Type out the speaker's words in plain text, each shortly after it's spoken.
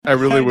I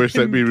really wish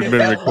that we'd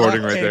been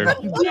recording right there.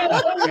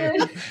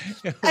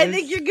 I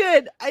think you're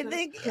good. I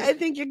think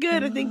you're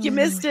good. I think you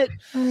missed it.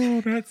 Oh,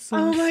 that's so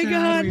Oh my sad.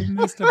 God. We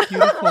missed a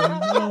beautiful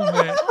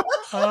moment.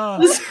 Oh.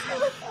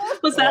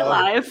 Was that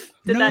live?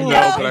 No,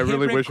 but I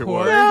really wish it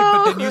was.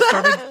 But then you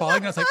started falling.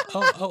 And I was like,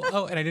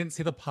 oh, and I didn't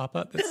see the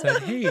pop-up that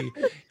said, "Hey,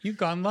 you've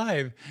gone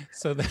live."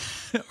 So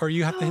that, or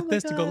you have to hit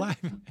this to go live.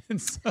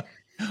 And so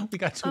we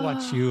got to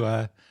watch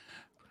you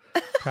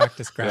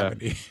practice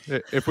gravity. Yeah.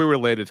 If we were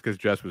late, it's because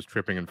Jess was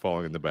tripping and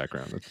falling in the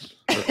background.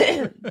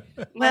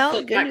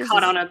 Well, got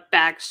caught on a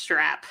back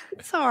strap.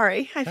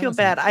 Sorry, I feel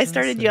bad. I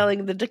started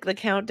yelling the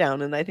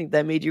countdown, and I think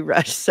that made you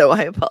rush. So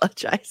I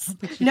apologize.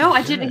 No,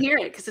 I didn't hear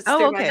it because it's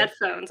through my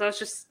headphones. I was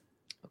just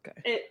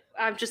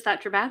I'm just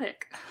that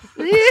dramatic.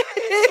 And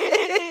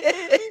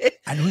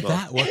with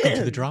that, welcome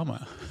to the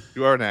drama.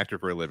 You are an actor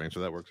for a living, so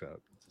that works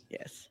out.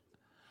 Yes.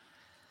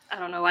 I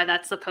don't know why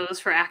that's the pose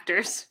for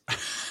actors.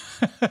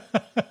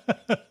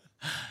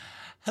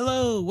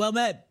 Hello, well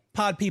met,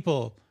 pod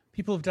people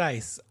of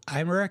dice.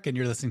 I'm Eric, and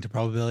you're listening to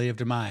Probability of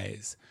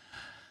Demise.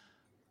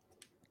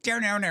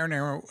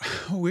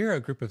 We're a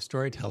group of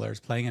storytellers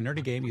playing a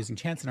nerdy game using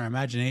chance and our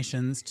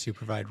imaginations to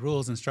provide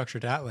rules and structure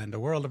to Atland, a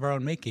world of our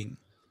own making.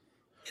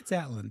 It's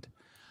Atland.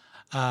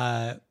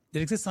 It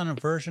exists on a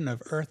version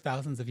of Earth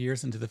thousands of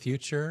years into the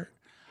future,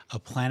 a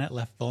planet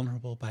left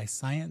vulnerable by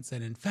science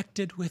and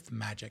infected with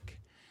magic.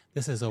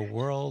 This is a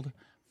world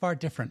far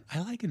different. I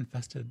like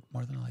infested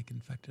more than I like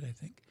infected, I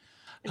think.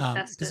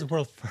 This is a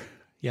world for,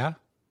 yeah?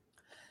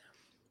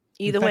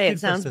 Either way, it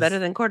sounds better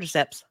than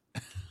cordyceps.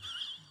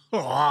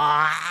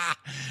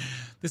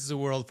 This is a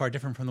world far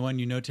different from the one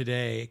you know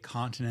today.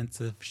 Continents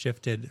have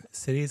shifted,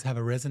 cities have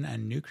arisen,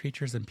 and new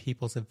creatures and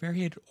peoples of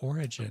varied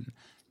origin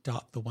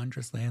dot the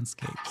wondrous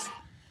landscapes.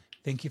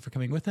 Thank you for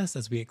coming with us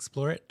as we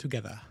explore it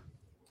together.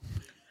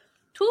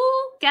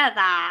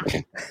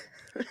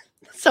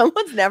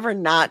 Someone's never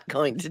not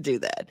going to do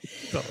that.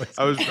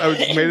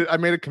 I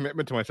made a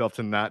commitment to myself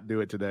to not do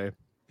it today.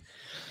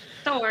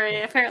 Don't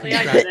worry. Apparently,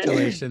 I did it.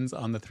 Congratulations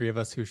on the three of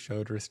us who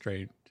showed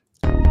restraint.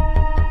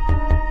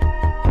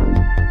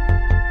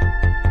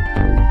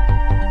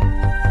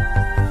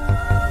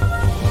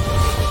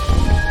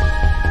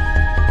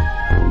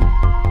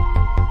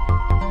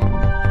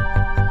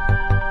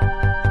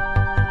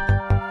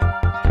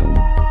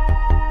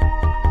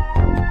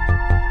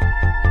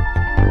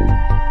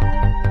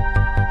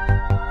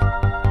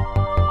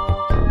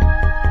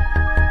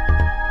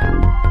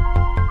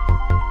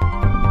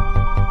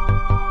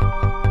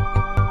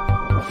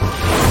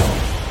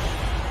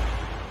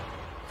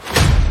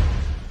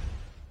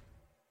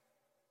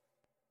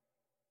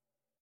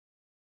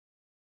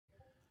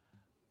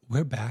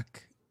 We're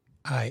back.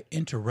 I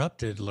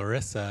interrupted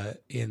Larissa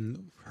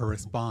in her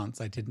response.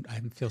 I didn't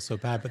feel so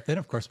bad, but then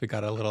of course we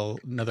got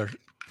another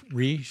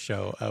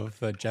re-show of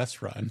the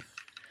Jess run.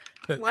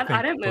 What?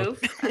 I didn't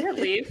move. I didn't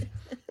leave.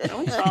 No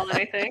one saw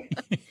anything.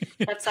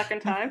 That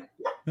second time.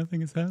 Nothing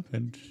has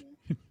happened.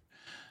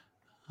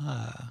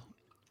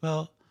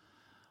 Well,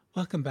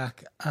 welcome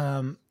back.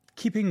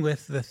 Keeping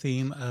with the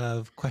theme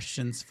of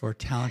questions for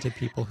talented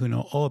people who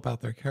know all about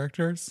their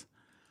characters,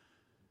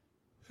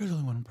 there's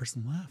only one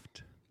person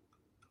left.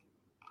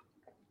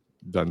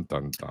 Dun,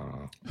 dun,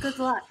 dun. Good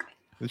luck.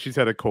 She's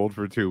had a cold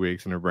for 2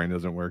 weeks and her brain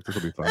doesn't work. This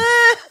will be fun.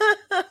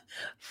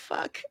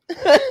 Fuck.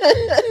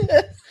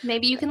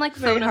 Maybe you can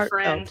phone a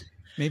friend.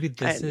 Maybe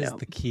this is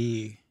the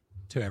key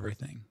to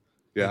everything.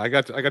 Yeah, I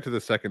got to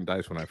the second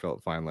dice when I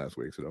felt fine last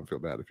week, so don't feel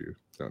bad if you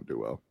don't do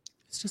well.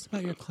 It's just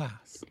about your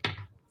class.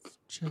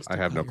 I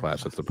have no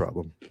class. That's the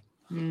problem.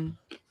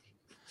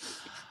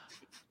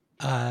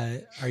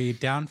 Are you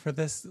down for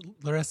this,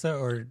 Larissa,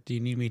 or do you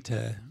need me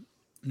to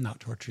not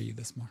torture you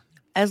this morning?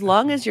 As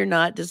long as you're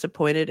not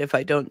disappointed if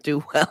I don't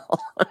do well.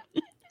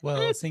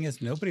 Well, seeing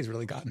as nobody's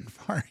really gotten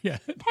far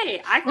yet.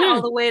 Hey, I got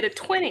all the way to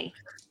 20.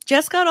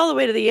 Jess got all the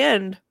way to the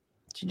end.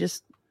 She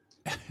just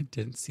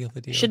didn't seal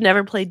the deal. Should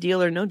never play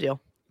Deal or No Deal.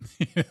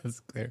 That's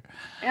clear.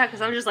 Yeah, because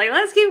I'm just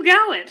let's keep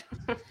going.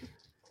 All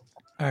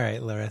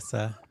right,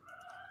 Larissa.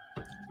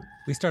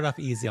 We start off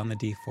easy on the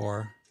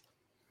D4.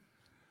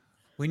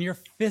 When your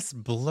fists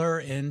blur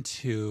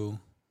into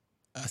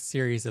a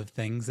series of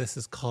things, this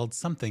is called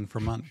something for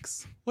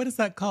monks. What is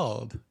that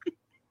called?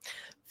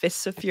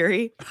 Fists of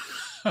Fury.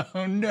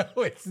 Oh, no,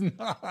 it's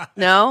not.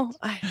 No?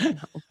 I don't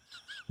know.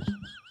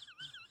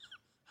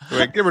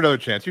 Wait, give her another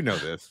chance. You know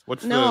this.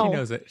 She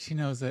knows it. She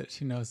knows it.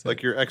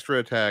 Like your extra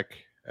attack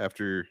if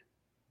you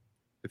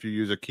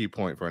use a key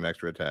point for an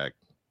extra attack.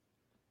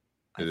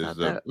 It is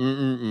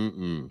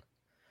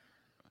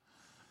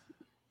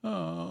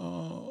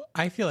Oh,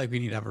 I feel like we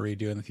need to have a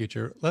redo in the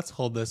future. Let's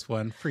hold this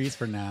one. Freeze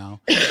for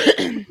now.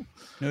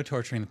 No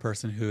torturing the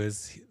person who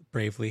is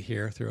bravely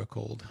here through a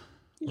cold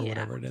or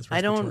whatever it is.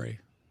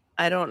 Respiratory.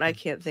 I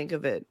can't think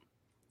of it.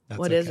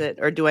 What is it?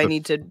 Or do I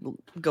need to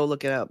go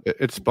look it up?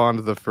 It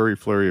spawned the Furry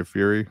Flurry of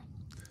Fury.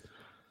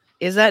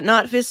 Is that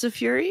not Fists of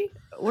Fury?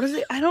 What is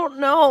it? I don't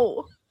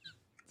know.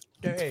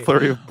 Hey,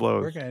 Flurry of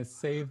Blows. We're going to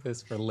save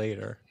this for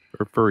later.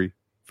 Or Furry,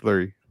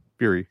 Flurry,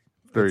 Fury.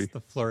 Flurry. It's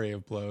the flurry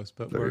of blows,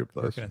 but Flurry we're of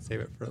blows. going to save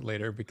it for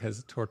later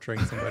because torturing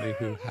somebody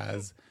who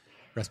has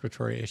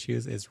respiratory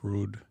issues is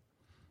rude.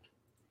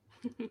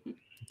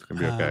 It's gonna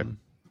be okay.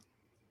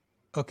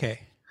 Okay.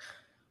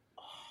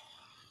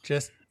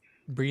 Just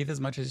breathe as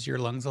much as your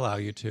lungs allow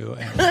you to,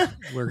 and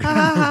we're going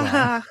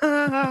to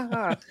move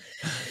on.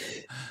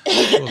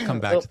 We'll come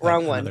back to that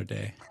wrong one. another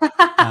day.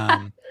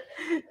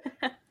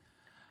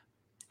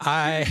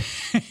 I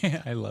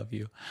love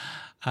you.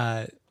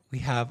 We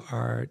have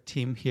our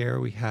team here.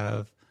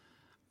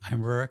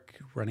 I'm Rurik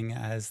running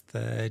as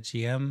the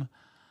GM.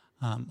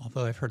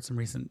 Although I've heard some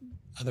recent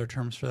other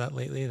terms for that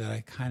lately that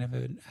I kind of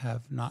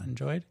have not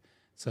enjoyed.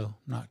 So I'm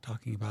not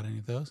talking about any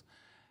of those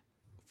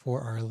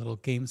for our little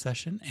game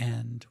session.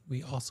 And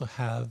we also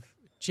have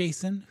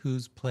Jason,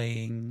 who's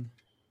playing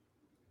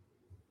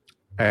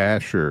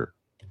Asher.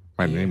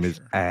 My name is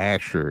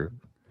Asher,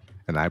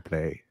 and I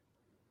play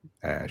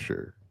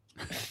Asher.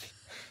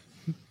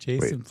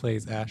 Jason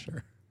plays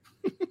Asher.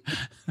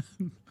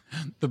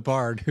 The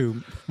bard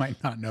who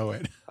might not know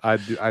it. I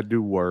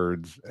do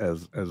words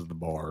as the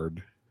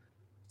bard.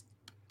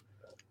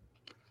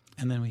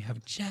 And then we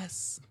have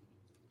Jess,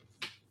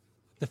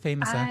 the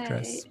famous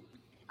actress.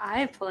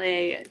 I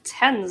play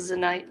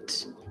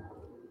Tanzanite.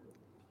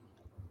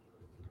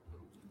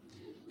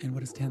 And what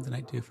does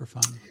Tanzanite do for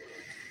fun?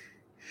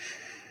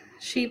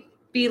 She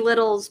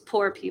belittles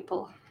poor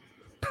people.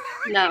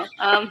 No.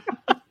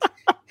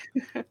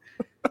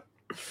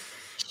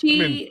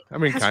 She I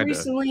mean, has kinda.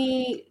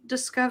 recently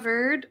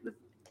discovered,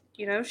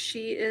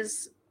 she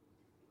is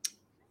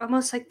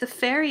almost like the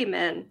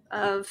ferryman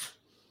of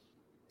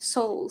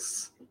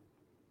souls,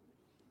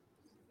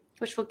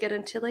 which we'll get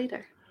into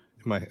later.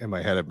 In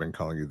my head, I've been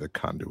calling you the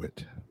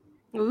conduit.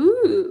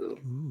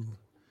 Ooh.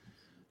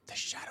 The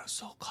Shadow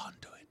Soul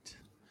Conduit.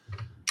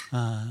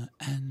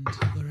 And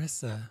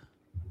Larissa,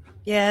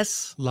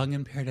 Yes. lung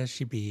impaired as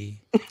she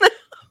be,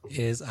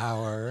 is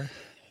our...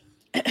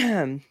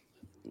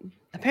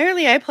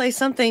 Apparently, I play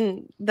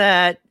something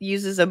that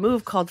uses a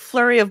move called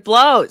Flurry of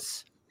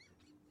Blows.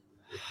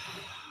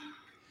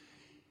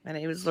 My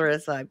name is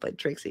Larissa. I play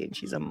Trixie, and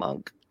she's a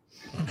monk.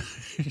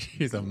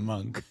 She's a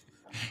monk.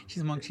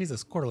 She's a monk. She's a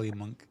squirrely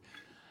monk.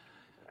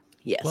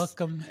 Yes.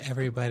 Welcome,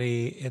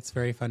 everybody. It's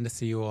very fun to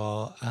see you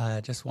all.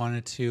 Just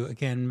wanted to,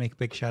 again, make a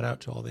big shout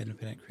out to all the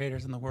independent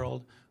creators in the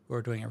world who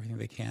are doing everything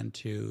they can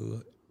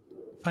to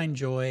find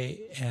joy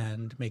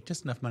and make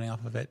just enough money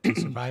off of it to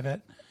survive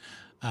it,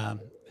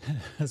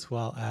 as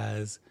well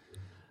as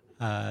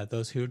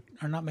those who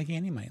are not making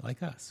any money,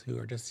 like us, who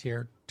are just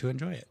here to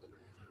enjoy it.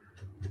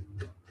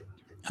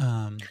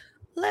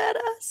 Let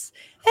us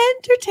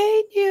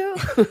entertain you.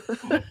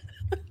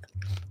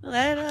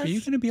 Let us. Are you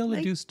going to be able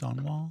to do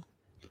Stonewall?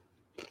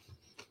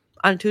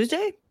 On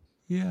Tuesday?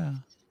 Yeah.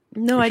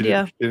 No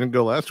idea. She didn't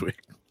go last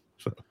week.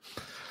 So.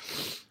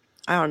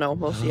 I don't know.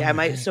 We'll see. I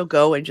might still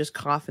go and just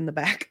cough in the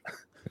back.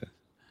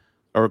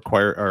 Our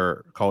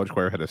college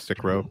choir had a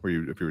sick row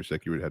where if you were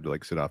sick, you would have to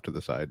like sit off to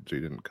the side so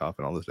you didn't cough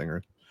and all the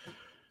singers.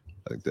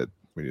 I think that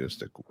we need a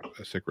sick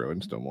row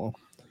in Stonewall.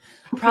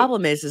 The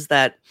problem is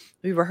that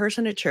we rehearse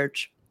in a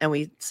church and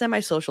we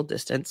semi-social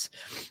distance,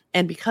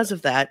 and because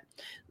of that,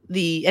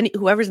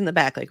 whoever's in the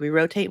back, like we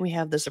rotate and we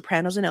have the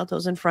sopranos and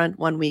altos in front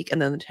one week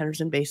and then the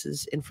tenors and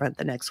basses in front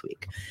the next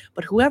week.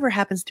 But whoever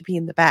happens to be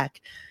in the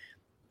back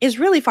is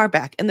really far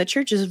back, and the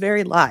church is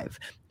very live.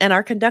 And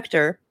our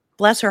conductor,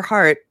 bless her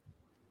heart,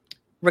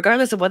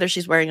 regardless of whether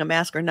she's wearing a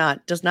mask or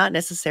not, does not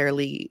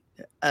necessarily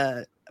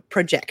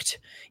project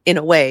in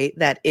a way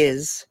that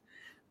is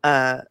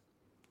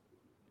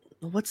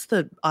what's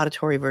the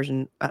auditory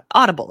version?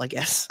 Audible, I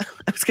guess.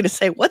 I was going to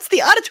say, what's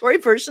the auditory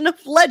version of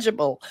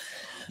legible?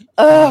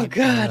 Oh,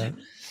 God.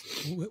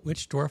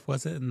 Which dwarf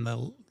was it in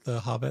the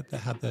Hobbit that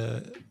had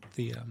the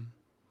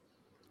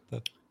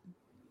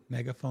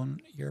megaphone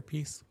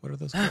earpiece? What are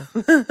those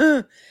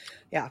called?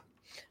 Yeah.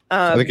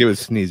 I think it was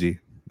Sneezy.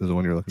 Is the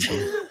one you're looking for.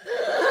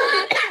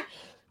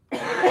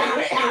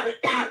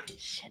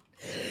 Shit.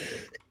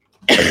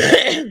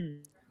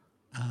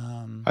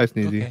 Hi,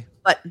 Sneezy. Okay.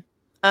 But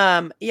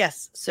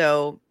yes.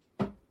 So,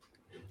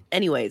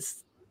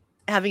 anyways,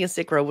 having a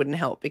sick row wouldn't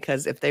help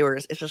because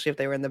especially if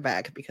they were in the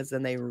back, because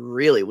then they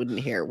really wouldn't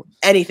hear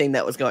anything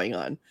that was going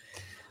on.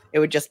 It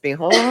would just be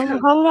like, yeah.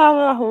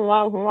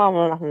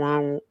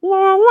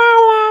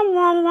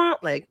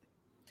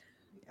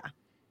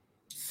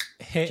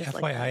 Hey, Just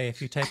FYI, like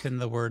if you type in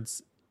the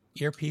words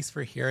earpiece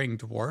for hearing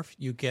dwarf,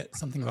 you get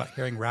something about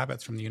hearing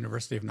rabbits from the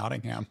University of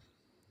Nottingham.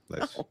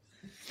 Nice. Oh.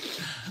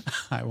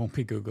 I won't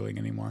be Googling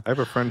anymore. I have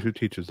a friend who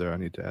teaches there. I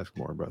need to ask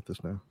more about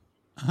this now.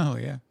 Oh,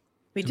 yeah.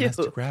 We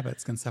Domestic do.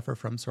 rabbits can suffer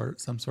from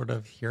some sort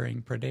of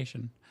hearing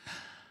predation.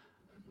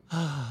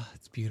 Ah,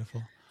 it's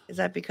beautiful. Is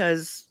that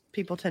because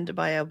people tend to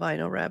buy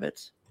albino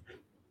rabbits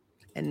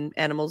and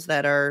animals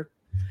that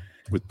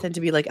tend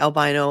to be like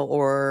albino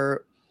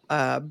or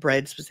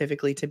bred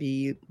specifically to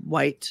be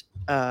white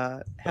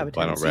have a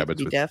tendency to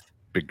be deaf?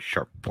 Big,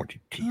 sharp, pointy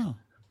teeth. Oh.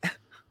 I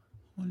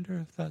wonder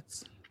if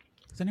that's...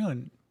 Because I know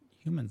in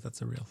humans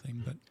that's a real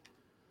thing, but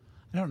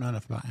I don't know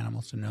enough about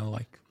animals to know,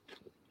 like...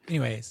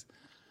 Anyways,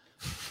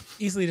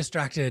 Easily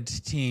distracted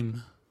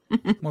team.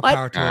 More What?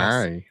 power to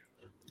us. Aye.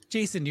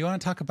 Jason, do you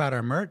want to talk about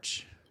our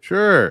merch?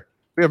 Sure.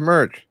 We have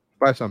merch.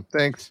 Buy some.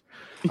 Thanks.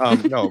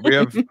 No,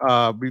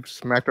 we've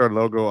smacked our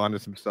logo onto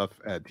some stuff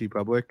at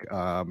TeePublic.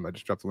 I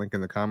just dropped the link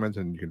in the comments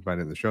and you can find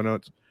it in the show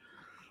notes.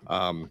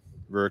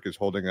 Rurik is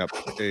holding up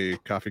a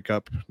coffee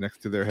cup next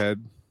to their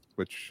head,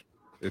 which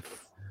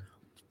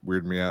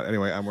weirded me out.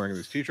 Anyway, I'm wearing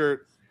this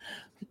t-shirt.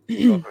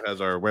 It also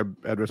has our web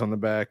address on the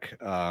back.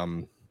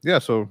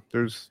 So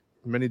there's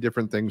many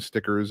different things,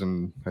 stickers,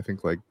 and I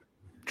think like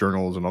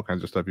journals and all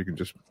kinds of stuff you can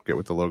just get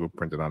with the logo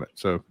printed on it.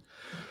 So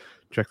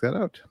check that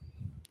out.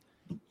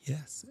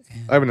 Yes.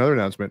 I have another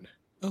announcement.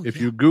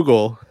 If you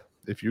Google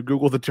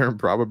the term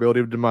probability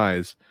of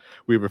demise,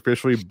 we've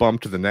officially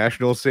bumped to the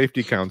National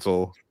Safety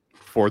Council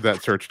for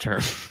that search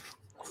term.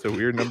 So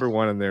we're number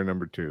 1 and they're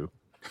number 2.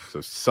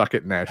 So suck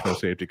it, National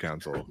Safety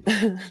Council.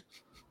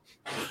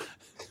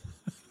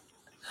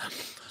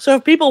 So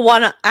if people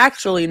want to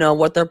actually know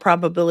what their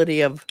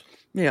probability of,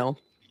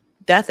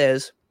 death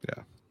is,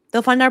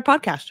 they'll find our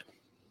podcast.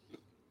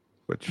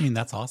 Which, I mean,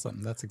 that's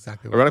awesome. That's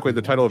exactly what ironically,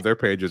 the title of their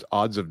page is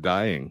Odds of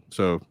Dying.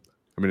 So,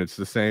 I mean, it's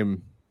the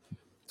same.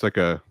 It's like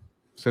a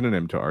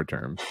synonym to our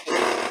term.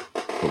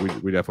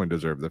 But we definitely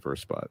deserve the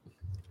first spot.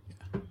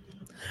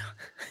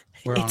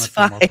 We're It's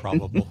honestly more fine.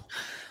 probable.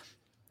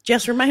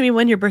 Just remind me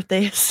when your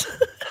birthday is.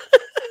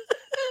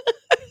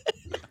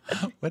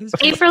 What is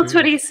April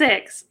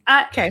 26th.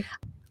 Okay.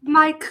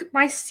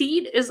 My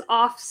seat is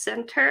off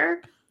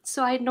center,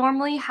 so I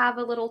normally have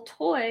a little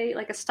toy,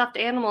 like a stuffed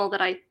animal,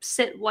 that I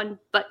sit one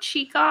butt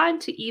cheek on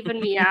to even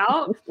me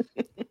out.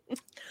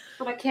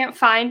 But I can't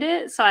find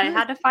it, so I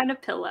had to find a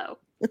pillow.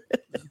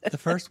 The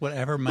first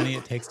whatever money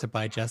it takes to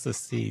buy Jess a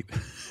seat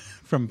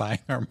from buying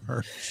our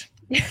merch.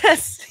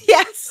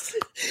 Yes.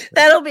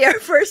 That'll be our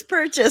first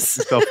purchase.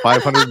 Sell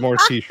 500 more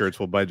t-shirts.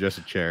 We'll buy Jess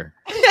a chair.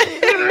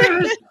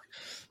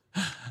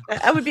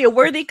 That would be a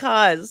worthy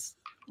cause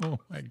Oh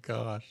my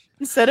gosh.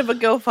 instead of a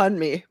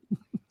GoFundMe.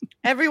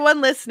 Everyone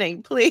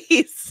listening,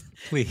 please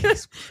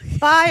Please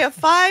buy a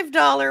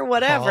 $5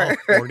 whatever.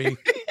 call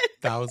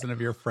 40,000 of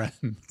your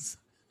friends.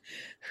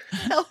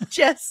 Help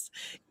Jess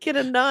get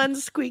a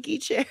non-squeaky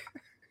chair.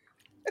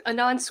 A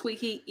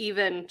non-squeaky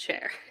even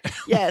chair.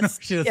 Yes.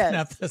 She doesn't yes.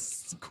 have to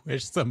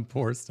squish some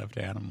poor stuffed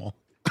animal.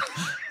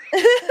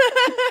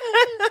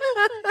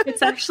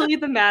 It's actually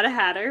the Mad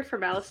Hatter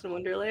from Alice in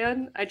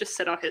Wonderland. I just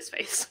sit on his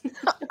face.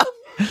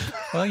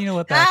 Well, you know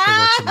what? That actually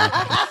works in my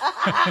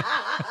head.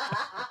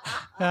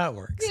 That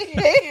works.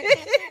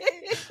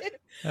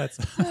 That's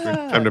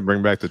Time to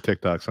bring back the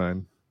TikTok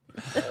sign.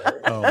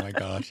 oh my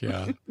gosh,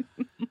 yeah.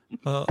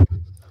 Well,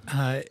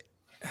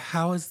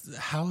 how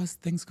is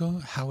things going?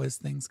 How is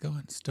things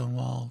going?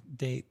 Stonewall,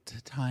 date,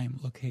 time,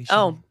 location.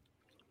 Oh,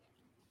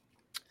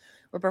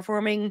 we're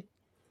performing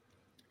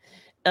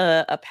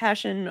a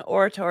passion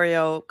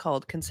oratorio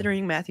called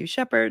Considering Matthew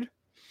Shepard,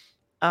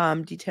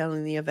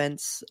 detailing the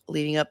events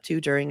leading up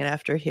to, during, and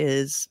after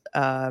his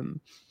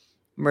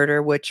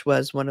murder, which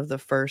was one of the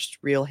first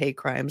real hate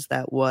crimes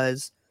that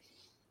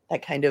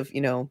kind of,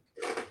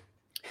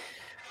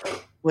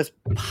 was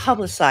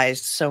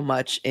publicized so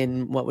much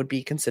in what would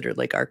be considered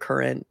like our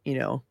current,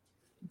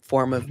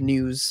 form of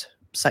news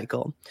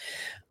cycle.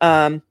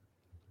 The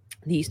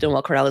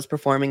Stonewall Chorale is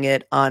performing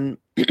it on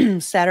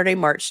Saturday,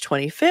 March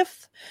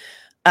 25th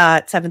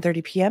at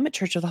 7:30 p.m. at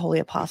Church of the Holy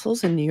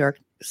Apostles in New York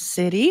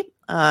City,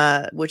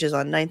 which is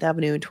on 9th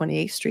Avenue and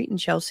 28th Street in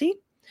Chelsea.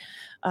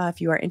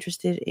 If you are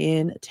interested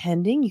in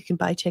attending, you can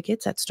buy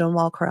tickets at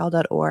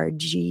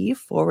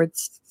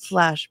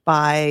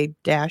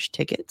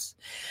stonewallchorale.org/buy-tickets.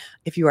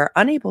 If you are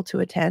unable to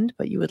attend,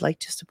 but you would like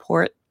to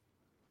support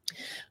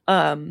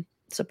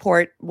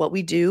what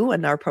we do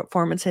and our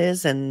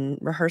performances and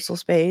rehearsal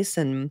space,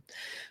 and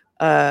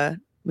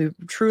we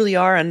truly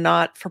are a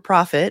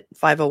not-for-profit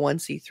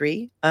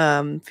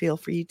 501c3. Feel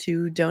free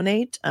to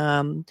donate.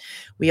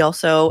 We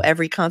also,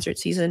 every concert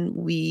season,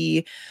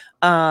 we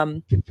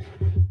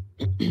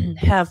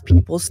have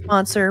people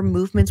sponsor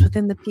movements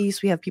within the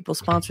piece. We have people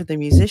sponsor the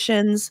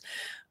musicians,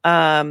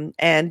 and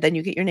then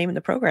you get your name in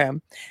the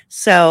program.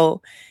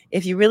 So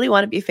if you really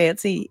want to be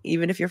fancy,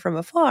 even if you're from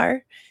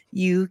afar,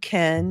 you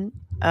can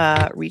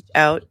reach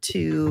out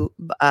to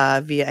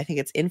via, I think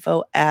it's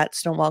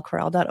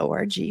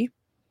info@stonewallchorale.org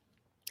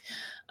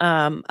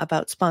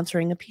about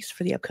sponsoring a piece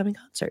for the upcoming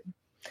concert.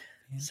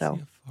 Fancy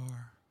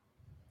afar.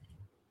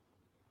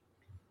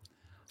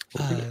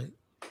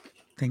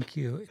 Thank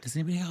you. Does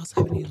anybody else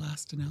have any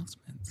last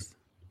announcements?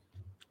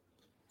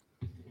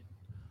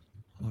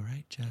 All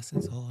right, Jess,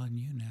 it's all on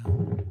you now.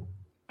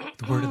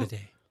 The word of the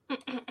day.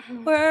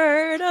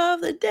 Word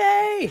of the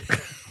day.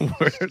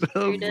 Word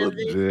of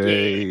the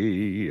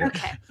day.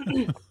 Okay.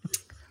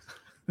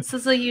 This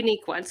is a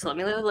unique one, so let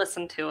me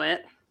listen to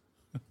it.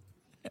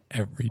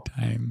 Every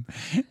time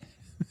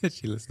that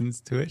she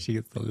listens to it, she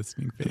gets the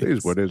listening face.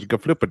 Today's word is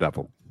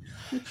gaflippadapple.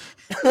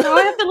 Now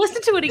I have to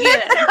listen to it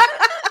again.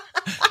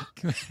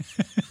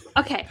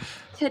 Okay,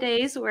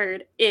 today's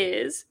word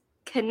is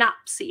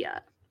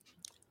canopsia,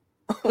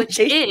 which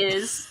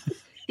is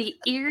the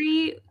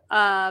eerie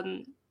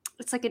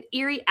It's like an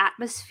eerie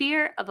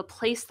atmosphere of a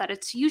place that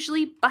it's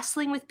usually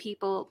bustling with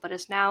people, but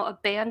is now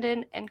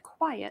abandoned and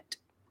quiet.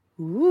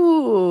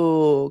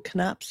 Ooh,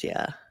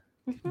 Canopsia.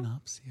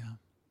 Canopsia.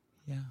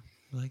 Yeah,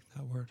 I like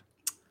that word.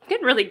 I'm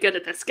getting really good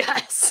at this,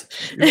 guys.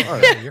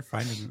 You're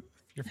finding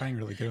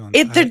really good ones.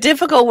 They're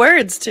difficult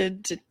words to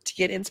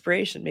get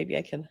inspiration. Maybe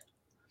I can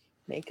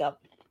make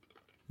up.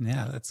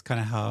 Yeah, that's kind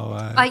of how.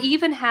 I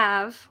even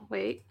have.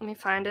 Wait, let me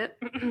find it.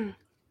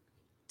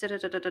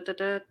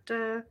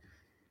 Da-da-da-da-da-da-da.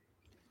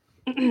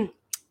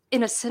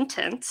 In a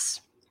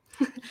sentence.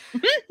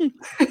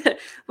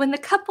 When the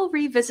couple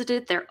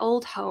revisited their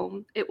old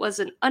home, it was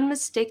an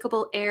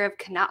unmistakable air of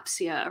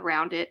canopsia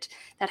around it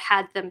that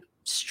had them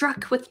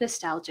struck with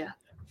nostalgia.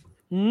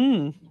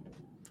 Mm.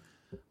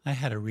 I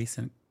had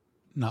a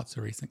not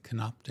so recent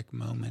canoptic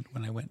moment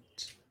when I went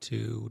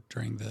to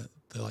during the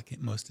like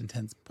most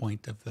intense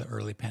point of the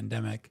early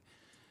pandemic,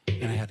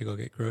 and I had to go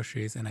get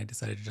groceries, and I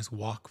decided to just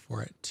walk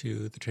for it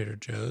to the Trader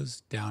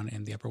Joe's down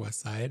in the Upper West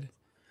Side.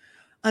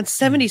 On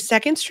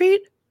 72nd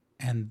Street?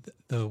 And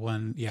the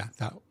one,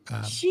 that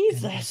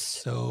Jesus, and it was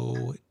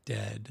so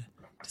dead.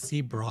 To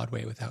see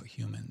Broadway without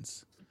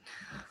humans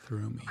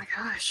threw me. Oh my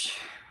gosh.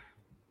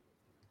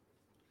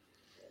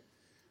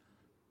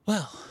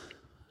 Well,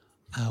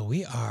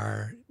 we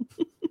are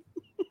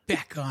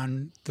back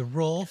on the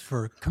roll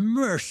for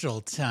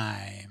commercial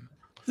time.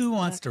 Who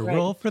wants to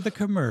roll for the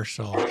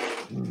commercial?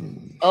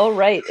 Oh,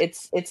 right.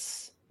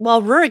 It's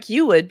well, Rurik,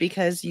 you would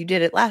because you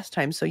did it last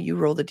time, so you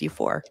roll the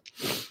D4.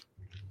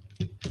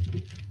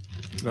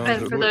 No,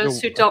 And for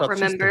those who don't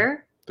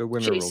remember, the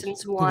winner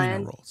Jason's The winner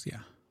one. rolls,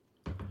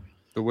 yeah.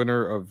 The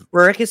winner of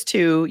Rurik is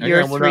 2. Hang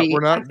You're on, 3. We're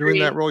not I'm doing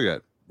that 3. roll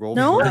yet. Roll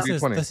No? roll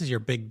This D20. is your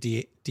big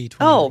D20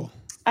 Oh, roll.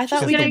 I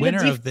thought Because we the did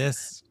winner the of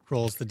this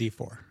rolls the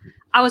D4.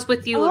 I was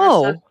with you, Larissa.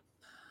 Oh,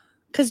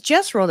 because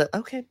Jess rolled it.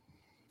 Okay,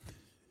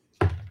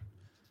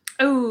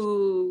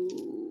 Oh.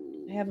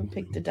 I haven't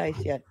picked the dice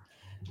yet.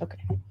 Okay.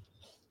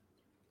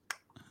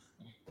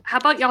 How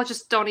about y'all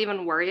just don't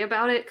even worry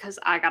about it? Because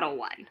I got a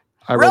 1.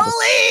 I rolled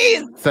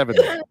Rollies! a 7.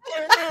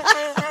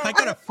 I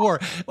got a 4.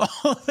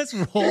 Oh, let's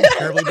roll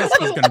terribly. This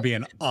is going to be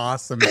an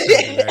awesome show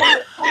today.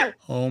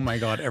 Oh my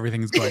God,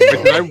 everything's going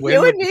Wait, did I well. win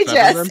You with and the me, 7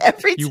 Jess, then?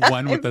 every You time.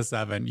 won with the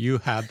 7. You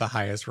had the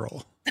highest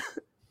roll.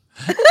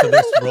 So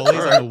there's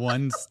rollies on the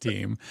ones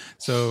team.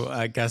 So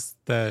I guess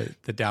the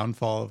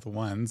downfall of the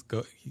ones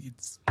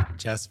it's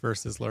Jess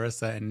versus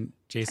Larissa, and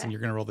Jason, you're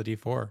going to roll the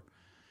D4. Okay.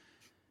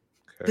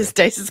 This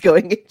dice is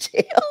going in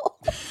jail.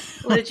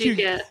 What did you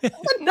get?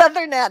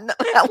 Another nat 1.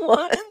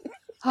 Oh,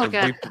 So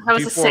God. D- That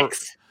was a D4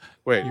 6.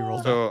 Wait, You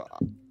rolled so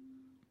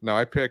now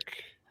I pick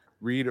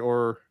read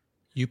or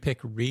You pick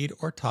read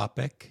or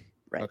topic,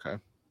 Right. okay.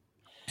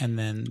 and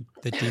then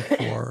the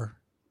D4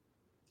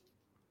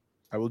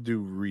 I will do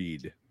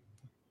read.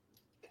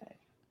 Okay.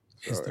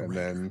 is So, the and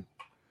rare. then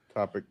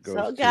topic goes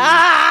So,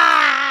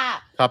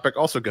 to topic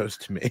also goes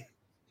to me.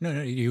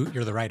 No,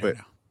 you're the writer Wait.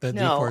 now. The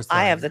no, D4 is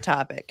I have writer. the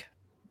topic.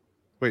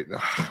 Wait,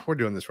 we're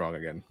doing this wrong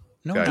again.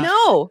 No, guys. we're not.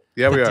 No,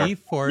 Yeah, the we are.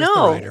 D4 is the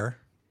No. writer.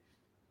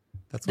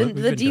 That's what the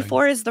we've been D4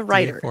 doing. is the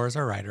writer. D4 is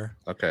our writer.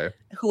 Okay.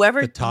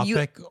 Whoever The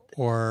topic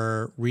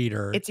or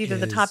reader. it's either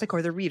the is topic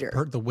or the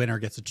reader. the winner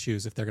gets to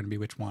choose if they're going to be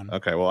which one.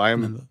 Okay. Well,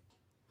 And I'm then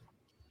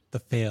the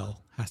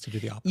fail has to do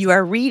the opposite. You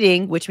are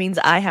reading, which means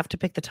I have to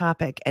pick the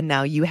topic, and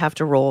now you have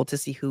to roll to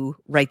see who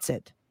writes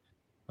it.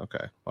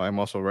 okay. Well, I'm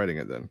also writing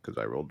it then because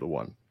I rolled the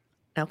 1.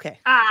 Okay.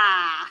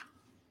 Ah.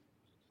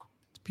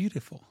 It's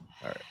beautiful.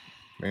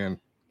 Man,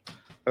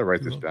 I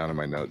write this Cool. down in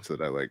my notes so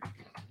that I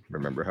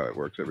remember how it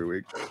works every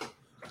week.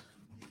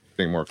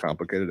 Being more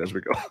complicated as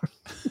we go.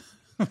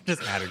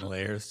 Just adding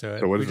layers to it.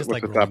 So what we is- just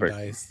what's like the rolling topic?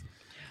 dice.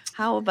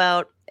 How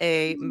about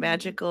a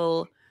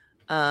magical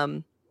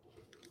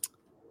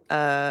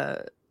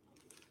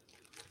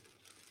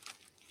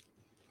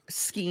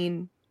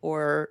skein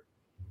or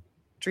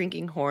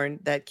drinking horn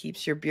that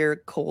keeps your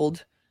beer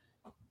cold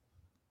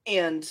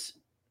and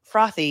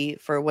frothy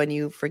for when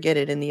you forget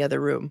it in the other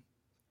room?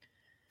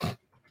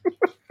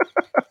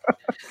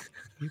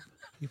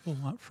 People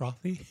want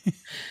frothy.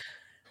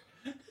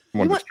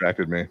 Someone want-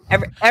 distracted me.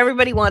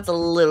 Everybody wants a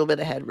little bit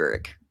of head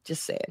work.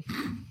 Just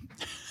saying.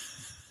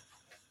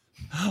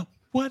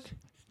 What?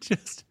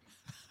 Just.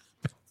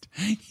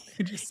 You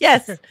just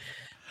Yes.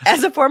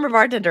 As a former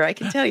bartender, I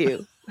can tell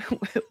you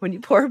when you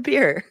pour a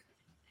beer,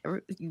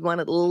 you want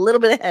a little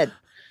bit of head.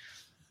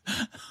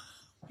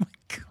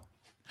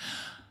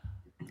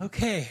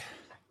 Okay.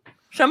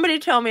 Somebody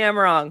tell me I'm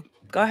wrong.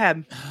 Go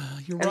ahead.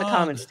 You're In the wrong.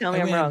 comments, tell me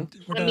I I'm win. wrong.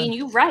 We're I mean, done.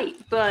 you're right,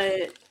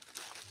 but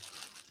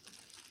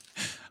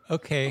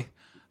Okay.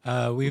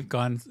 We've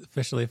gone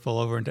officially full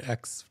over into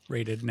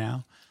X-rated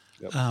now.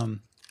 Yep.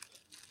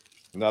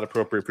 Not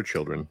appropriate for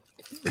children.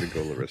 Way to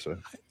go, Larissa.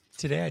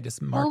 Today I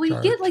just marked well, we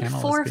our get like channel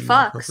as 4 being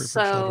not appropriate fucks, for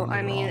so children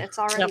I mean, overall. it's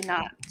already Yep.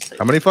 not. So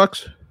How many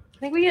fucks? I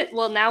think we get.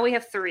 Well, now we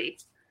have 3.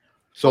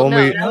 So Well, no,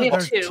 only now we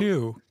have there are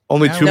 2.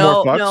 only Now 2 we- more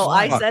No, fucks. no,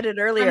 I Fuck. said it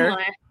No earlier.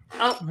 more.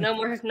 Oh, no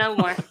more. No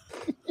more.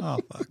 Oh,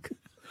 fuck.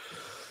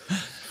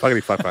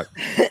 Fuckity fuck fuck.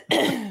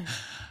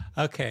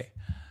 Okay.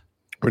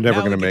 We're never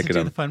Now going we to get make to it do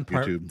on the fun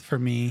part YouTube. for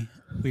me.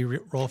 We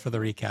roll for the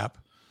recap.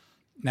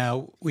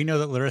 Now we know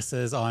that Larissa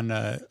is on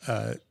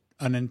a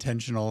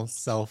unintentional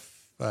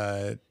self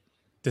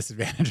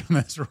disadvantage on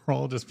this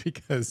roll, just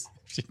because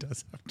she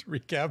does have to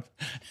recap.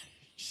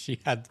 She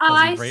had fuzzy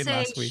I brain say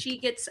last week. she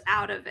gets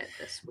out of it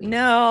this week.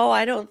 No,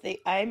 I don't think.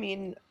 I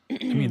mean,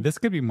 I mean, this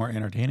could be more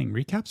entertaining.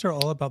 Recaps are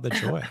all about the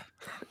joy.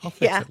 I'll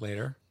fix Yeah. it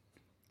later.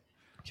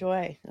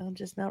 joy. I'm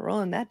just not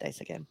rolling that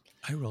dice again.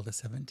 I rolled a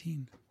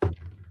 17.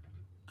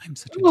 I'm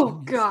such a Oh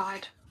genius.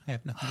 God. I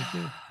have nothing to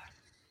do.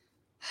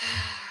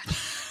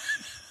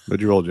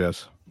 What'd you roll,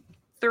 Jess?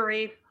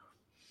 3.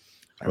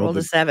 I rolled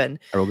a 7,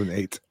 I rolled an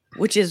 8.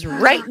 which is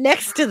right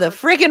next to the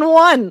friggin'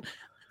 1.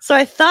 So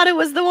I thought it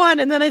was the 1,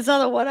 and then I saw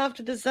the 1 off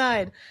to the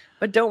side.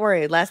 But don't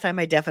worry, last time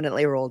I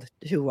definitely rolled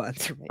 2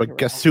 ones. Right in a But row.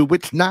 guess who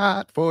it's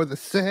not for the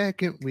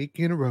second week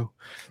in a row?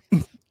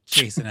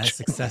 Jason has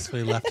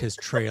successfully left his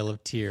trail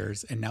of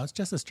tears, and now it's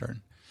Jess's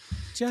turn.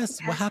 Jess,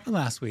 what happened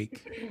last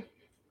week?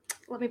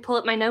 Let me pull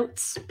up my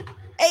notes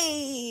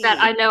Hey! that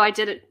I know I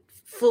didn't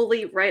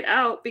fully write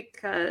out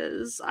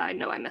because I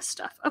know I missed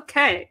stuff.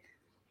 Okay.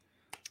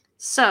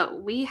 So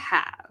we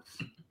have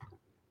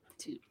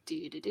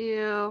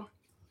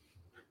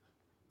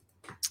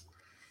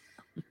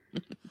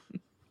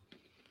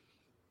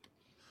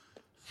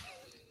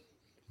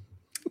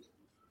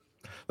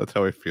That's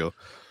how I feel.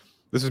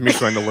 This is me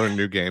trying to learn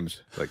new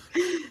games. Like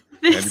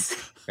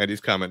this.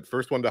 Andy's comment: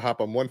 first one to hop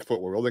on one foot,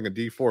 we're rolling a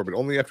D4, but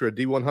only after a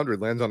D100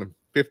 lands on a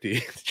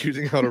 50.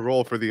 Choosing how to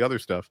roll for the other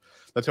stuff.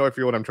 That's how I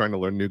feel when I'm trying to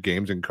learn new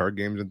games and card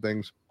games and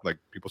things. Like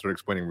people start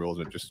explaining rules,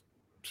 and it just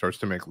starts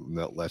to make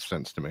less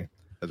sense to me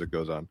as it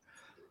goes on.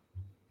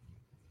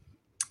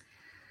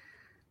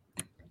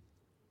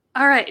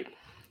 All right.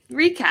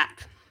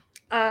 Recap.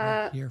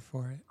 I'm here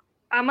for it.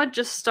 I'm gonna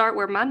just start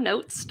where my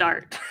notes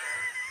start.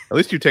 At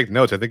least you take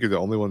notes. I think you're the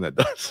only one that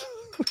does.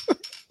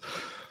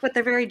 But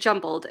they're very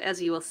jumbled,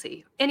 as you will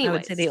see. Anyway, I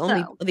would say the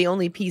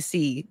only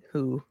PC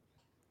who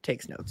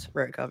takes notes.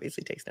 Rick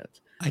obviously takes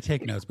notes. I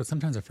take notes, but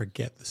sometimes I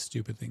forget the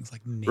stupid things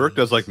like names. Burke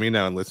does like me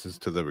now and listens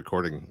to the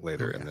recording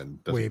later, Oh, yeah. and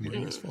then Way doesn't,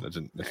 more useful.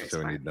 doesn't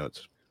necessarily need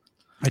notes.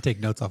 I take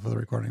notes off of the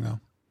recording, though.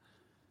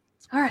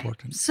 It's all right.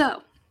 important.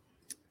 So,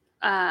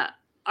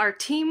 our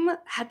team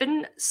had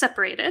been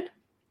separated,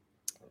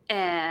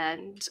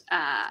 and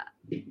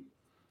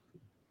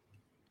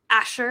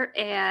Asher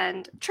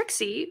and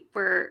Trixie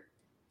were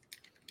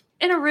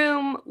in a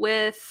room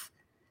with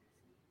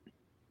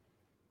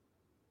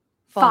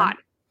Fawn.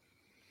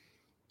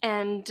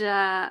 And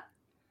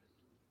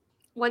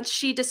once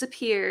she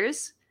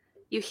disappears,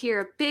 you hear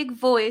a big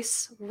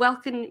voice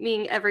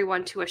welcoming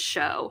everyone to a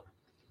show.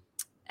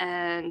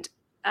 And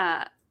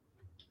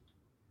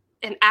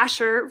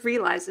Asher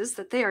realizes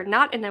that they are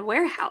not in a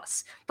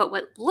warehouse, but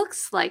what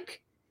looks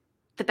like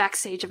the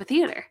backstage of a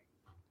theater.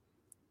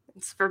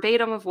 It's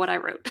verbatim of what I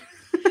wrote.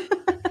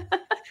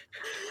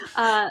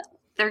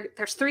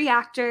 There's 3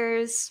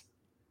 actors.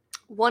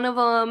 One of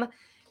them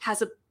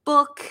has a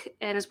book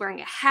and is wearing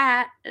a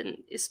hat and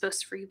is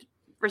supposed to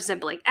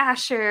resembling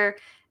Asher.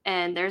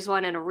 And there's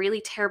one in a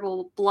really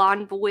terrible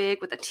blonde wig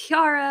with a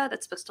tiara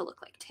that's supposed to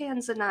look like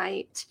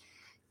Tanzanite.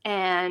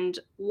 And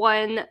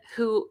one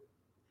who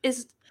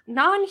is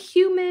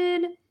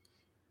non-human,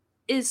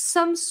 is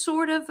some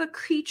sort of a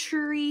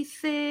creature-y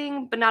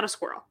thing, but not a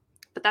squirrel.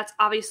 But that's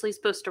obviously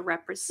supposed to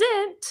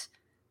represent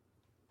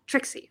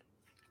Trixie.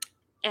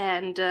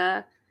 And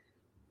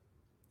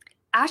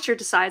Asher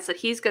decides that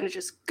he's going to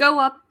just go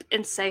up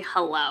and say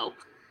hello.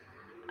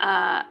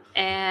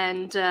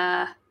 And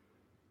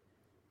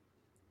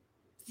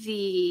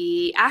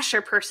the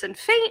Asher person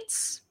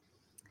faints.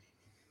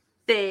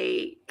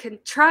 They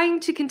trying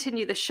to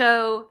continue the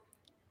show.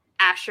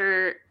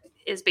 Asher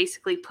is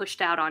basically pushed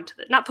out onto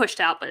not pushed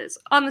out, but is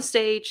on the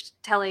stage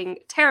telling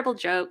terrible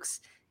jokes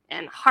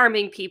and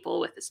harming people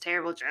with his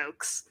terrible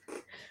jokes.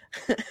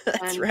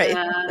 That's right.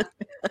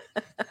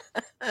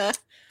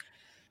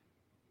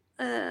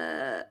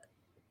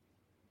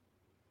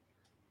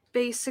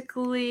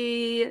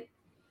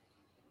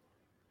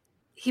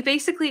 He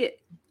basically,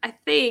 I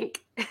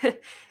think,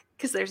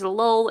 because there's a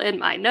lull in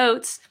my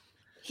notes,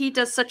 he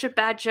does such a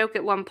bad joke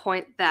at one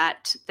point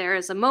that there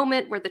is a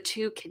moment where the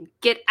two can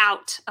get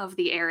out of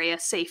the area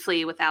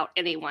safely without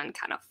anyone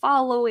kind of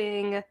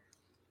following.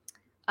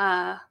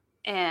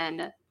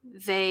 And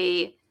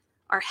they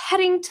are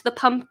heading to the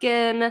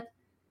pumpkin,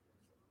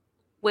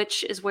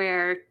 which is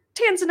where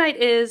Tanzanite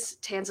is.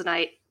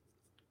 Tanzanite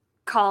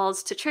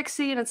calls to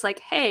Trixie and it's like,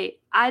 hey,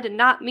 I did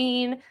not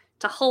mean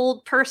to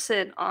hold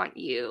person on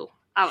you.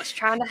 I was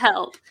trying to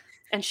help.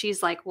 And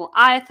she's like, well,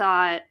 I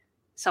thought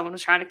someone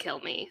was trying to kill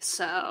me,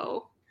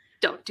 so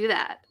don't do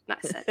that. And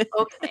I said,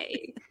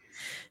 okay.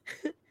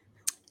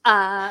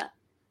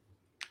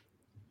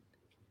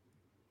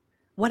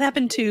 What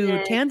happened to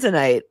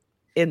Tanzanite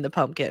in the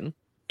pumpkin?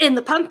 In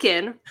the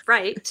pumpkin,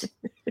 right,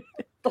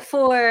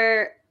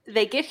 before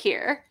they get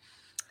here,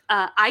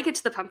 I get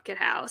to the pumpkin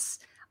house,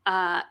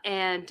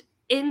 and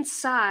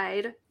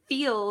inside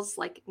feels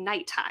like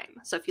nighttime.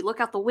 So if you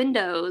look out the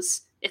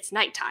windows, it's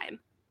nighttime,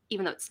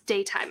 even though it's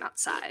daytime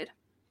outside.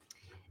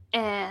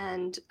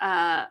 And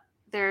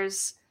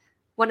there's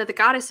one of the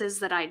goddesses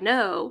that I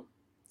know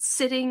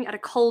sitting at a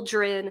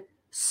cauldron,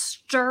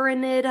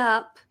 stirring it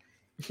up.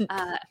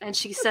 And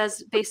she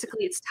says,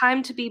 basically, it's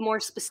time to be more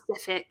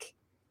specific,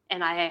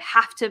 and I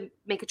have to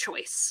make a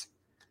choice.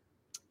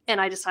 And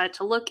I decided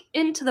to look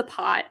into the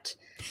pot,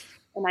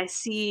 and I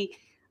see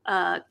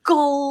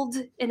gold,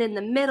 and in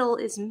the middle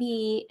is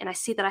me, and I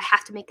see that I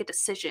have to make a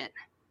decision.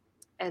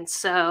 And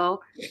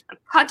so I'm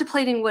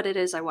contemplating what it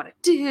is I want to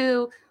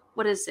do.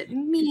 What does it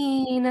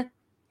mean?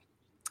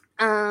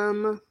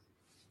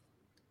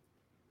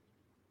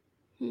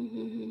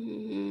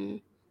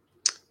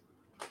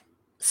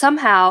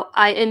 Somehow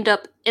I end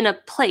up in a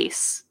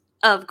place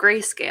of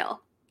grayscale.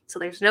 So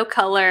there's no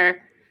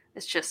color.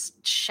 It's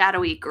just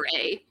shadowy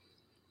gray.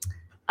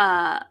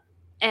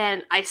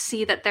 And I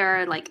see that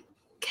there are like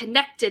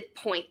connected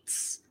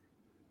points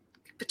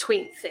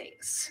between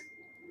things.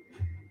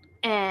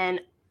 And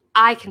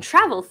I can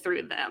travel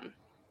through them.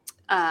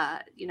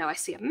 I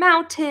see a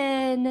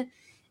mountain,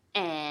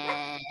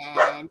 and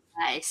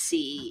I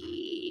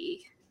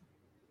see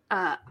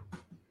a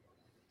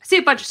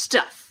bunch of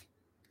stuff.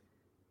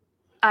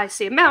 I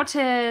see a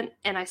mountain,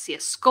 and I see a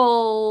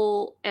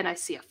skull, and I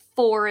see a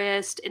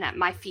forest, and at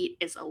my feet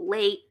is a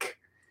lake.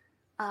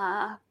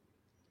 The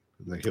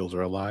hills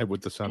are alive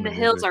with the sun. And the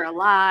hills are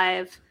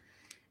alive.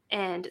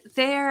 And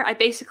there, I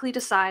basically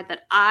decide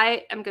that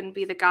I am going to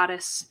be the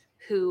goddess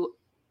who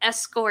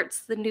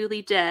escorts the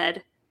newly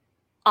dead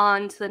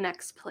on to the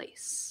next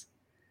place.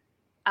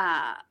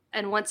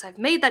 And once I've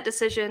made that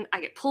decision,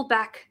 I get pulled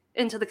back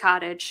into the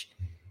cottage,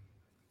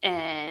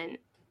 and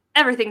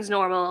everything's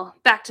normal.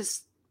 Back to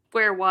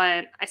square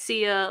one. I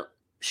see a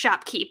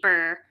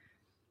shopkeeper.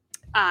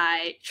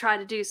 I try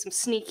to do some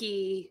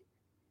sneaky,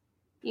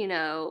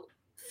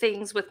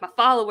 things with my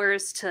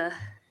followers to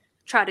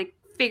try to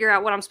figure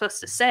out what I'm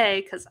supposed to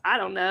say, because I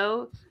don't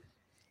know.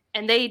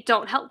 And they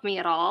don't help me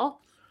at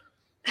all.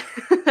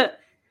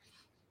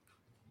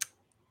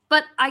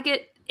 But I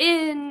get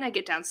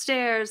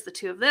downstairs, the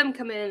two of them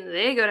come in,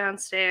 they go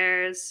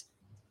downstairs.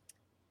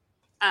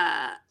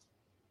 I've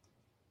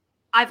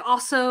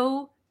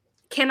also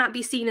cannot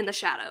be seen in the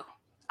shadow.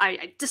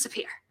 I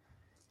disappear.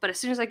 But as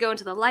soon as I go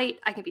into the light,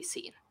 I can be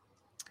seen.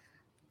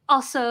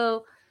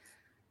 Also,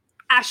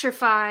 Asher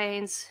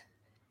finds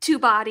 2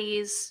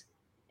 bodies,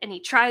 and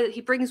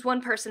he brings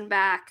one person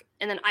back,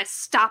 and then I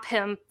stop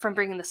him from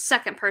bringing the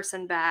second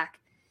person back,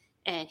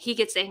 and he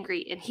gets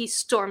angry, and he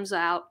storms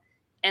out,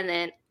 and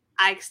then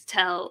I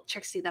tell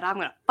Trixie that I'm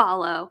going to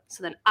follow,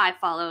 so then I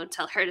follow and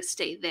tell her to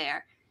stay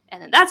there, and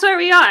then that's where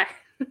we are.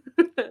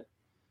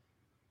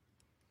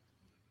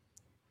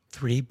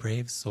 3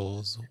 brave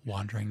souls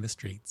wandering the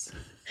streets.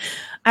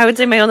 I would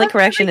say my only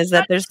correction is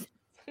that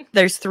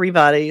there's 3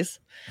 bodies.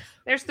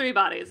 There's 3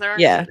 bodies.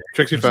 Yeah.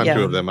 Trixie found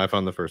 2 of them. I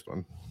found the first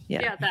one.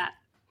 Yeah, that.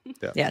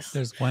 Yeah. Yes.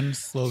 There's one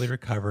slowly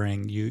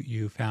recovering.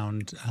 You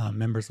found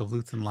members of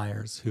Lutes and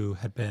Liars who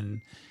had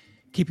been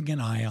keeping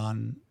an eye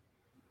on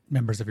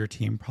members of your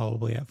team,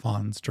 probably at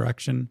Fawn's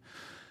direction.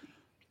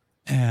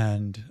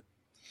 And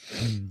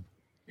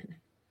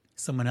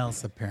someone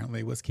else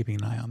apparently was keeping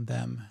an eye on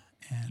them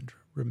and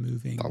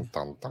removing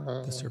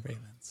the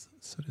surveillance,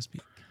 so to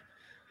speak.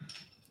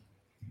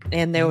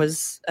 And there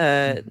was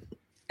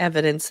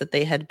evidence that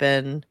they had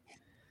been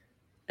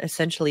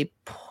essentially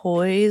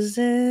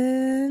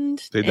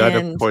poisoned. They died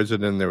of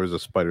poison, and there was a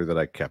spider that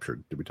I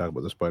captured. Did we talk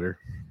about the spider?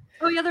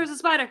 Oh yeah, there's a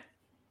spider.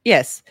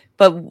 Yes,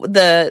 but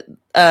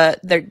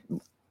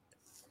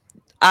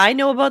I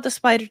know about the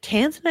spider.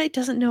 Tanzanite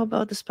doesn't know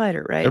about the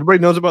spider, right? Everybody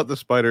knows about the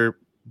spider.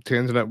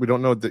 Tanzanite, we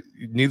don't know that.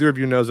 Neither of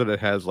you knows that it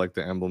has like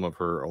the emblem of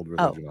her old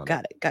religion on it.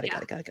 Got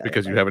it.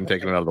 Because you haven't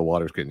taken it out of the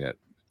water skin yet.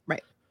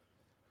 Right.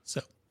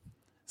 So,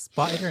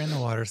 spider in the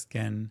water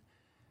skin.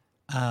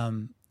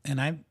 And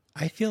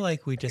I feel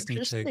like we just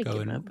need to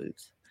go in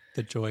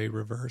the Joy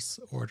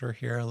reverse order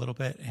here a little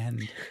bit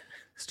and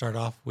start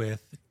off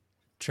with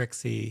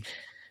Trixie.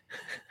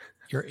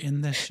 You're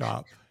in the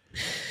shop.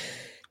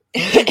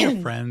 Most of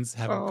your friends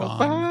have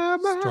gone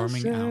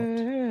storming out.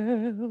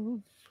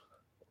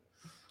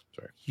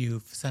 Sorry.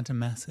 You've sent a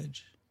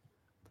message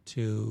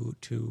to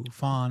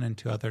Fawn and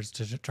to others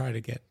to try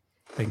to get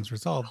things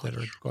resolved that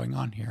are going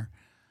on here.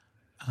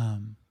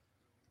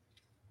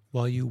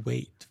 While you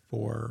wait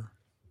for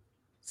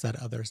said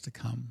others to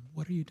come,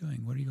 what are you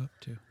doing? What are you up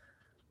to?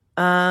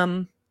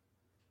 I'm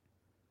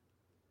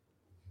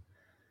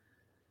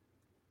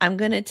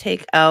gonna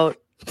take out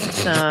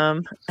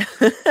some.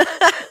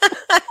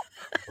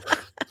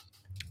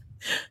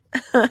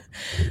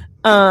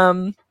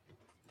 I'm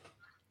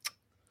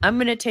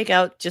gonna take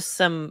out just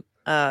some.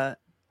 I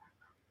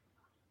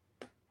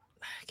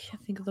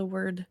can't think of the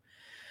word.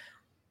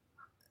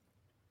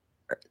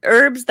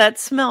 Herbs that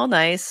smell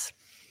nice.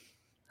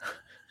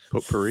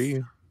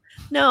 Potpourri.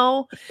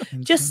 No,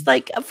 just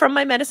like from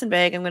my medicine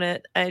bag.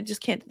 I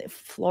just can't.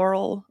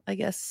 Floral, I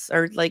guess,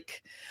 or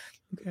like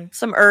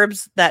some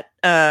herbs that.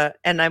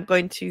 And I'm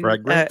going to.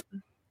 Fragrant?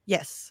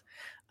 Yes.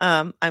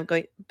 I'm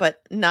going,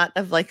 but not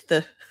of like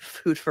the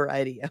food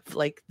variety of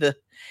like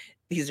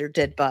these are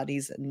dead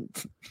bodies and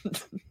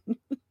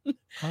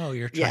Oh,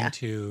 you're trying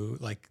to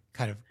like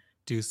kind of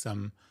do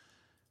some.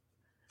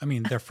 I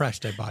mean, they're fresh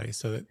dead bodies,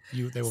 so that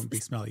they won't be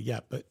smelly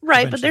yet. But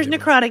right, but there's eventually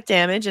they will. necrotic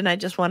damage, and I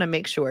just want to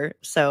make sure.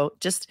 So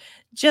just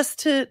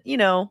to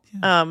Yeah.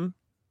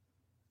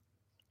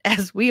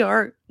 as we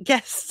are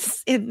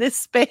guests in this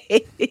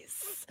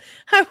space,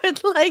 I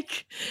would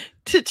like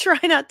to try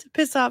not to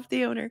piss off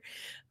the owner.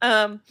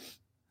 And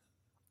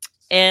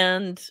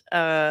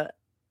I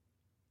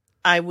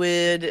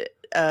would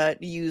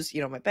use,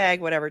 my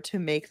bag, whatever, to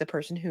make the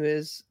person who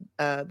is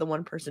the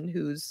one person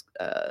who's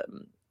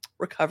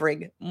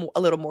recovering a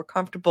little more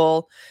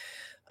comfortable.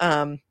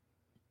 And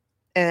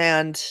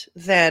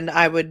then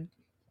I would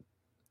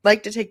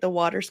like to take the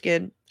water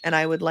skin, and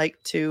I would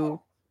like to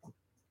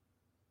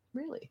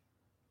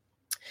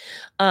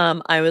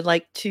I would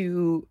like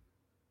to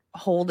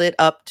hold it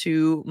up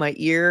to my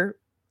ear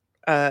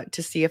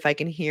to see if I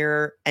can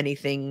hear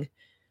anything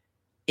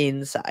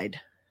inside.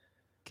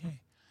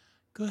 Okay.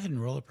 Go ahead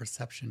and roll a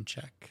perception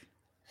check.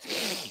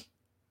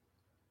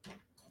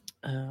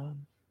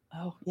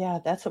 Oh, yeah,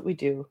 that's what we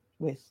do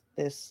with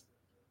this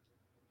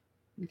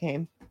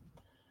game.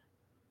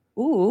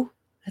 Ooh,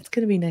 that's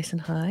going to be nice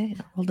and high.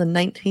 I rolled a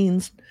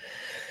 19s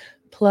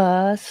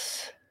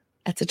plus,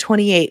 that's a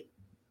 28.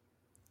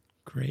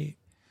 Great.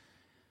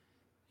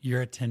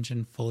 Your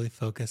attention fully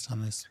focused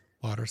on this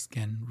water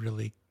skin,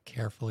 really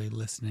carefully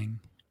listening.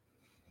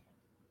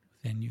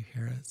 Then you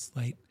hear a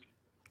slight.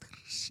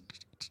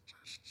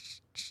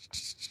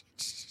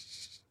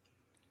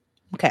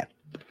 Okay.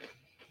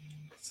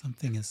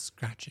 Something is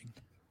scratching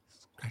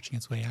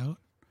its way out,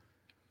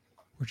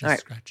 or just All right.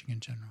 scratching in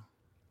general.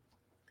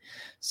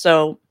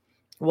 So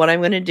what I'm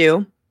going to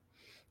do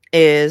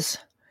is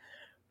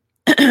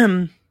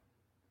I'm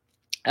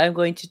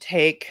going to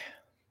take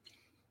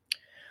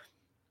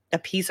a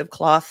piece of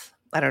cloth,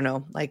 I don't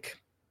know, like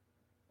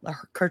a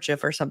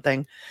kerchief or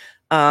something.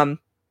 I'm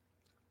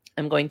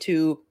going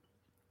to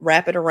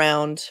wrap it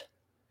around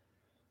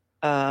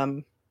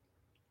the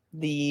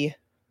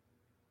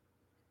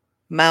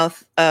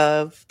mouth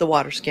of the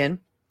water skin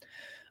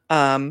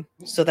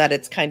so that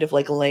it's kind of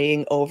like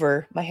laying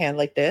over my hand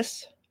like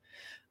this,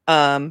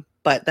 but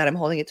that I'm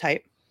holding it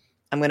tight.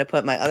 I'm going to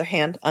put my other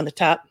hand on the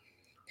top,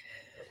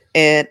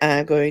 and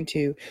I'm going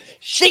to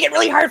shake it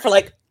really hard for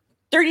like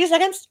 30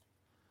 seconds.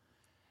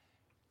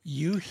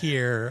 You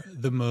hear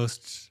the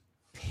most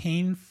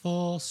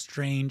painful,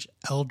 strange,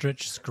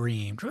 eldritch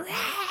scream.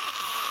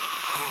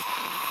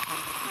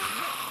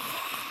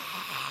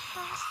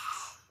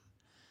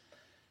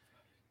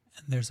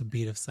 And there's a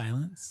beat of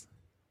silence.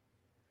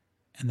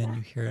 And then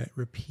you hear it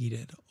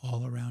repeated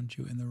all around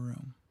you in the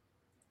room.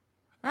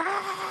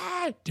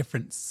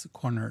 Different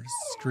corners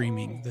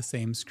screaming the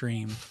same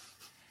scream.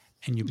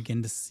 And you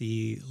begin to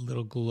see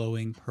little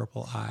glowing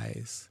purple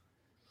eyes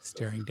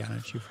staring down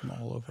at you from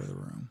all over the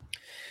room.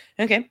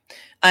 Okay.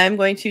 I'm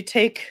going to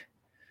take,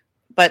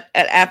 but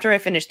after I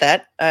finish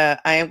that, I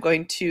am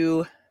going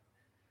to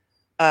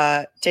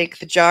take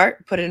the jar,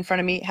 put it in front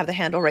of me, have the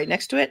handle right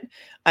next to it.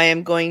 I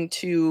am going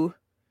to,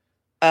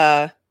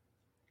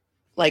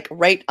 like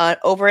right on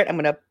over it, I'm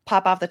going to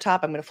pop off the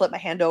top. I'm going to flip my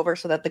hand over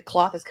so that the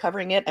cloth is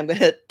covering it. I'm going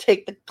to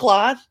take the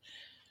cloth.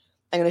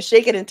 I'm going to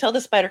shake it until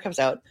the spider comes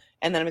out.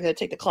 And then I'm going to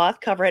take the cloth,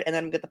 cover it, and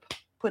then I'm going to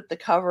put the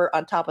cover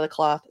on top of the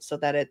cloth so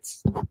that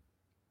it's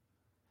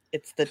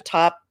the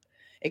top.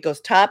 It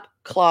goes top,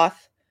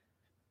 cloth,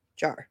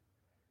 jar.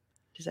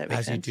 Does that make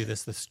sense? As you do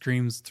this, the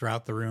screams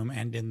throughout the room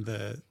and in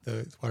the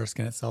water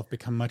skin itself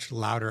become much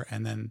louder.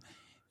 And then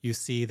you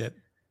see that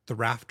the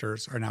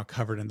rafters are now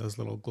covered in those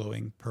little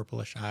glowing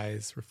purplish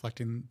eyes,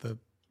 reflecting the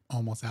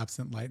almost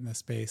absent light in the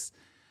space.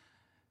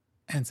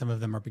 And some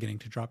of them are beginning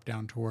to drop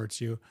down towards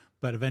you.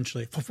 But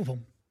eventually,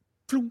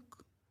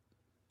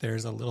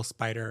 there's a little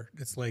spider,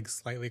 its legs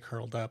slightly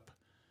curled up.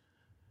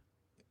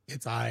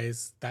 Its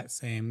eyes, that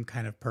same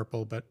kind of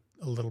purple, but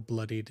a little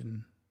bloodied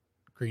and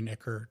green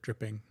ichor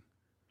dripping.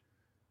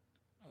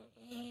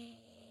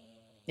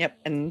 Yep,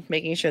 and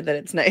making sure that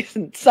it's nice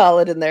and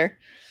solid in there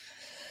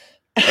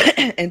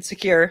and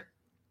secure.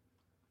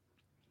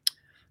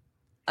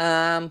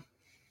 Trying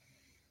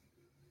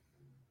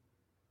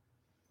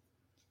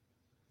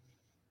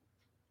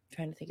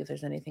to think if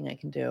there's anything I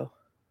can do.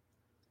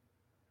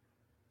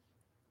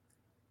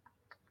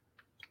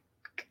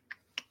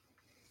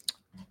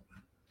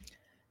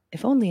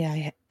 If only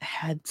I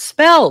had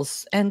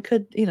spells and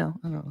could, I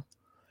don't know.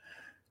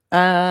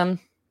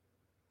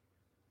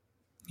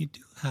 You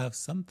do have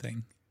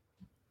something.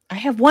 I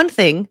have one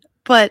thing,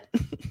 but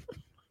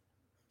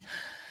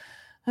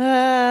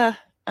hang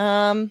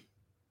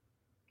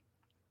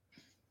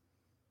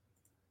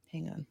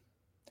on.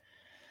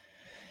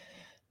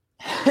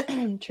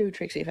 True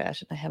Trixie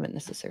fashion. I haven't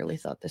necessarily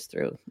thought this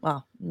through.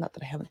 Well, not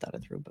that I haven't thought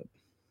it through, but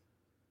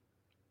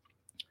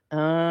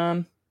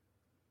yeah.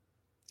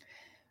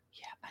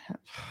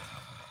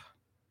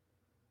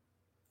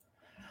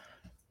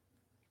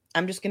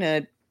 I'm just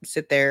gonna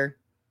sit there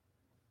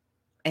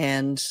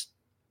and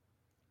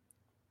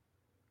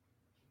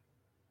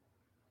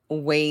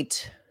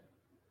wait.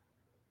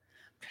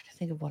 I'm trying to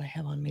think of what I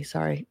have on me.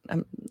 Sorry.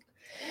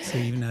 So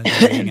even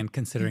as you're waiting and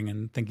considering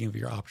and thinking of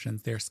your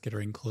options, they're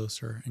skittering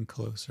closer and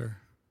closer.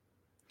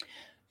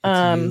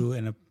 It's you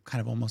in a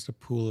kind of almost a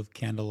pool of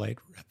candlelight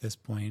at this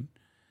point.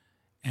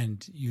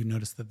 And you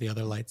notice that the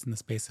other lights in the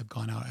space have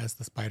gone out as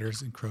the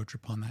spiders encroach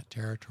upon that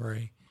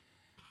territory.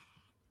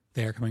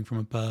 They're coming from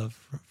above,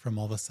 from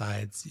all the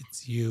sides.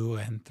 It's you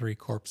and 3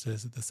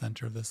 corpses at the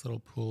center of this little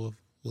pool of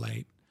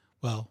light.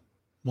 Well,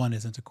 one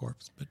isn't a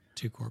corpse, but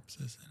 2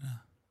 corpses and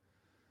a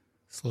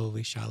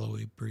slowly,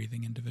 shallowly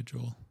breathing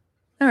individual.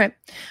 All right.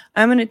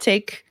 I'm going to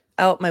take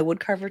out my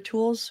woodcarver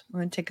tools. I'm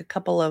going to take a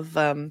couple of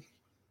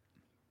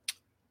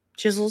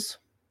chisels.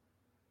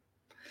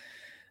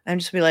 I'm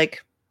just be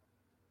like,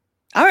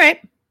 all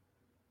right,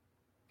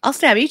 I'll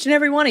stab each and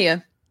every one of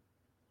you.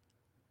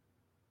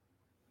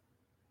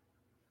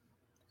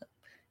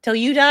 Till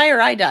you die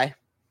or I die.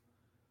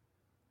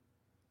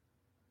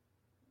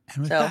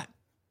 And with that,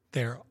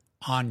 they're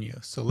on you.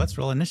 So let's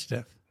roll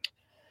initiative.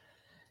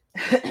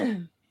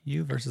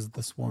 You versus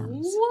the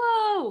swarms.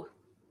 Whoa!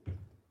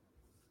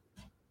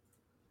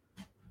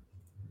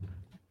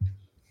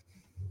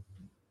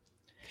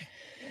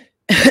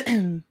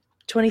 Okay.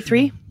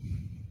 23.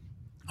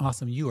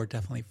 Awesome. You are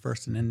definitely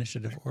first in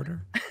initiative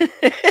order.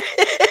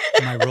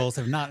 My rolls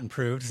have not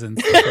improved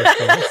since the first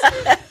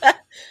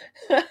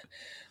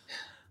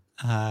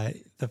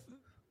rolls.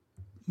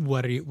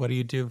 What do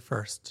you do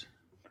first?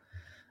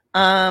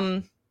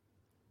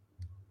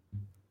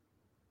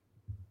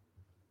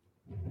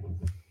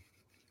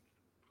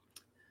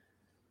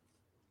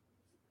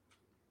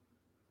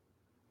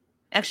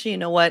 Actually, you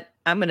know what?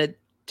 I'm going to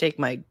take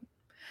I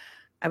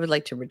would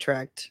like to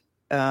retract.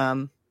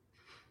 I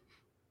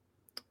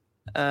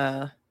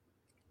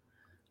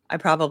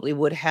probably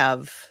would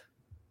have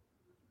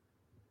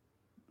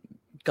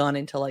gone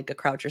into like a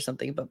crouch or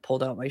something, but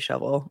pulled out my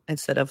shovel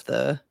instead of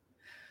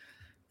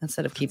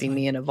keeping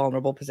me in a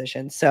vulnerable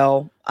position.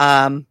 So,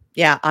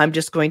 yeah, I'm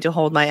just going to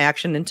hold my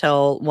action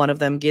until one of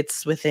them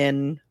gets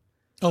within.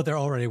 Oh, they're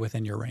already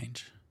within your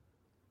range.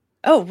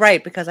 Oh,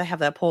 right. Because I have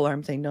that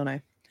polearm thing, don't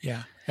I?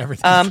 Yeah.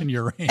 Everything's in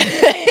your range.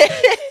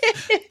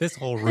 This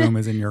whole room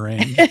is in your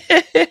range.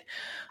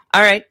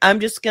 All right. I am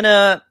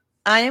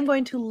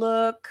going to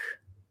look.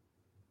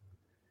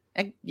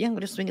 I'm going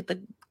to swing at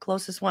the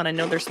closest one. I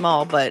know they're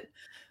small, but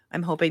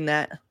I'm hoping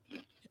that.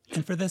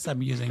 And for this,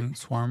 I'm using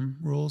swarm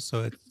rules.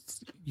 So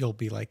you'll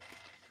be like,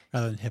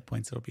 rather than hit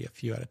points, it'll be a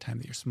few at a time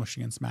that you're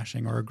smushing and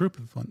smashing, or a group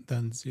of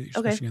ones you're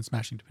smushing and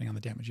smashing, depending on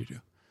the damage you do.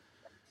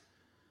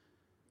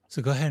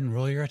 So go ahead and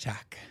roll your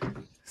attack. All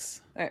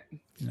right.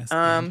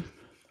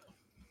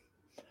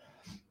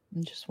 I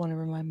just want to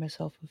remind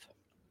myself of.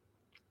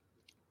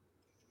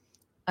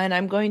 And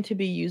I'm going to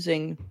be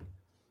using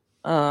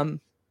a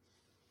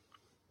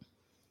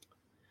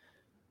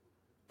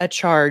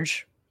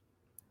charge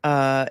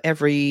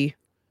every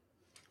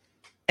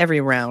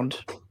round.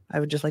 I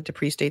would just like to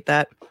pre-state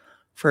that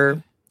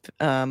for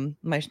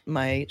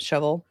my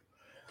shovel.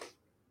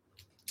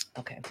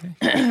 Okay.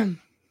 All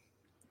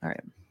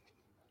right.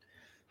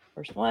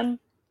 First one.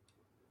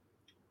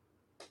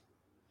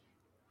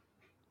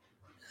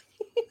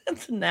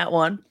 That's in that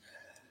one.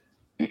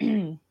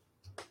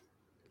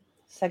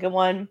 Second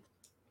one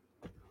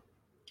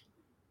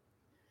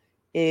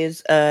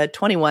is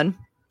 21.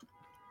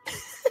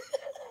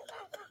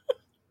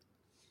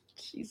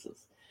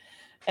 Jesus.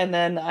 And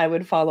then I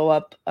would follow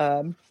up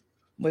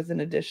with an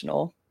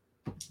additional.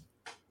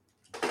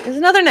 There's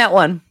another nat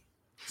one.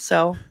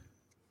 So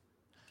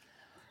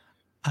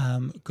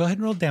go ahead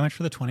and roll damage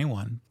for the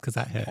 21 because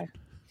that hit. Okay.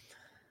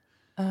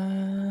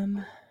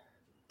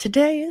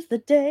 Today is the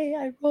day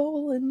I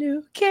roll a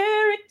new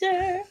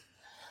character.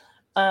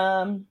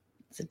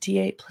 It's a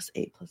D8 plus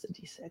 8 plus a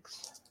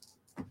D6.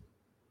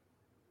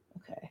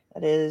 Okay,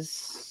 that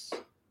is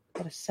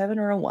a 7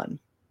 or a 1.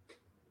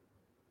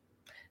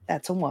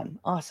 That's a 1.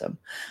 Awesome.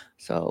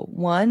 So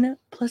 1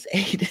 plus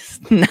 8 is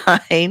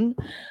 9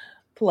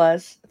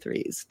 plus 3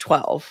 is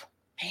 12.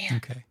 Man.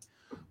 Okay.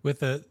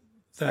 With the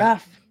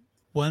rough.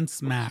 One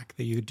smack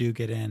that you do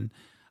get in,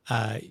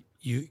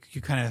 you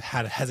kind of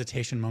had a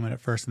hesitation moment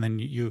at first, and then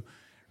you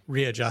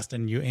readjust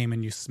and you aim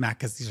and you smack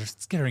because these are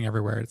skittering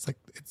everywhere. It's like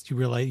you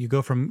realize you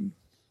go from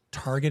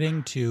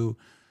targeting to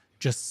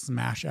just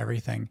smash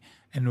everything,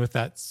 and with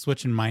that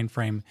switch in mind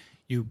frame,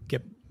 you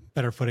get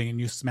better footing and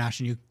you smash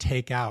and you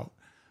take out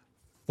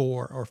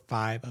 4 or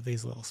 5 of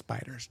these little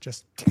spiders,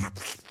 just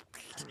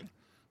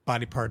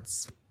body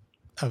parts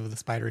of the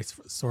spidery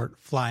sort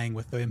flying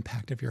with the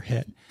impact of your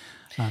hit.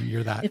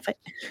 You're that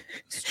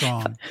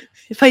strong.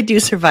 If I do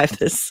survive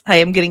this, I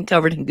am getting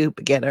covered in goop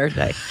again, aren't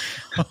I?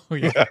 Oh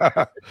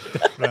yeah,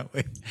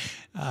 definitely.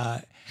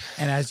 And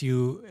as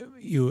you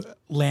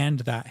land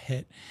that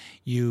hit,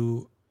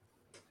 you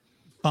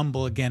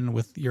fumble again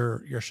with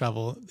your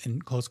shovel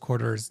in close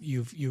quarters.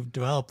 You've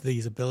developed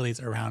these abilities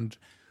around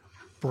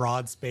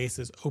broad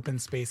spaces, open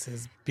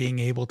spaces, being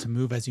able to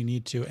move as you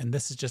need to. And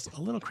this is just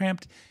a little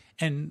cramped,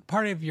 And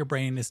part of your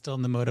brain is still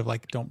in the mode of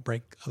like, don't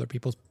break other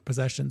people's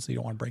possessions. So you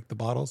don't want to break the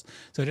bottles.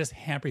 So it just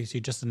hampers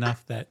you just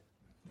enough that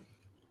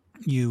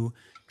you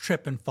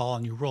trip and fall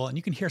and you roll. And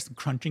you can hear some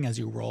crunching as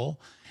you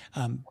roll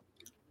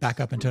back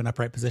up into an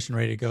upright position,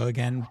 ready to go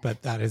again.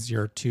 But that is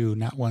your 2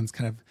 nat ones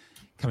kind of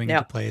coming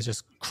into play. Is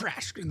just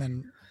crash. And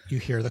then you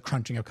hear the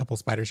crunching of a couple of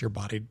spiders your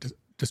body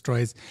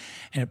destroys.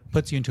 And it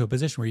puts you into a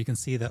position where you can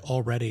see that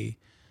already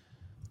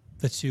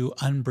the 2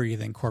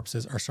 unbreathing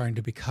corpses are starting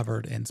to be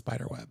covered in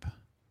spider web.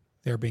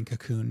 They're being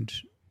cocooned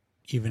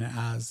even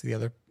as the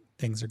other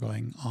things are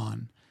going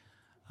on.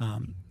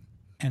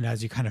 And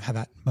as you kind of have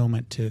that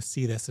moment to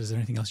see this, is there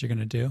anything else you're going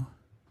to do?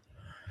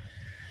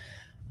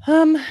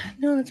 No,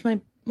 that's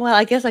well,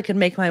 I guess I could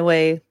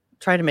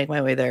try to make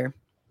my way there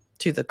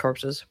to the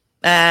corpses.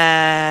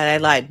 I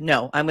lied.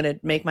 No, I'm going to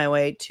make my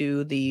way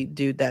to the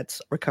dude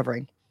that's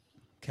recovering.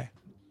 Okay.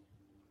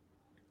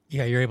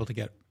 Yeah, you're able to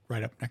get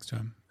right up next to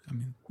him. I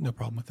mean, no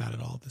problem with that at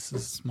all. This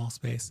is a small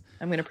space.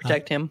 I'm going to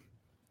protect him.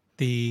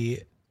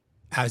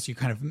 As you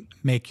kind of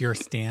make your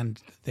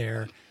stand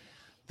there,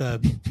 the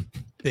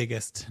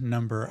biggest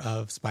number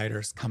of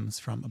spiders comes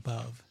from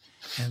above,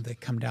 and they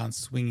come down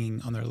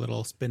swinging on their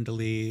little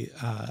spindly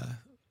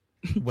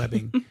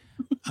webbing.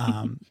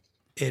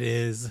 It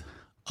is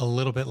a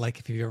little bit like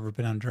if you've ever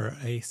been under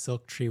a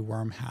silk tree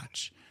worm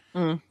hatch,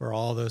 where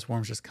all those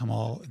worms just come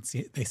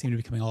they seem to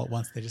be coming all at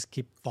once. They just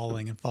keep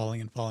falling and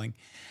falling and falling.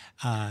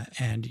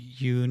 And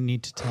you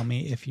need to tell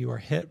me if you are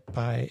hit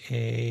by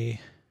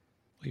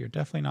well, you're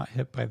definitely not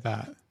hit by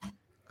that,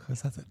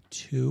 because that's a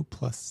 2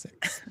 +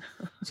 6.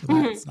 So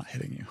that's not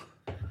hitting you.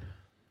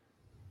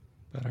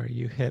 But are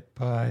you hit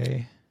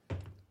by...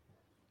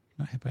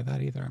 Not hit by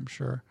that either, I'm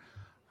sure.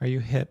 Are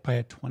you hit by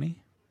a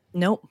 20?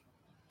 Nope.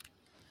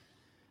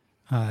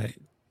 And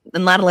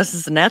not unless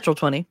it's a natural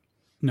 20.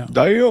 No.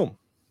 Damn.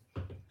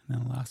 And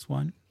then the last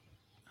one.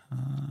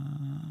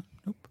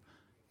 Nope.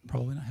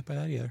 Probably not hit by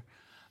that either.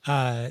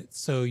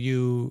 So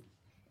you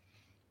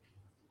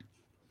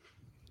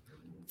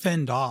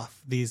fend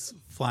off these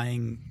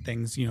flying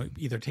things,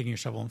 either taking your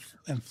shovel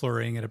and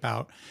flurrying it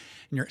about,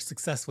 and you're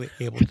successfully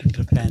able to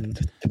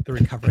defend the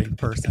recovering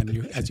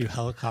person. As you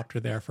helicopter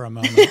there for a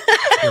moment,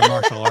 your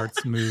martial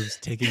arts moves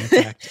taking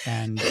effect,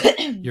 and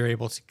you're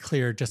able to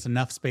clear just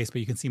enough space, but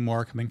you can see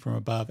more coming from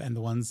above, and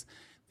the ones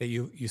that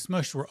you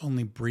smushed were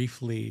only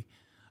briefly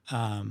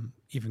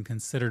even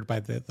considered by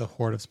the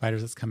horde of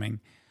spiders that's coming.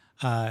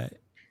 Can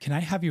I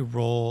have you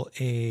roll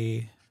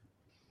a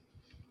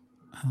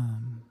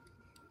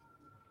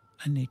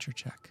nature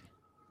check?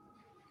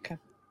 Okay.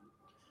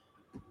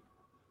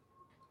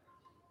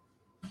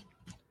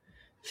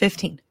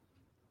 15.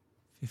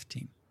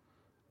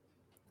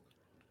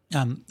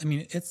 I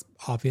mean, it's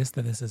obvious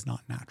that this is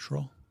not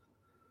natural,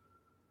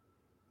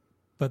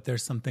 but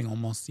there's something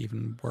almost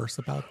even worse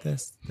about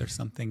this. There's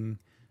something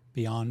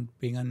beyond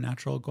being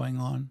unnatural going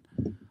on.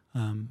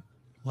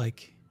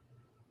 Like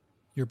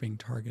you're being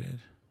targeted.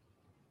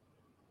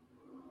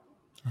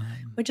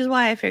 Which is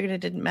why I figured it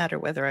didn't matter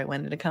whether I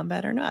went into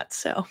combat or not.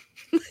 So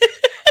figured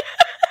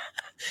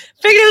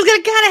it was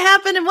going to kind of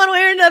happen in one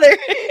way or another.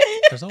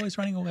 There's always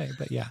running away,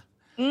 but yeah.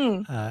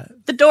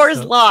 The door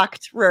is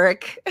locked,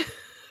 Rurik,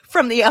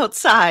 from the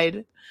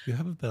outside. You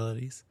have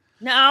abilities.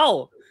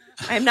 No,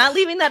 I'm not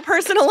leaving that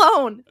person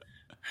alone.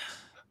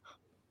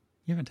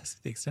 You haven't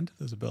tested the extent of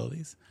those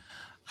abilities.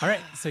 All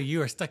right, so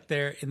you are stuck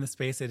there in the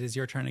space. It is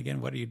your turn again.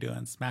 What are you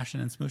doing?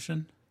 Smashing and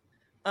smooshing?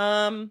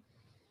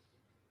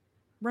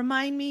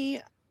 Remind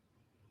me,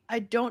 I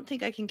don't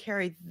think I can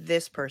carry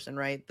this person,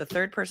 right? The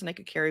third person I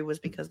could carry was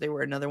because they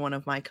were another one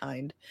of my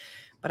kind.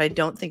 But I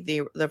don't think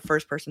the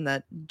first person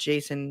that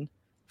Jason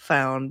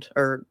found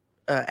or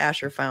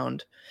Asher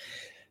found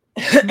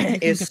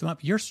is... Get them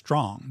up. You're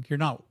strong. You're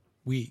not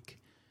weak.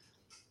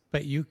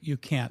 But you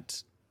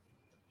can't...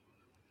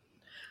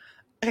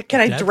 Can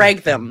I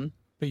drag them?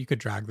 But you could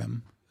drag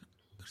them.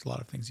 There's a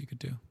lot of things you could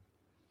do.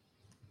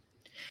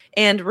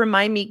 And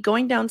remind me,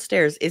 going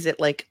downstairs, is it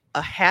like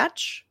a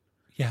hatch?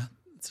 Yeah,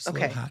 it's just a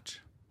little hatch.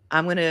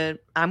 I'm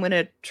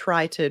gonna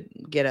try to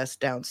get us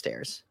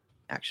downstairs,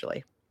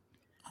 actually.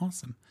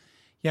 Awesome.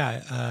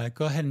 Yeah,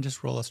 go ahead and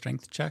just roll a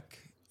strength check.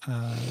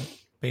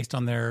 Based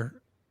on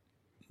their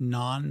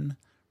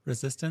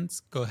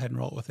non-resistance, go ahead and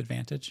roll it with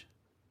advantage.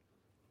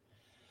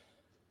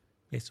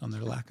 Based on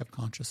their lack of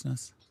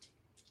consciousness.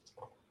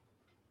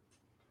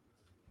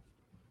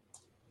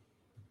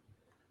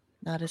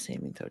 Not a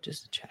saving throw,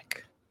 just a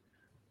check.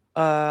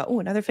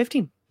 Another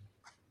 15.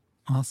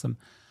 Awesome.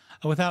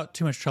 Without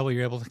too much trouble,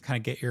 you're able to kind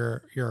of get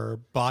your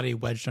body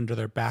wedged under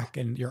their back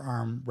and your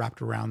arm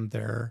wrapped around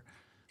their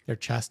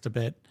chest a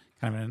bit,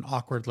 kind of in an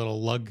awkward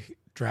little lug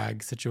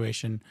drag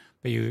situation.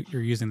 But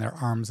you're using their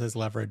arms as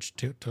leverage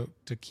to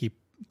keep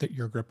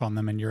your grip on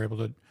them, and you're able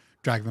to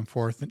drag them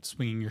forth and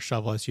swinging your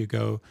shovel as you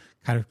go,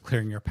 kind of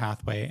clearing your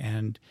pathway.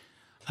 And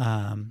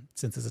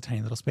since it's a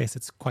tiny little space,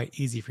 it's quite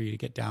easy for you to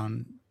get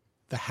down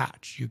the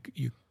hatch.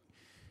 You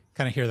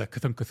kind of hear the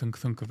ka-thunk, ka-thunk,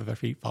 ka-thunk of their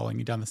feet following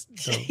you down the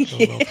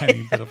little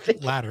tiny bit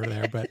of ladder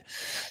there, but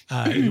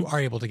you are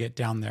able to get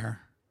down there.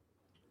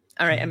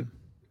 All right.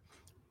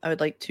 I would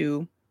like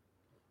to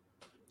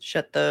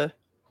shut the.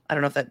 I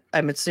don't know if that.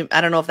 I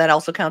don't know if that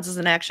also counts as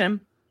an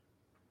action.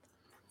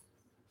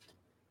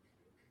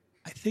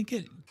 I think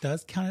it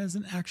does count as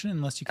an action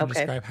unless you can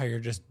describe how you're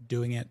just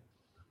doing it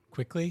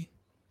quickly.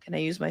 Can I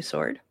use my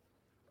sword?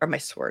 Or my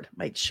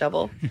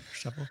shovel?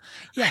 Shovel.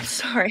 Yeah. I'm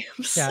sorry.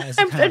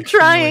 I'm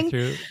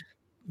trying.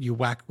 You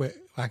whack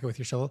it with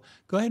your shovel.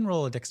 Go ahead and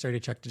roll a dexterity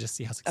check to just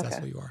see how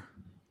successful you are.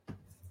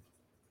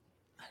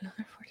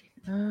 Another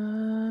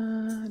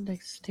 14.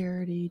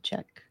 Dexterity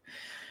check.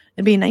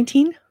 It'd be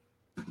 19.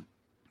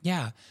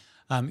 Yeah.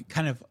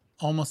 Kind of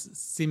almost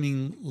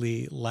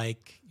seemingly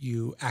like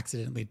you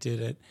accidentally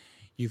did it.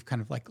 You've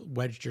kind of like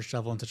wedged your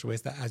shovel in such a way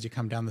that as you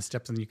come down the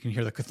steps and you can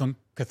hear the ka-thunk,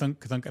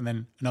 ka-thunk, ka-thunk, and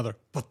then another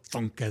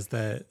pa-thunk as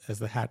the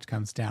hatch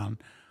comes down.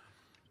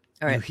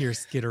 All right. You hear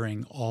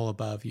skittering all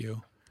above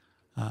you.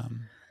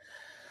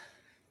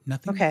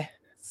 Nothing. Okay.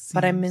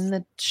 But I'm in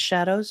the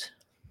shadows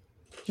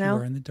now?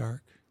 You are in the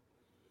dark.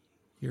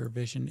 Your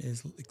vision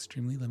is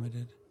extremely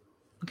limited.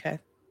 Okay.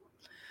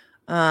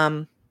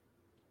 I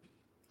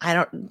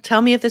don't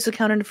tell me if this is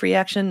counted a free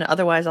action.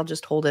 Otherwise, I'll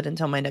just hold it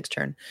until my next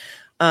turn.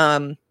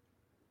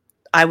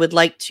 I would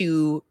like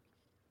to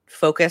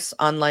focus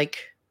on like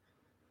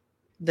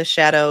the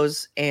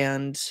shadows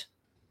and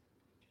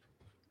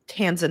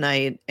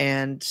Tanzanite,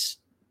 and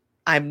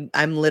I'm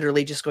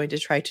literally just going to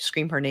try to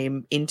scream her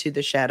name into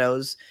the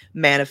shadows,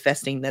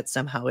 manifesting that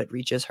somehow it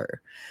reaches her.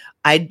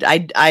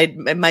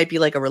 It might be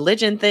like a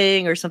religion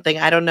thing or something.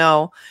 I don't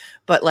know,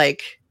 but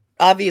like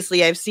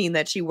obviously I've seen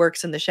that she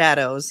works in the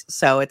shadows,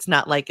 so it's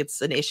not like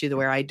it's an issue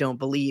where I don't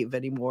believe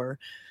anymore.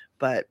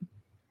 But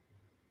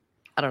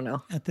I don't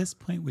know. At this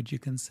point, would you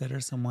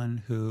consider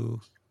someone who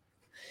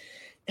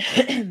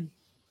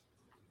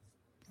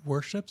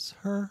worships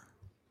her?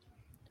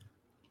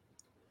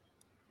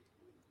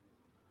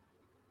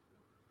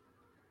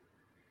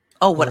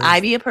 Oh, would I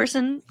be a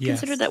person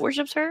considered that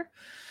worships her?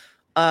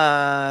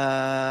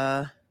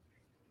 I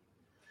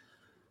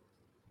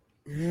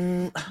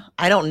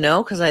don't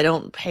know, because I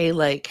don't pray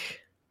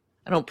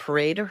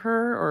to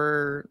her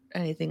or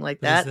anything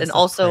like that. And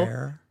also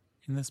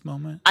in this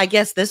moment, I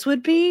guess this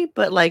would be,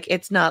 but like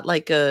it's not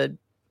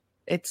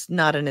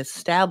an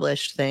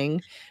established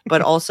thing.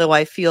 But also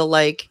I feel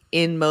like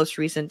in most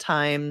recent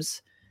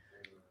times,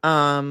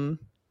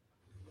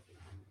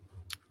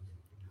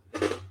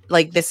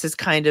 like this is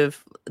kind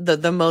of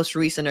the most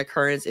recent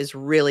occurrence is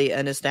really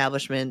an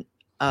establishment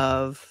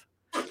of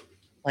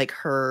like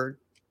her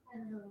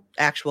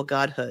actual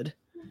godhood.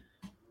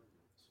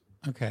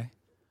 Okay.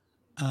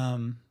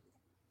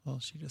 Well,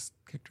 she just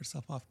kicked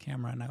herself off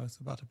camera, and I was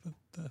about to put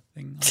the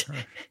thing on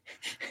her.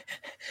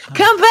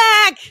 Come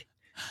back!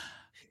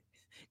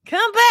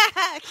 Come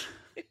back!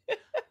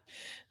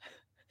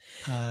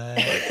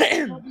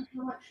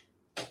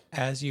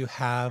 As you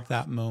have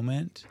that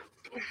moment,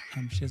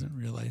 she doesn't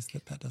realize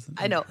that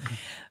doesn't. I know.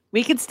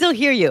 We can still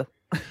hear you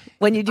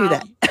when you do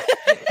that.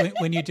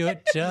 When you do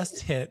it,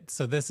 just hit.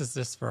 So this is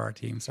just for our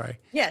team. Sorry.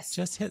 Yes.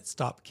 Just hit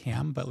stop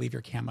cam, but leave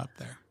your cam up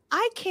there.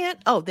 I can't.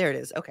 Oh, there it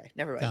is. Okay,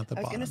 never mind. Down at the I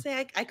was bottom. going to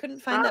say I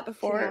couldn't find that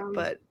before,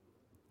 but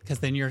because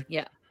then you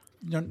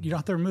don't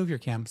have to remove your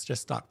cam. It's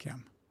just stop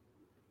cam.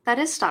 That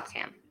is stop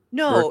cam.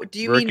 No, do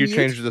you mean you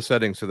changed the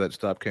settings so that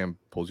stop cam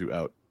pulls you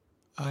out?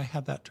 I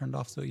had that turned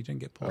off so you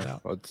didn't get pulled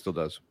out. Well, it still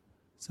does.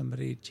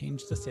 Somebody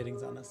changed the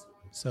settings on us,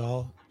 so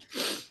I'll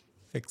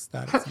fix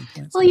that at some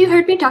point. Well, you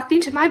heard me talking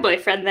to my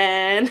boyfriend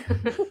then.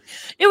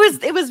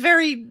 It was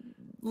very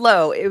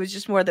low. It was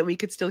just more that we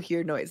could still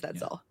hear noise.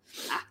 That's all.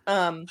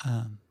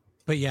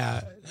 But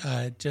yeah,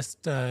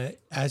 just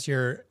as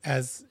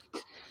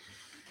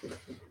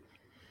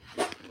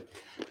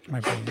my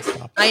brain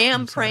stopped. I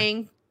am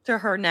praying to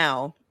her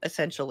now,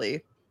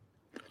 essentially.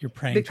 You're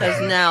praying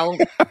because now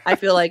I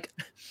feel like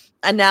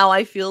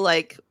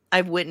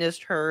I've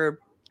witnessed her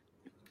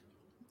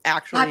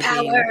actually my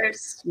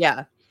powers.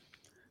 Yeah.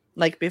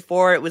 Like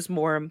before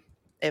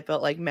it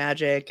felt like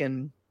magic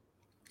and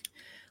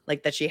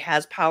like that she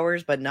has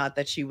powers, but not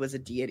that she was a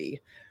deity.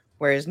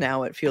 Whereas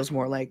now it feels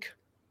more like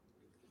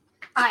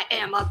I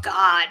am a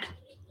god.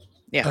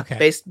 Yeah.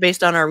 Okay.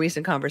 Based on our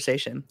recent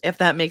conversation, if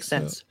that makes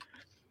sense.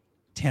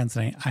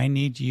 Tanzanite, I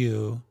need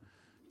you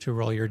to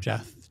roll your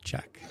death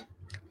check.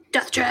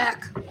 Death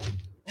check.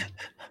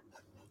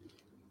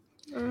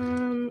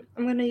 I'm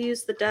gonna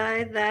use the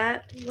die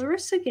that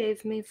Larissa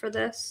gave me for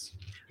this.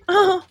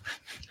 Oh.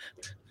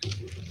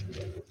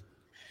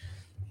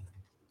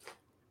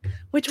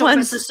 Which one?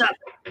 This up.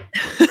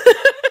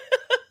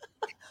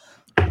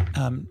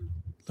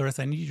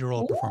 Larissa, I need you to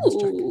roll a performance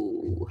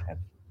check.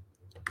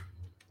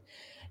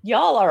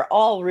 Y'all are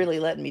all really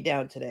letting me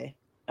down today.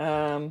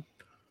 Oh,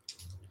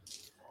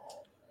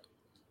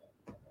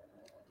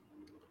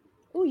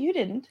 you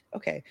didn't.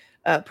 Okay.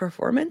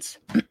 Performance.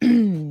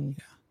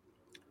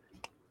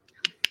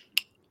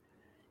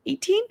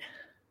 18.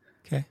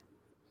 Okay.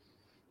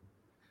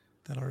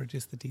 That'll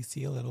reduce the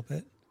DC a little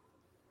bit.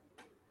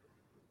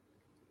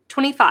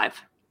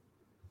 25.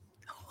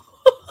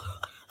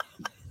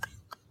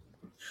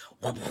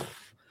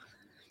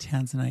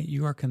 Tanzanite,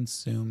 you are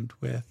consumed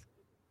with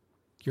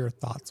your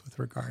thoughts with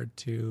regard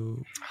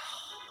to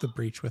the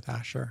breach with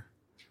Asher.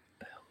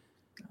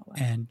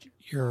 And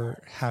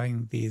you're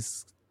having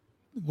these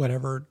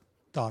whatever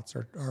thoughts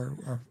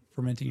are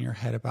fermenting in your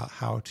head about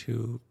how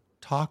to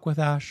talk with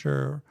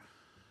Asher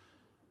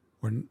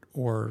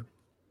or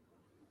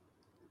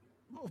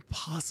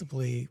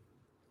possibly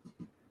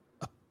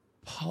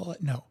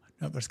no,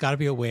 there's got to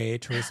be a way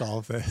to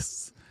resolve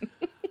this.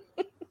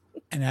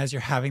 And as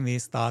you're having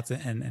these thoughts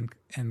and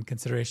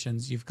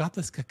considerations, you've got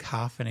this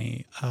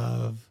cacophony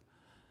of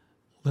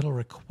little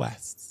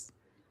requests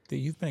that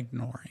you've been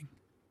ignoring,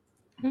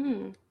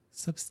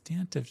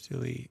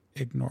 substantively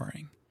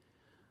ignoring.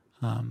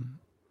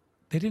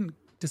 They didn't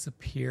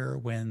disappear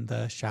when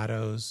the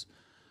shadows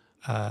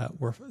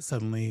were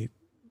suddenly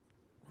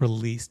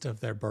released of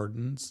their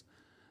burdens,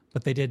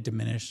 but they did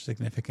diminish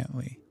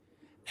significantly.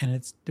 And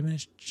it's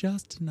diminished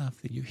just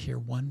enough that you hear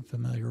one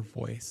familiar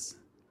voice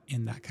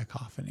in that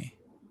cacophony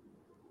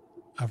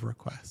of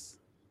requests.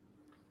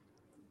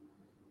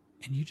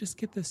 And you just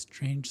get this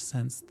strange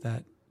sense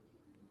that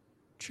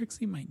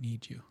Trixie might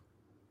need you.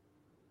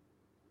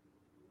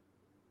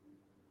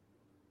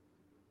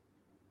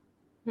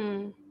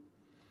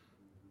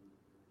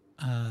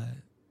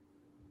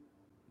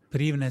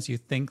 But even as you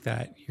think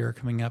that, you're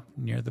coming up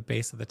near the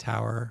base of the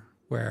tower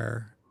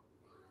where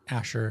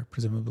Asher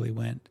presumably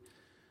went.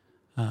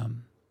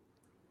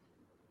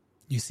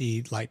 You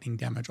see lightning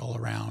damage all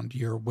around.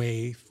 You're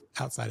way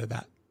outside of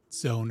that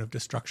zone of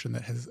destruction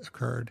that has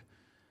occurred.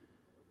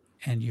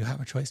 And you have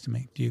a choice to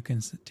make. Do you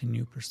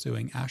continue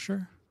pursuing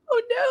Asher?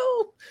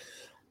 Oh,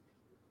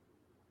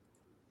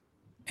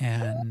 no.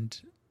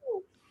 And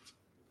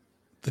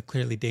the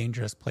clearly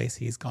dangerous place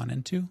he's gone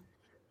into?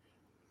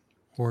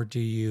 Or do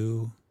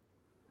you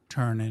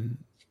turn and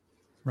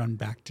run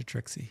back to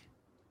Trixie?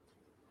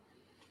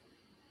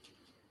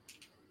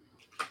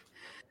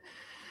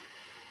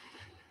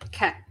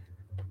 Okay.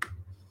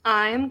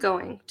 I'm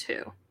going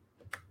to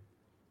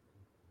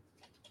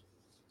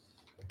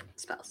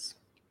spells.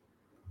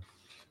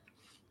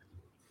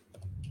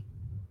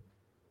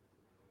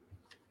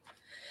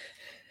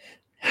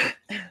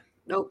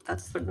 Nope,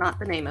 that's not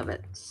the name of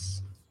it.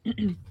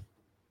 Okay.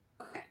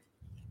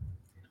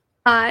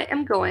 I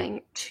am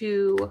going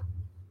to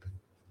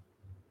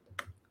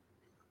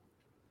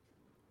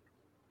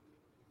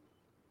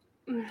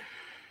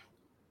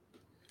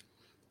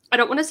I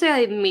don't want to say I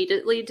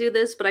immediately do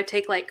this, but I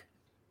take like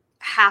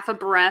half a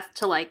breath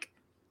to like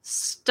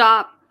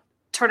stop,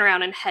 turn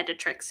around, and head to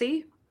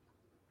Trixie.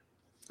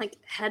 Like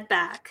head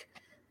back.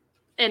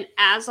 And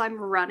as I'm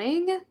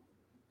running,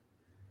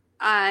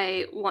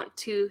 I want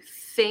to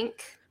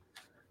think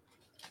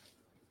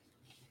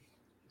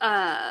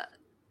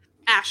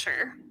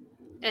Asher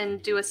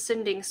and do a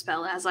sending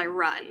spell as I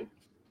run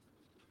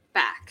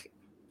back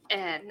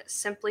and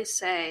simply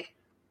say,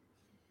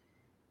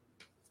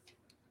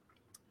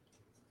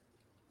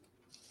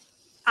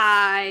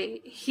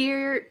 I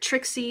hear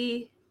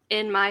Trixie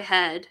in my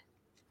head.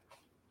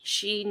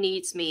 She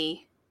needs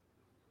me.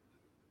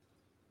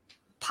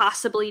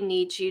 Possibly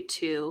needs you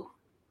too.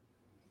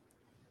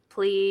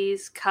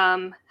 Please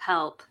come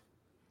help.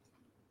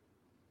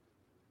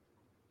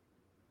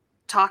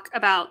 Talk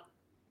about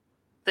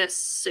this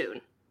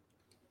soon.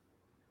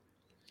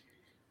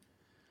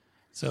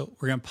 So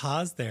we're going to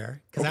pause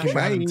there because Asher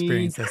hasn't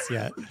experienced this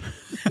yet.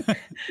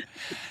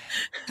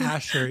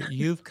 Asher,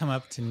 you've come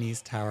up to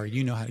Nee's tower.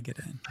 You know how to get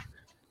in.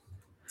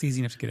 It's easy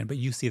enough to get in, but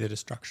you see the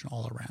destruction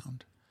all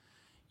around.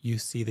 You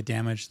see the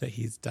damage that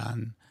he's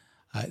done.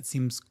 It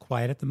seems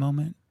quiet at the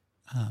moment.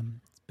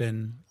 It's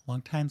been a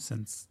long time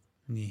since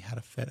Nee had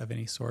a fit of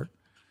any sort.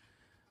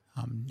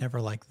 Never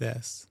like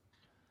this.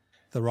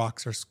 The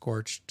rocks are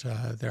scorched.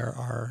 There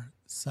are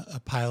a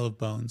pile of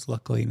bones,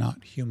 luckily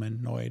not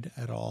humanoid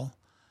at all.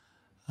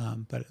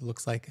 But it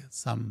looks like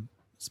some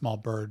small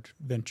bird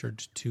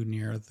ventured too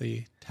near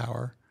the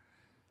tower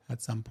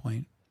at some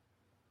point.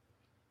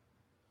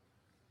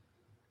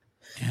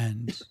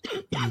 And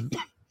you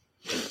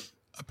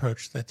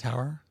approach the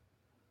tower.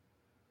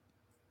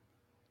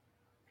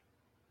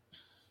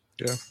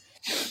 Yeah.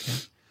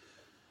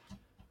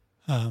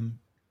 Okay.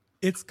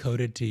 It's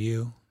coded to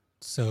you,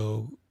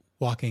 so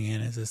walking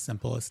in is as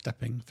simple as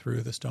stepping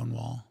through the stone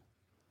wall.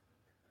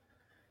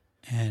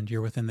 And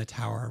you're within the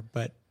tower,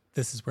 but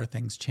this is where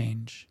things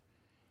change.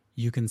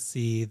 You can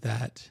see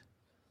that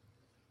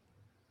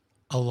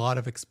a lot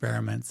of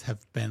experiments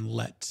have been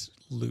let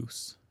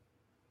loose.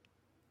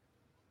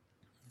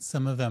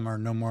 Some of them are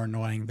no more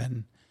annoying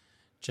than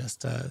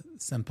just a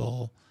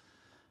simple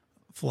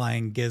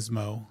flying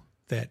gizmo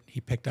that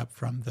he picked up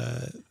from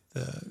the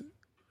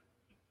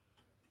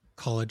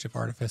College of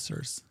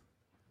Artificers.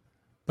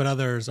 But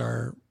others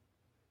are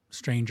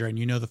stranger, and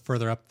you know the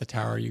further up the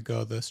tower you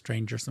go, the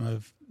stranger some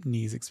of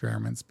Nee's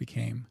experiments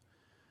became.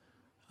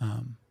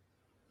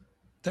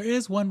 There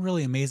is one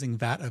really amazing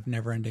vat of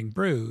never-ending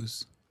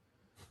brews.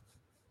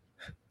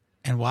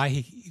 And why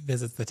he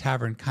visits the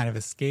tavern kind of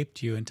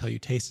escaped you until you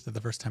tasted it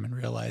the first time and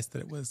realized that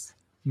it was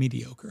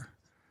mediocre.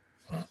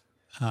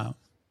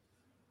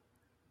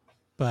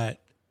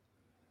 But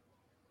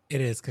It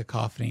is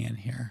cacophony in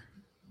here.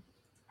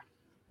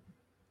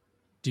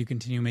 Do you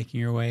continue making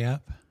your way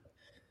up?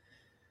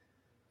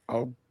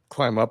 I'll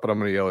climb up, and I'm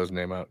going to yell his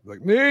name out.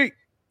 Like, Nate!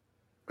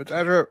 It's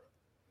Azure!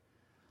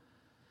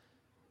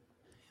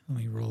 Let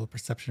me roll a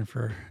perception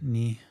for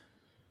knee.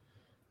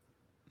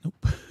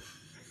 Nope.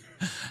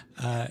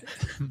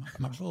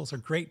 My rolls are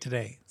great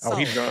today. Oh,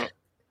 he's gone.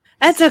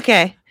 That's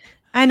okay.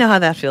 I know how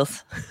that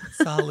feels.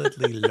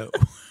 Solidly low.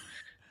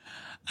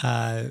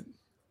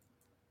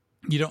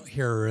 You don't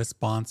hear a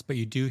response, but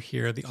you do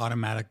hear the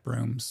automatic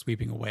broom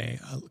sweeping away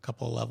a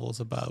couple of levels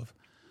above.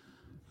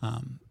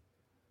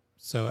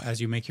 So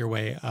as you make your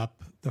way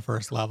up the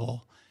first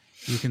level,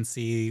 you can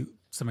see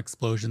some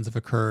explosions have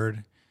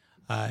occurred.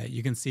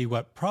 You can see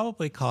what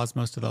probably caused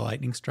most of the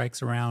lightning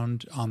strikes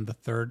around on the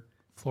third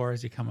floor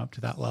as you come up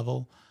to that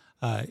level.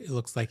 It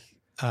looks like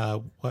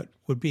what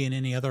would be in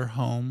any other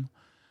home,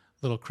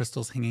 little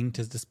crystals hanging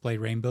to display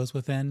rainbows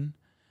within,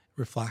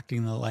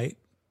 reflecting the light.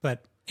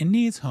 But in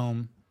Nee's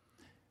home,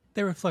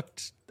 they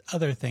reflect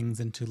other things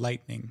into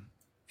lightning.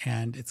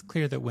 And it's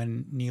clear that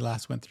when Nee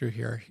last went through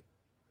here,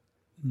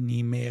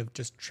 Nee may have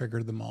just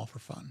triggered them all for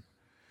fun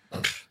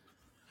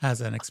as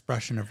an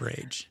expression of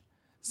rage.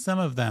 Some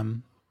of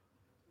them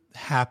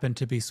happen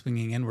to be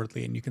swinging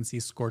inwardly, and you can see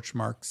scorch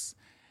marks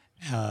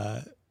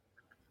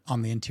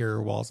on the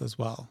interior walls as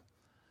well,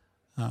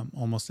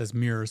 almost as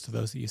mirrors to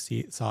those that you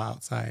saw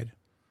outside.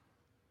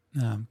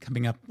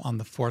 Coming up on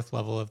the fourth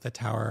level of the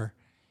tower,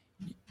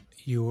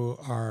 you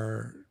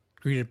are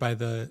greeted by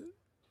the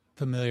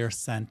familiar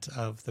scent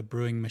of the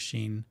brewing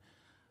machine,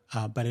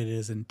 but it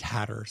is in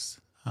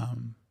tatters.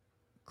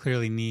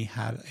 Clearly, Nee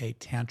had a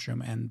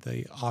tantrum, and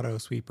the auto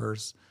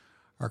sweepers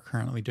are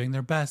currently doing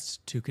their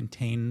best to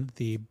contain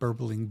the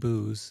burbling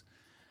booze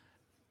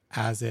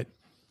as it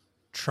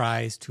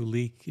tries to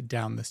leak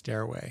down the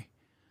stairway.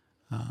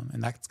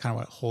 And that's kind of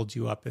what holds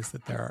you up, is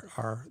that there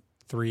are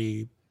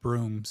 3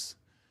 brooms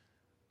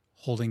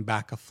holding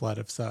back a flood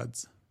of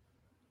suds.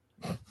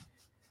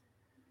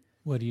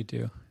 What do you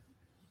do?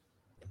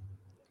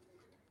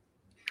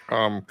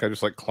 Can I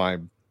just like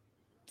climb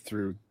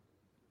through?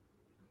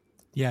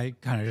 Yeah, you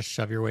kind of just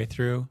shove your way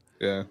through.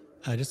 Yeah.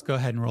 Just go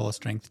ahead and roll a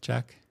strength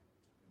check.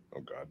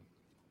 Oh God.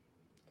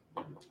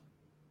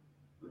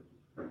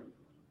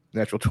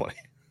 Natural 20.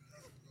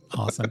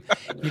 Awesome.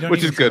 You don't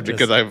Which even is good so much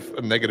because I have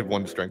a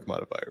 -1 strength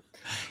modifier.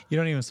 You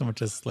don't even so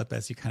much as slip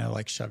as you kind of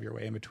like shove your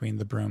way in between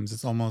the brooms.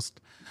 It's almost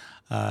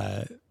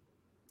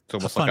It's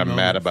almost like I'm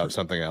mad about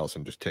something else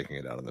and just taking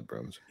it out on the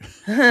brooms.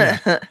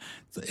 Yeah.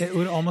 It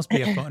would almost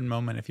be a fun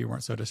moment if you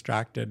weren't so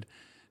distracted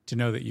to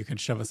know that you can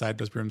shove aside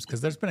those brooms,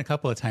 because there's been a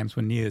couple of times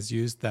when Nia's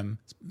used them,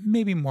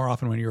 maybe more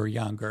often when you were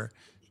younger,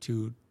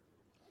 to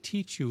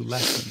teach you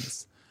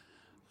lessons.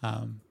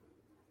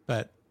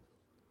 But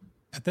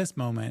at this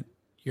moment,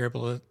 you're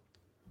able to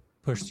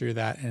push through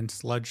that and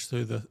sludge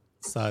through the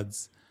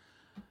suds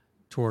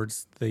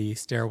towards the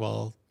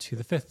stairwell to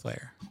the 5th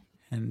layer.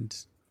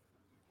 And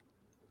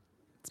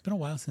it's been a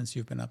while since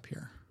you've been up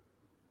here.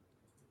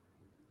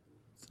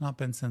 It's not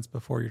been since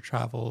before your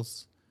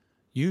travels.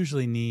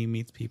 Usually Nee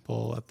meets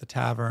people at the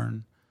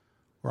tavern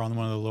or on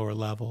one of the lower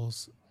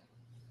levels.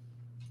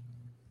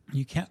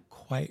 You can't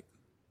quite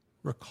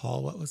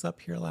recall what was up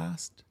here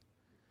last,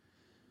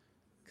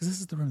 because this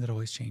is the room that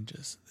always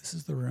changes. This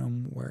is the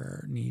room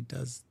where Nee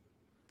does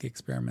the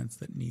experiments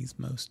that Nee's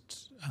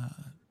most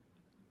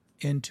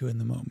into in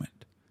the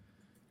moment.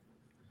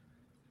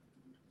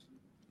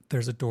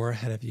 There's a door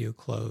ahead of you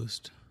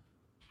closed,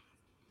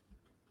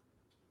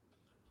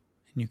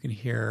 and you can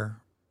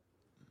hear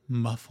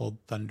muffled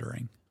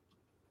thundering.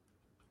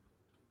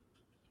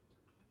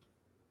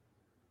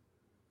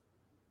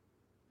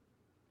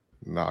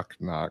 Knock,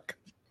 knock.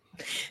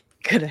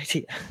 Good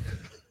idea.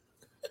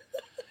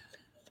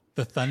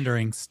 The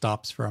thundering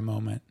stops for a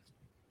moment,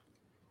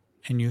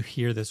 and you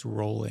hear this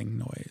rolling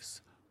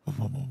noise.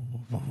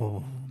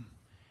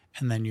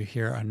 And then you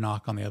hear a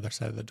knock on the other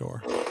side of the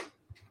door.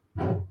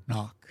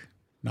 Knock,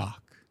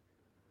 knock.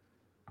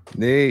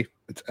 Nee,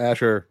 it's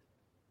Asher.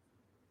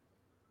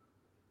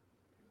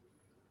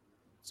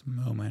 It's a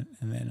moment,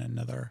 and then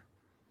another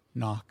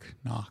knock,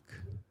 knock.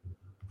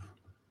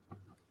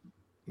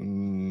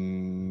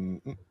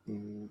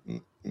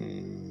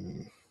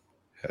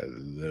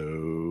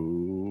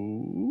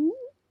 Hello?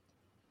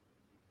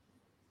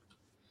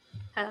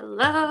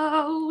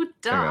 Hello,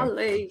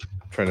 darling.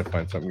 Trying to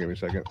find something. Give me a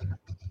second.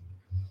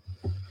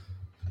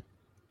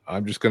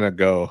 I'm just going to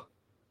go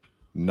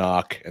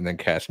knock and then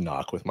cast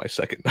knock with my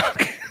second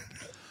knock.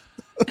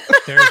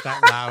 There's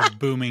that loud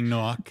booming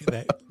knock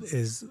that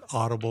is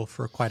audible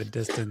for quite a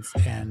distance,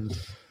 and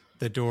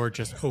the door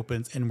just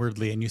opens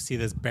inwardly, and you see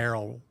this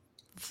barrel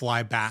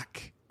fly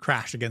back,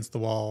 crash against the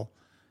wall,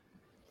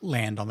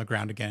 land on the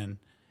ground again,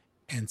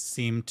 and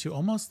seem to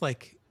almost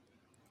like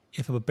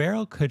if a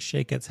barrel could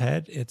shake its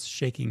head, it's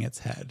shaking its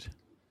head.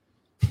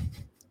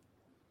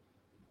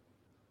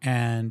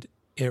 And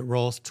it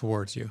rolls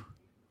towards you.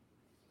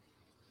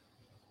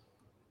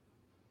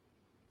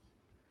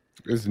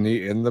 Is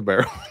Nee in the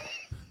barrel?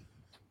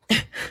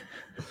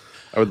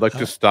 I would like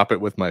to stop it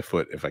with my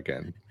foot if I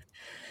can.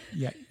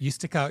 Yeah, you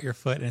stick out your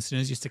foot, and as soon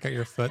as you stick out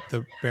your foot,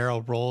 the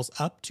barrel rolls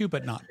up to,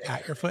 but not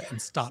at your foot,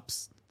 and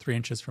stops 3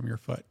 inches from your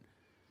foot.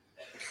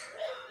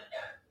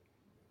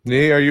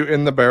 Nee, are you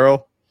in the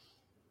barrel?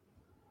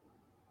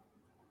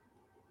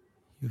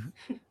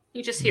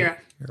 You just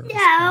hear Your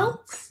no.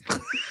 response.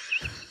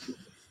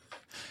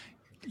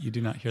 You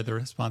do not hear the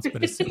response,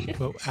 but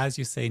as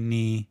you say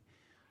knee,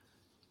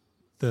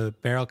 the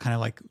barrel kind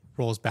of like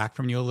rolls back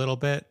from you a little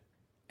bit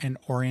and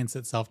orients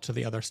itself to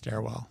the other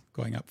stairwell,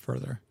 going up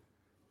further.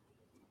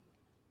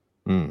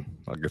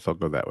 I guess I'll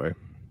go that way.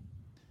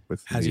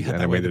 With As you the head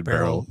that way, the animated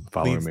barrel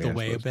following leads me, the I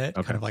way a suppose. bit,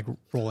 Okay. kind of like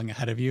rolling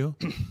ahead of you,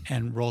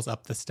 and rolls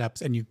up the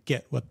steps, and you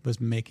get what was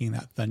making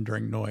that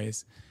thundering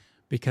noise.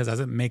 Because as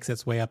it makes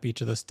its way up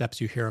each of those steps,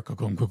 you hear a gong,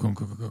 gong, gong,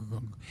 gong, gong,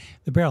 gong.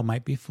 The barrel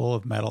might be full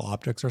of metal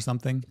objects or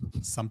something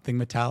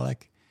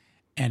metallic,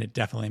 and it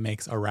definitely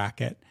makes a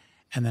racket.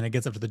 And then it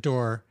gets up to the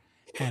door,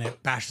 and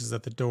it bashes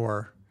at the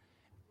door,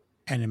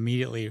 and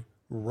immediately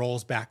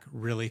rolls back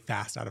really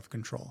fast out of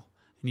control.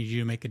 I need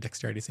you to make a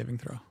dexterity saving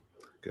throw.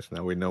 Guess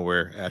now we know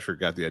where Asher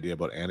got the idea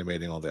about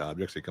animating all the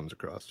objects he comes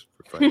across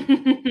for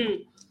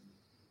fighting.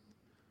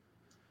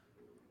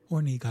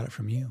 Or Nee got it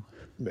from you.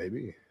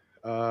 Maybe.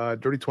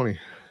 Dirty 20.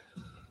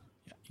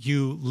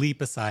 You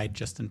leap aside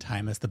just in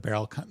time as the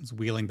barrel comes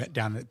wheeling back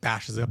down. It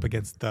bashes up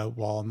against the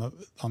wall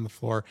on the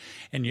floor,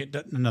 and you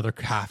get another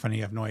cacophony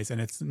of noise. And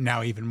it's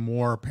now even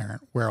more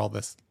apparent where all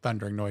this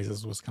thundering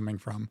noises was coming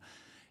from.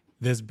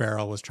 This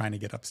barrel was trying to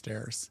get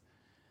upstairs,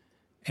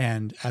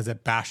 and as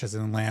it bashes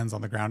and lands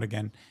on the ground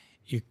again,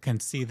 you can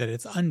see that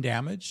it's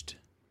undamaged.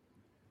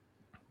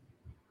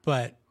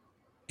 But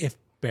if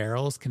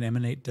barrels can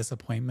emanate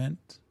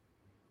disappointment,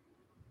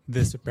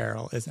 this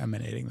barrel is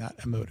emanating that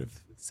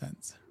emotive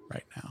sense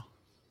right now.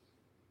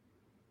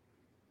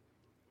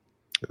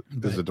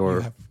 Is the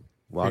door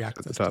locked at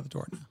the top? To the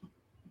door now.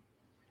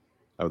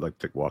 I would like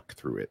to walk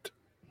through it.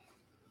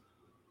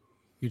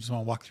 You just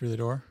want to walk through the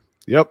door?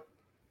 Yep.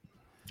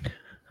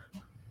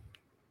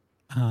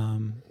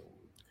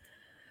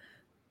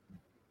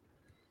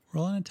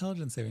 Roll an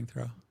intelligence saving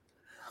throw.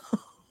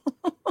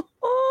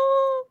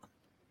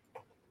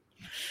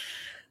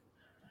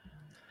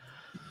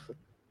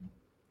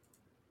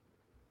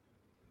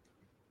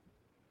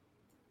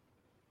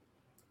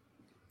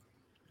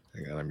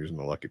 Hang on, I'm using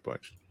the lucky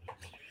punch.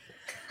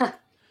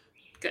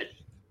 Good.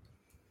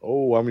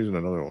 Oh, I'm using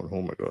another one.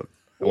 Oh my god.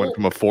 I went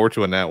from a 4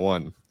 to a nat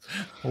 1.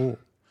 Oh.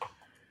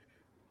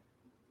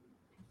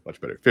 Much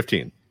better.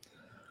 15.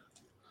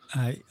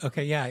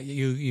 Okay, yeah.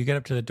 You get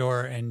up to the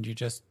door and you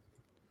just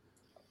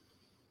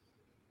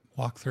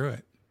walk through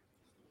it.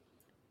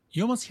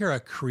 You almost hear a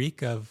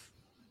creak of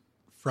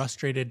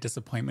frustrated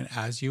disappointment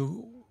as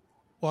you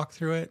walk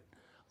through it.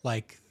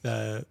 Like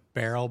the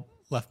barrel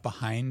left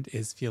behind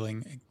is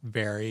feeling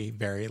very,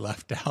 very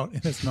left out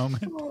in this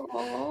moment.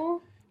 Aww.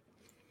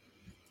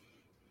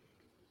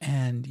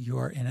 And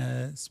you're in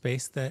a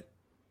space that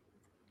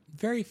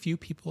very few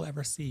people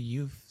ever see.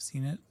 You've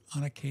seen it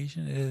on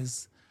occasion. It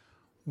is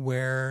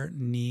where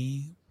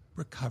Nee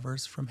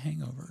recovers from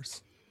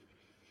hangovers.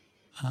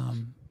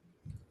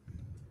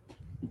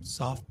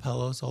 Soft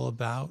pillows all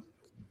about,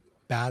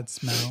 bad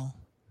smell,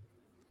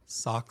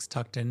 socks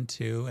tucked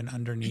into and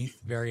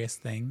underneath various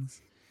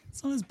things.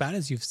 It's not as bad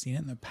as you've seen it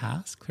in the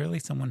past. Clearly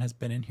someone has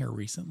been in here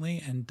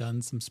recently and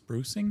done some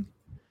sprucing,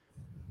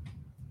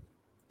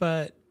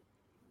 but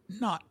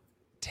not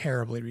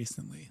terribly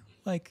recently,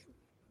 like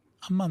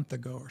a month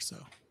ago or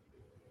so.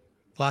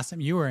 Last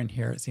time you were in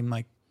here, it seemed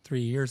like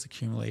 3 years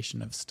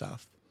accumulation of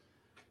stuff,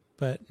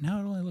 but now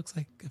it only looks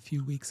like a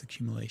few weeks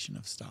accumulation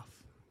of stuff.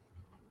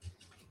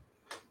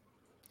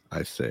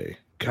 I say,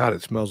 God,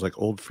 it smells like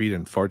old feet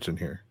and farts in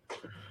here.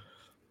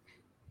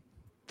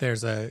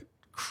 There's a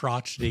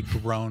crotchety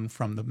groan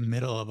from the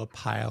middle of a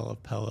pile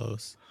of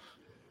pillows.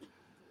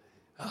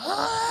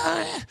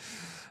 I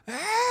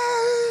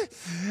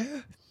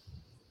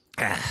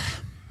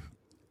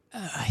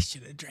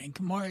should have drank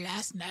more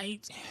last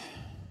night.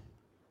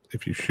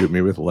 If you shoot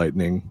me with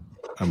lightning,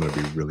 I'm going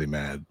to be really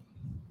mad.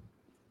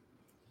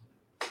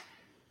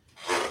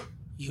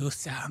 You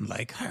sound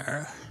like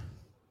her.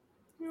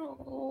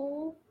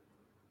 Aww.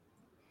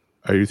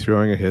 Are you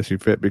throwing a hissy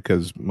fit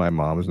because my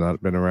mom's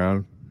not been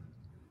around?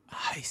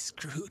 I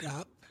screwed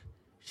up.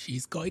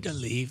 She's going to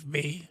leave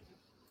me.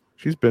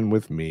 She's been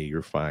with me.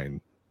 You're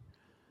fine.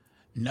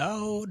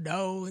 No,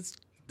 it's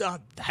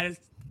not. That is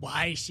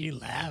why she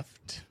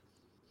left.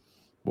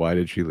 Why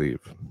did she leave?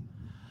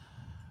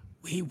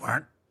 We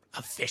weren't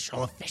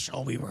official.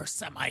 We were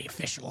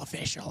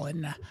semi-official,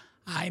 and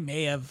I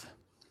may have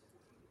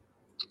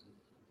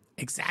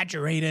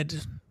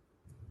exaggerated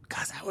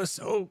because I was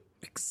so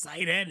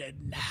excited,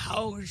 and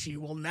now she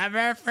will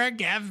never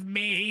forgive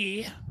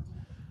me.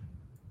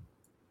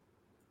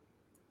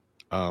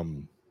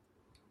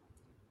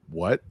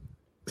 What?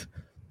 I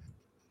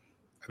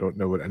don't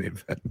know what any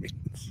of that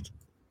means.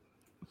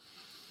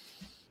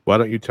 Why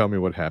don't you tell me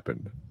what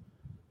happened?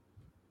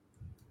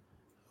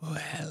 Well,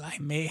 I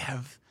may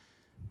have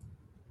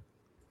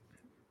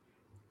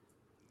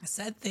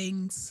said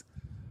things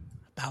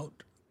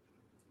about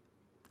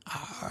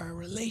our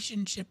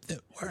relationship that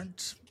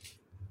weren't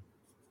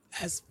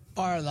as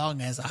far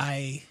along as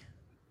I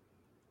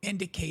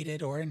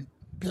indicated or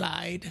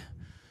implied.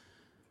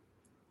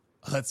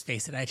 Let's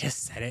face it, I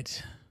just said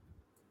it.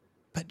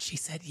 But she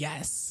said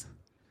yes.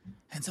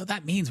 And so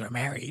that means we're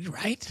married,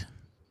 right?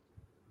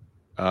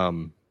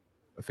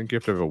 I think you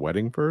have to have a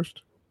wedding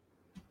first.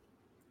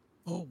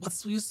 Well,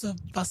 what's the use of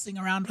fussing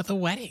around with a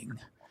wedding?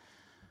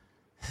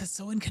 It's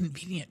so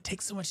inconvenient. It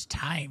takes so much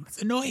time.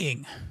 It's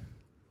annoying.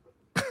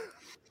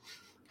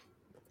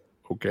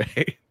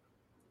 Okay.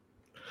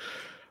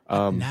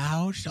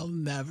 Now she'll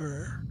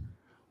never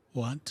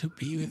want to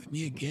be with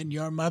me again.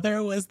 Your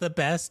mother was the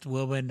best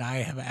woman I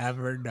have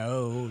ever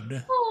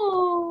known.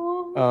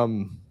 Oh.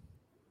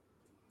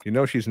 You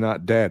know she's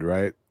not dead,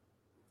 right?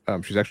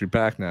 She's actually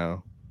back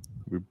now.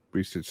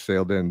 We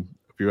sailed in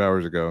a few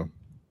hours ago.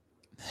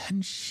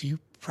 And she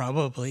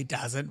probably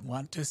doesn't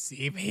want to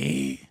see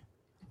me.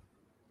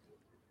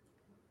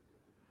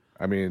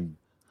 I mean,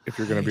 if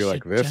you're going to I be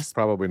like should this, just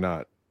probably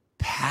not.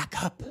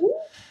 Pack up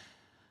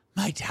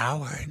my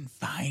tower and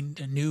find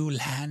a new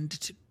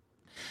land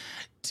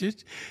to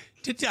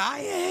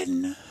die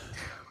in.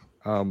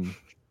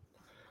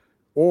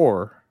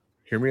 Or,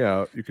 hear me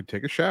out, you could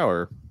take a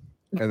shower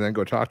and then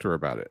go talk to her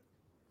about it.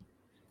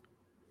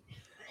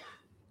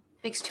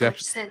 Makes too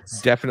much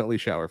sense. Definitely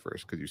shower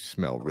first because you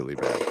smell really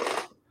bad.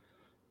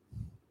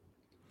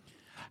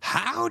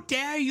 How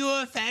dare you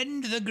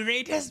offend the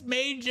greatest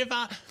mage of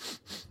our...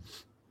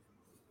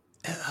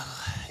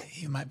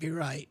 You might be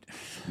right.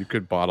 You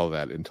could bottle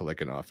that into like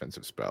an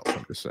offensive spell.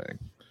 I'm just saying.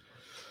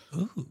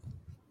 Ooh.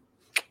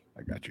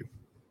 I got you.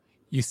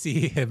 You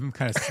see him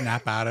kind of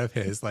snap out of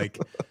his like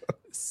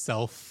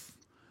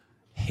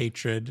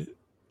self-hatred,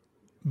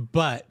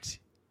 but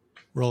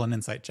roll an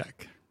insight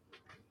check.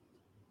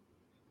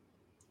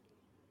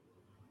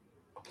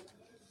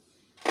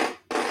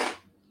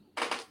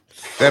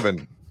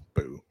 7.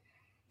 Boo.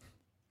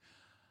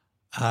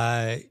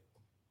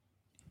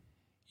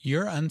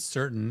 You're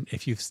uncertain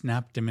if you've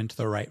snapped him into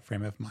the right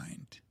frame of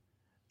mind.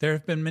 There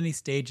have been many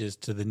stages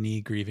to the knee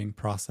grieving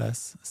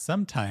process.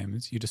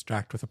 Sometimes you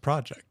distract with a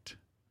project,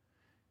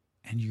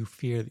 and you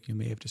fear that you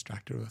may have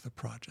distracted with a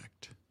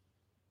project.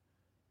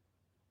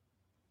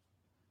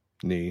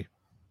 Knee.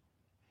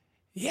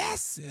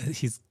 Yes,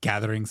 he's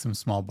gathering some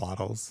small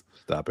bottles.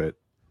 Stop it.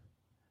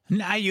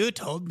 Now you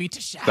told me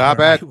to shower. Stop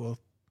it. I will...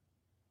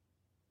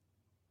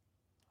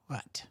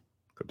 What?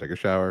 Go take a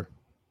shower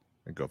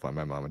and go find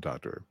my mom and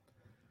talk to her.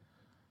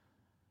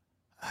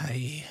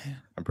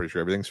 I'm pretty sure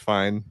everything's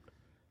fine.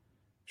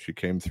 She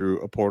came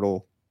through a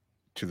portal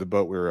to the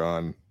boat we were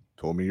on,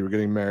 told me you were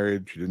getting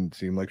married. She didn't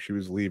seem like she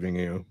was leaving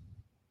you.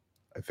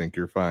 I think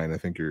you're fine. I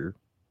think you're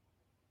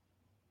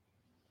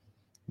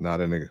not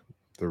in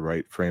the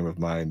right frame of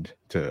mind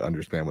to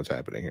understand what's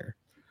happening here.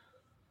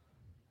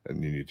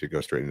 And you need to go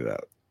straighten it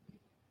out.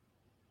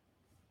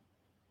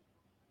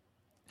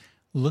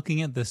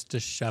 Looking at this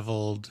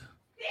disheveled,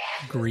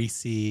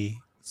 greasy,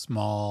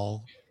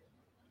 small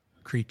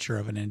creature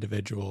of an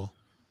individual,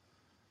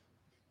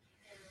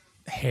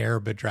 hair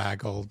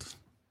bedraggled,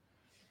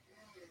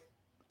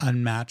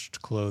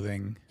 unmatched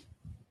clothing,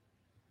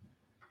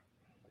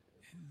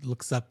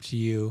 looks up to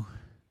you,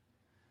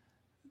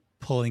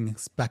 pulling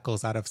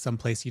speckles out of some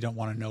place you don't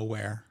want to know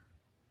where,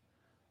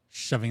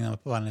 shoving them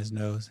up on his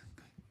nose.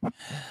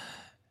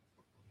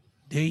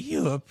 Do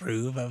you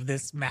approve of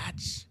this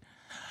match?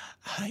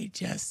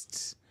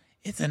 It's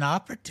an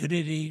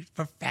opportunity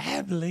for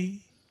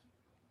family.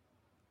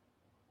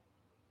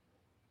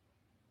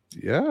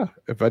 Yeah,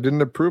 if I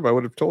didn't approve, I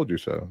would have told you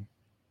so.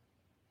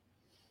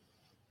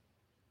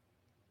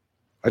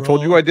 I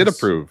told you I did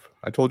approve.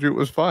 I told you it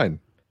was fine.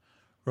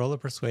 Roll a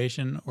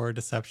persuasion or a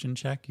deception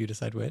check. You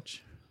decide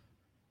which.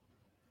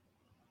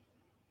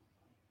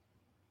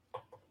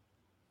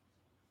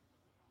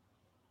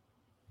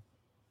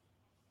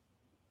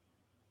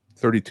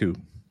 $32.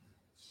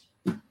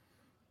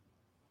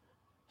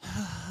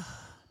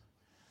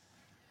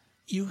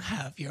 You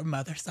have your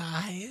mother's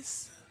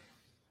eyes.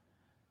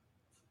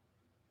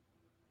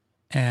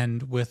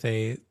 And with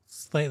a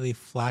slightly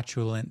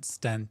flatulent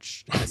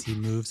stench as he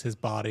moves his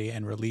body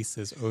and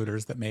releases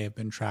odors that may have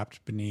been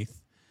trapped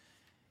beneath,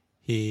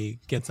 he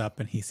gets up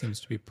and he seems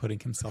to be putting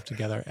himself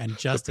together. And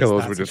just the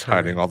pillows were just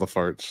hiding all the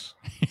farts.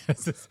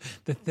 Yes,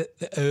 the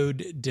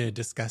ode de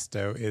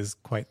disgusto is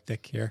quite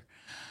thick here.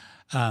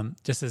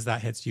 Just as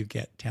that hits, you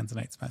get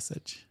Tanzanite's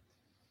message,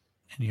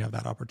 and you have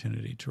that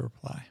opportunity to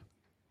reply.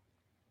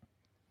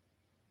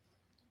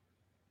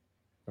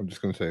 I'm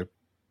just going to say,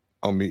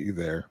 I'll meet you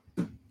there.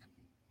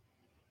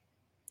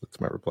 That's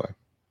my reply.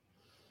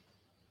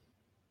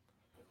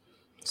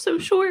 So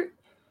short.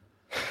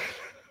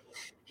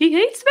 He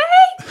hates me.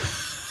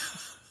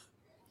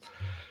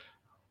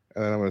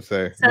 And then I'm going to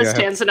say, Says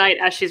Tanzanite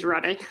as she's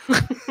running.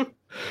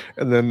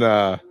 And then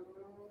I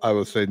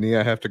will say, Nia,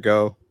 I have to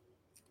go.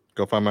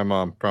 Go find my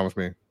mom. Promise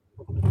me.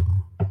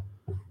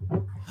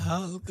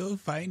 I'll go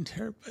find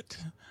her, but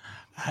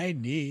I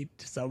need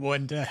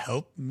someone to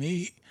help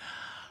me.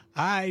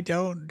 I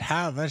don't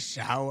have a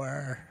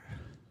shower.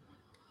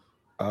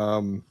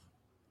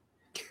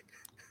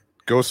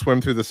 Go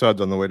swim through the suds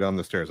on the way down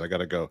the stairs. I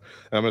gotta go.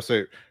 And I'm gonna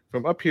say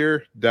from up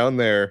here down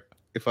there.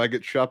 If I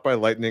get shot by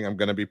lightning, I'm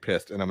gonna be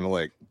pissed, and I'm gonna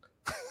like,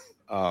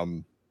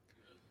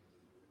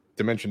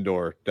 dimension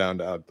door down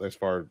to as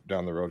far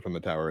down the road from the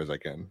tower as I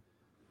can.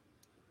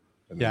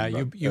 And Yeah,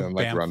 then you and,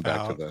 like bamf run back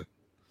out. to the.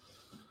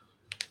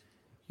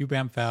 You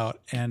bamf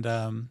out, and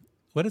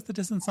what is the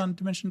distance on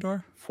Dimension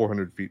Door?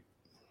 400 feet.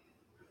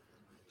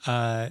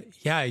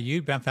 Yeah,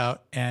 you bamf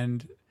out,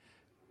 and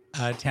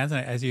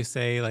Tanzanite, as you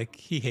say, like,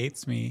 he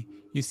hates me.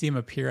 You see him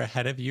appear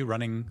ahead of you,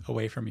 running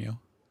away from you.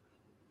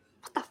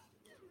 What the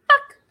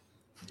fuck?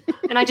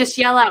 And I just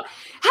yell out,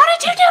 "How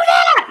did you do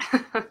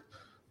that?"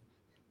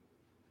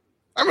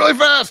 I'm really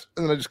fast,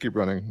 and then I just keep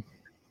running.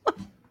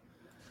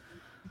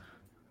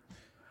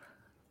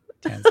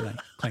 Tanzanite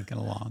clinking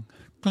along.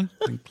 Clink,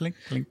 clink, clink,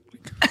 clink,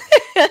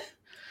 clink.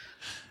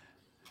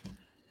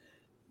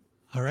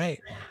 All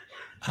right.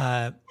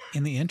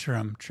 In the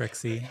interim,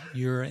 Trixie,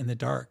 you're in the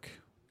dark,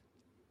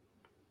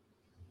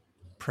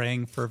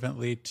 praying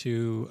fervently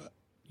to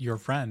your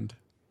friend.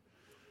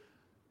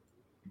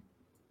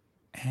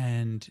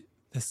 And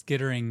the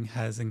skittering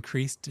has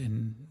increased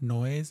in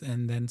noise,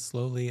 and then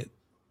slowly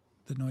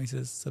the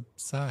noises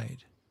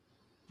subside.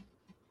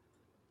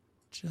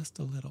 Just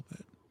a little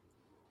bit.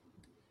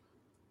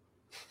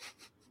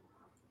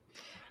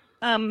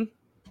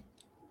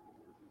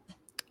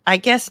 I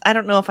guess I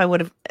don't know if I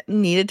would have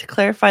needed to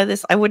clarify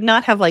this. I would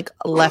not have like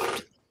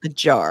left the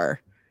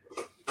jar.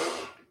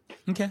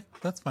 Okay,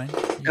 that's fine.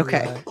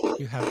 Okay.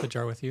 You have the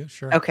jar with you,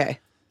 sure. Okay.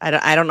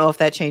 I don't know if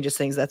that changes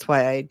things. That's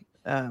why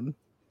I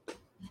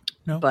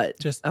No, but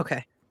just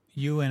okay.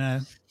 you and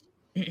a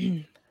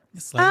I'm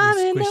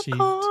slightly in the squishy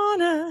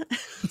corner.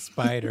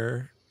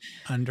 spider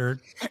under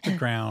the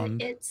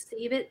ground.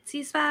 Itsy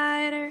bitsy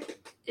spider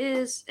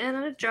is in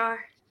a jar.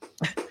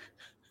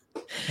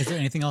 Is there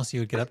anything else you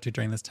would get up to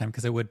during this time?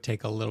 Because it would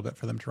take a little bit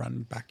for them to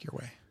run back your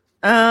way.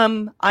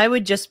 I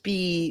would just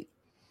be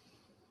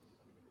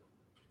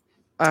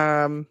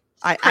I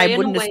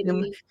wouldn't away.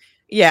 assume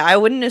I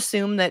wouldn't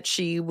assume that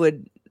she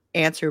would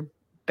answer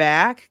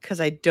back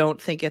because I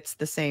don't think it's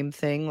the same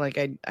thing. Like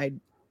I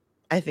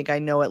think I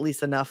know at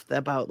least enough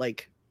about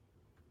like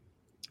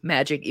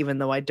magic, even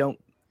though I don't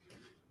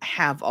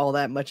have all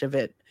that much of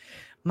it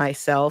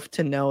myself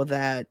to know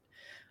that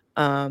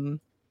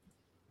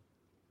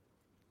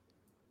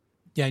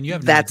Yeah, and you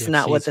have no that's idea if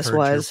not what she's this heard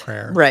your was.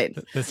 prayer. Right.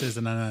 This is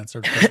an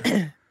unanswered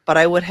prayer. But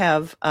I would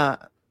have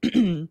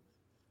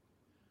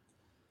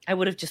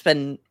just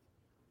been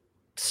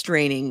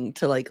straining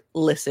to like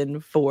listen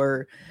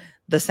for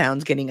the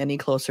sounds getting any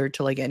closer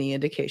to like any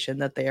indication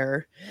that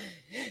they're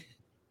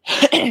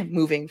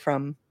moving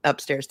from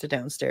upstairs to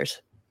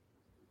downstairs.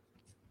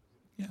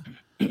 Yeah.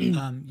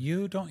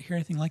 You don't hear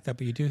anything like that,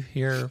 but you do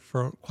hear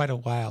for quite a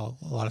while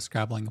a lot of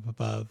scrabbling up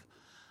above.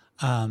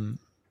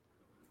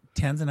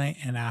 Tanzanite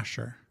and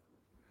Asher,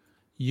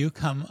 you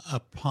come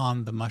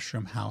upon the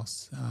mushroom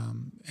house,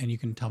 and you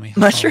can tell me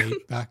how far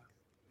back.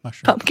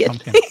 Pumpkin.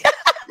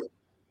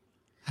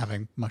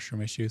 Having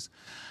mushroom issues.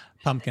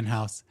 Pumpkin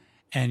house.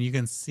 And you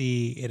can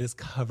see it is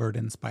covered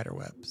in spider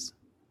webs.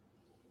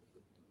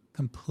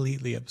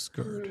 Completely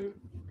obscured.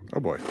 Oh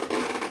boy.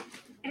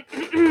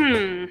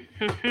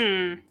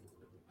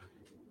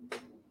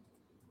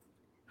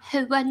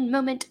 One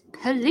moment,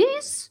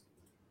 please.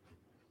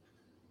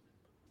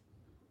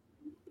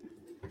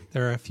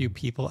 There are a few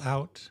people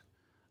out.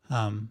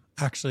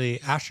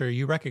 Actually, Asher,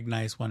 you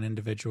recognize one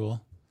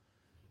individual.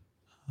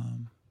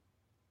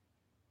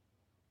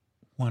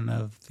 One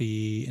of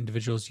the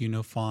individuals you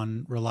know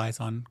Fawn relies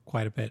on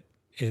quite a bit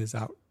is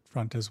out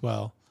front as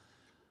well.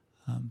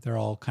 They're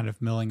all kind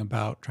of milling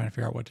about, trying to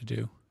figure out what to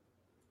do.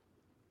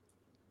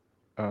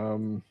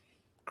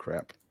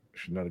 Crap. I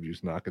should not have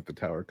used knock at the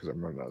tower because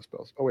I'm running out of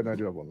spells. Oh wait, no, I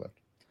do have one left.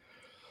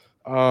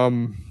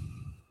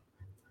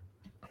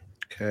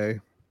 Okay.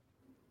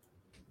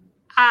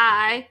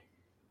 I,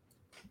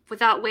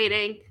 without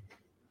waiting,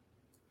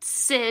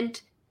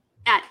 send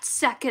at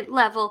second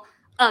level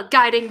a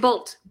guiding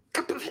bolt.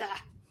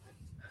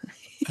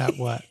 At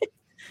what?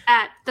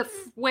 At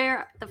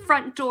where the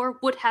front door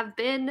would have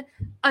been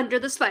under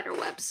the spider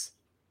webs.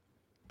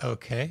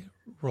 Okay.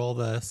 Roll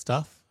the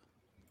stuff.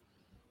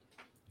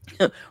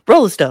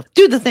 Roll the stuff.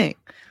 Do the thing.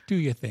 Do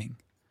your thing.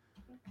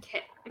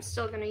 Okay, I'm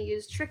still gonna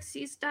use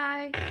Trixie's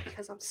die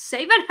because I'm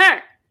saving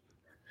her.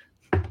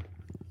 I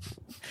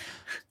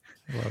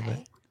love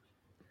it.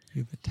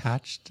 You've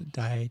attached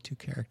die to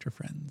character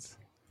friends.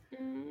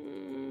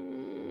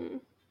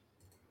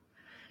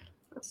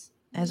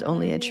 As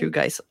only a true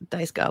dice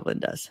goblin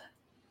does.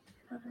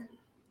 11,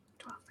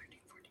 12, 13,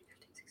 14,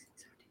 15, 16,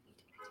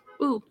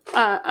 17,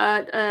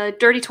 18. Ooh,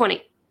 dirty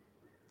 20.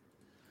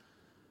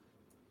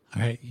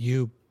 All right,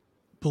 you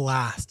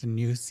blast and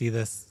you see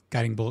this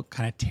guiding bolt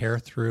kind of tear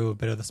through a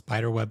bit of the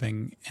spider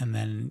webbing, and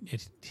then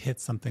it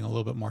hits something a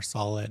little bit more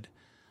solid.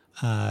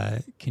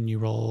 Can you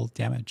roll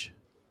damage?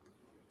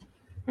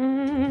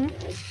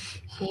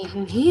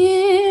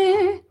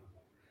 Here.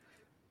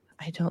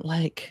 I don't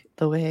like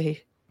the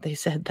way they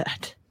said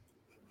that.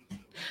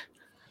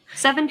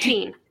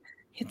 17.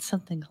 It's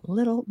something a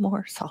little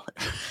more solid.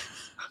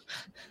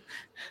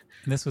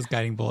 And this was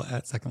guiding bolt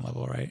at second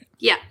level, right?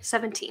 Yeah,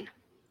 17.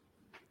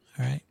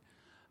 All right.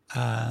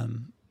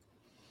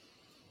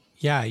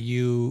 Yeah,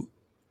 you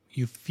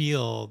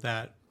feel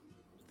that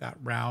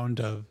round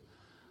of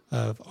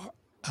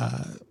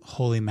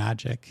holy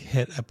magic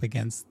hit up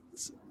against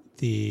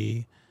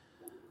the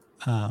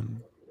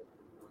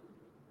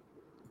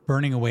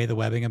burning away the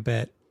webbing a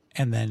bit,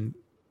 and then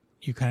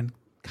you kind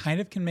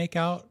of can make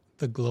out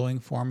the glowing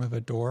form of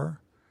a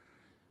door,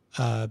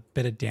 a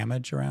bit of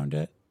damage around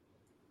it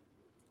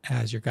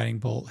as your guiding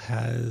bolt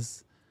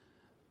has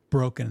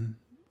broken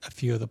a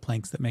few of the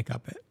planks that make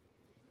up it.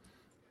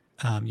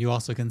 You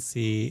also can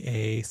see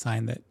a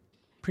sign that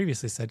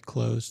previously said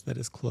closed that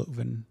is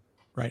cloven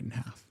right in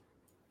half.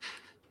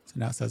 So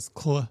now it says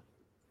closed.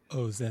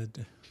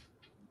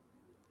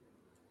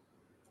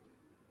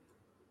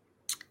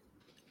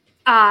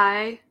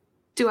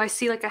 Do I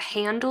see like a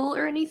handle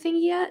or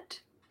anything yet?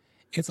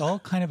 It's all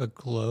kind of a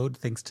glowed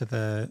thanks to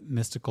the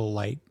mystical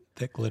light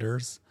that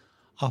glitters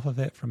off of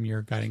it from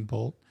your guiding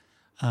bolt.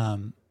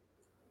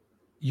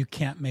 You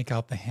can't make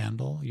out the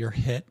handle. Your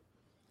hit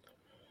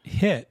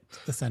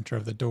the center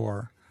of the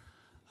door,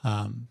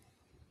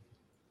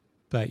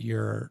 but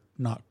you're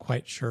not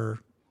quite sure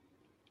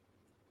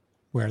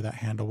where that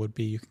handle would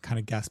be. You can kind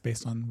of guess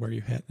based on where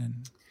you hit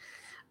and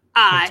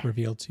what's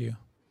revealed to you.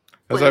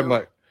 As I'm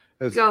like,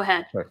 go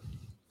ahead. Sorry.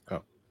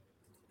 Oh,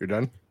 you're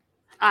done?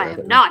 I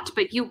am not,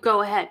 but you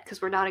go ahead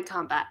because we're not in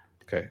combat.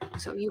 Okay.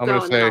 So you I'm go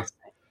gonna and then I'll say,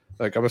 say.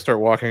 like, I'm gonna start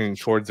walking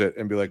towards it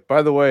and be like,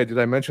 by the way, did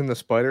I mention the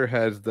spider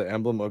has the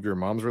emblem of your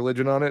mom's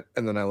religion on it?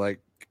 And then I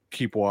like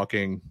keep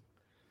walking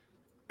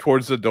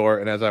towards the door,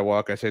 and as I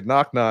walk, I say,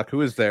 knock, knock,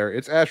 who is there?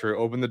 It's Asher,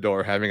 open the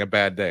door, having a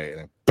bad day.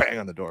 And I bang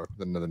on the door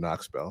with another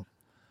knock spell.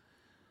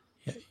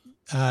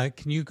 Yeah.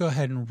 Can you go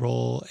ahead and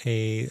roll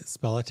a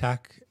spell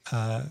attack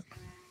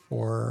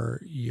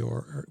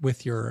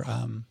with your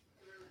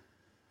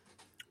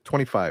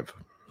 25.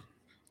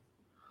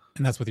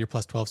 And that's with your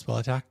plus 12 spell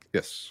attack?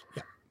 Yes.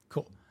 Yeah,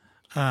 cool.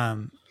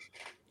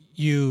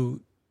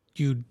 You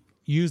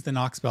use the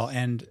knock spell,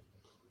 and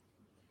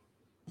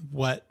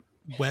what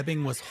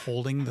webbing was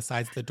holding the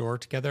sides of the door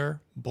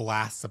together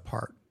blasts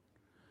apart.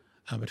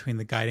 Between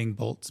the guiding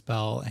bolt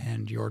spell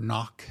and your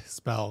knock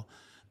spell,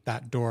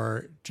 that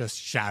door just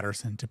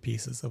shatters into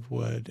pieces of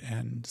wood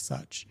and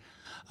such.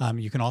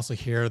 You can also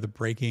hear the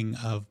breaking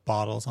of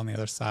bottles on the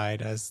other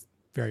side as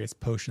various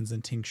potions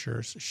and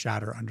tinctures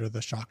shatter under the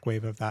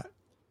shockwave of that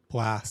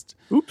blast.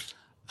 Oops.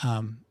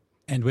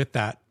 And with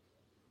that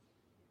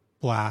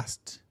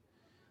blast,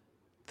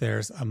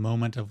 there's a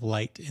moment of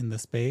light in the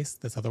space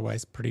that's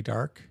otherwise pretty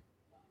dark,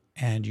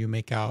 and you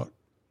make out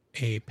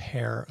a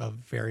pair of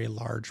very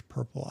large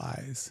purple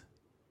eyes.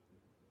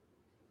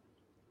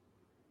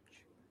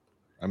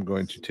 I'm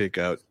going to take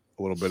out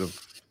a little bit of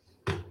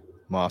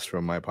moss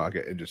from my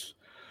pocket and just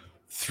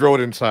throw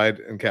it inside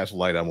and cast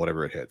light on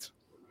whatever it hits.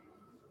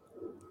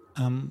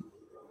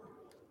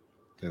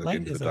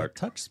 Light is a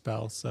touch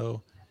spell,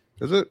 so...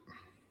 Is it?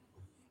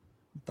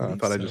 I I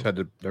thought I just had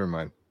to... Never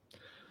mind.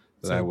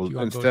 Then So I will...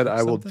 Instead,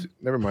 I will...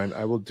 Never mind.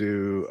 I will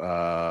do...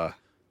 No,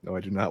 I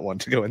do not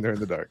want to go in there in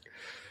the dark.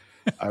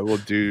 I will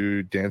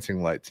do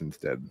dancing lights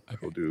instead. Okay.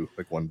 We'll do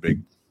like one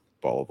big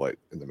ball of light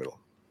in the middle.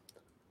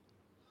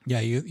 Yeah,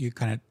 you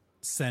kind of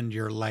send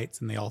your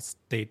lights, and they all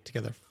stay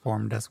together,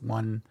 formed as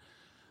one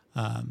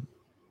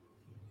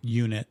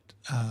unit,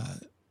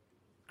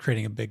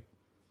 creating a big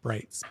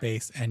bright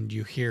space. And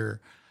you hear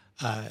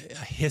a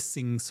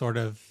hissing sort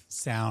of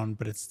sound,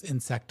 but it's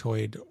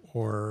insectoid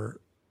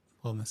or,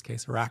 well, in this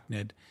case,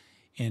 arachnid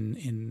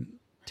in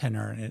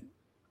tenor. And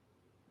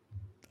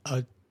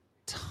a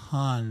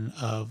ton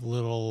of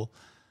little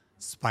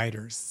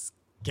spiders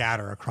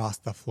scatter across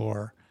the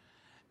floor,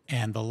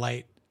 and the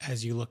light,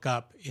 as you look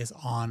up, is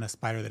on a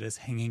spider that is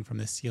hanging from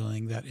the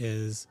ceiling that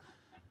is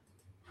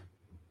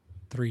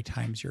 3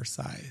 times your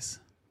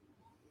size.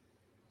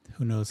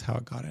 Who knows how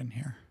it got in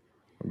here?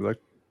 I'll be like,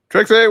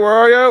 Trixie, where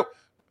are you?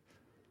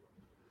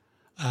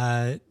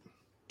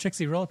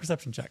 Trixie, roll a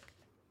perception check.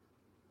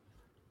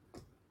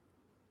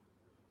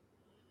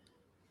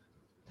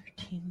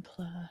 13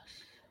 plus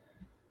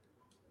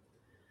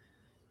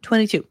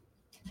 22.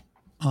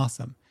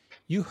 Awesome.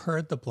 You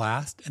heard the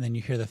blast, and then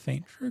you hear the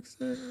faint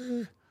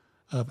Trixie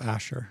of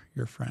Asher,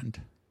 your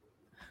friend.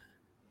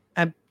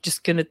 I'm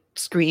just going to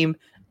scream,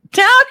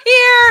 down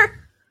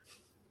here!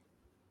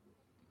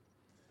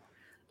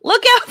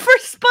 Look out for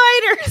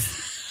spiders!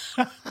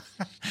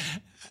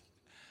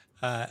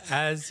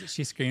 As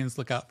she screams,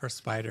 look out for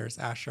spiders,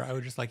 Asher, I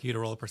would just like you to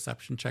roll a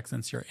perception check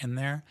since you're in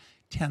there.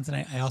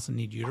 Tanzanite, I also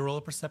need you to roll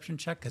a perception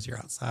check because you're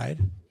outside.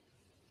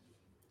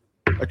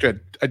 Actually,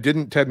 I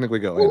didn't technically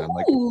go in. I'm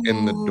like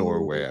in the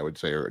doorway, I would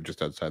say, or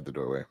just outside the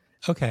doorway.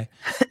 Okay.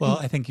 Well,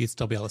 I think you'd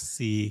still be able to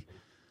see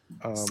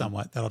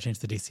somewhat. That'll change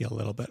the DC a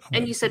little bit.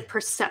 And you said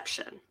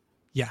perception.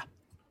 Yeah.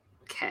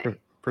 Okay.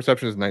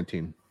 Perception is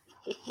 19.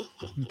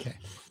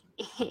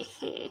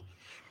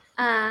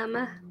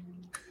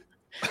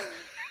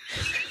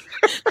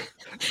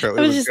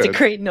 Apparently It was just a good.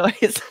 great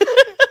noise.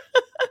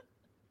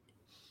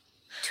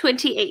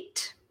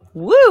 28.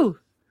 Woo!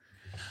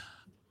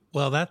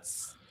 Well,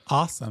 that's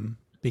awesome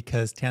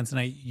because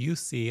Tanzanite, you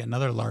see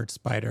another large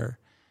spider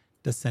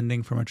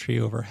descending from a tree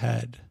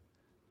overhead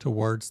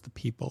towards the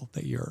people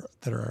that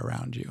are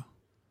around you.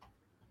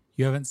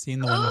 You haven't seen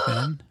the one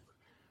within,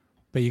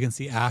 but you can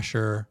see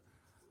Asher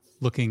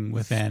looking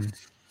within,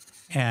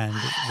 and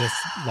this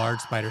large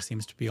spider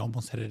seems to be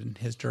almost headed in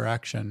his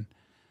direction.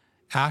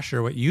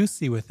 Asher, what you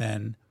see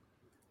within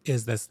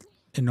is this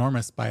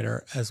enormous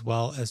spider, as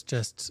well as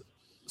just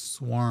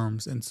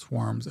swarms and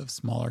swarms of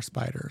smaller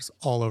spiders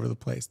all over the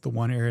place. The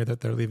one area that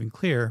they're leaving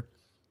clear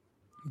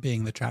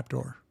being the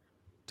trapdoor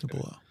to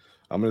below.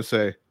 I'm going to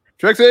say,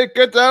 Trixie,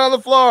 get down on the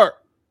floor.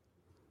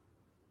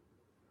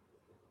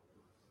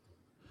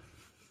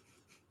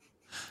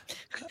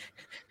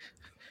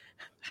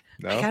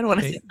 No, I kind of want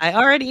to say I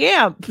already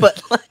am,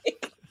 but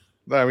like,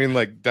 no, I mean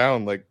like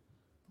down, like,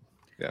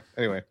 yeah.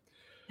 Anyway,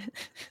 and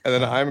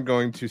then I'm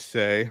going to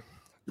say,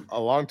 a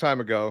long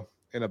time ago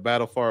in a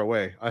battle far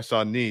away, I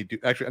saw Nee do.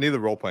 Actually, I need the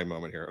role playing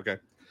moment here. Okay,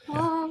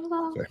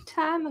 Long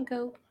time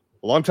ago.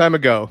 a long time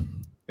ago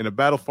in a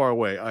battle far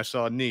away, I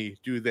saw Nee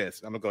do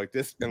this. I'm gonna go like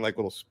this, and like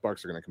little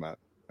sparks are gonna come out.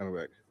 I'm gonna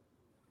be like,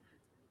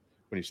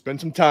 when you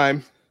spend some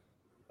time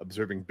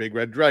observing big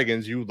red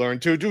dragons, you learn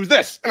to do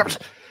this, and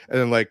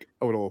then like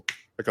a little.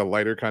 Like a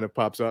lighter kind of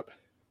pops up.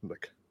 I'm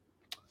like,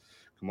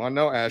 come on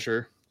now,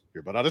 Asher.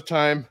 You're about out of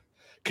time.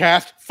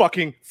 Cast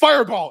fucking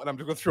fireball. And I'm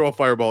just going to throw a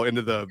fireball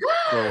into the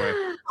doorway.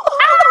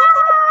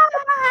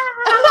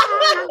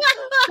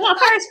 The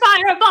first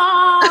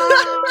fireball!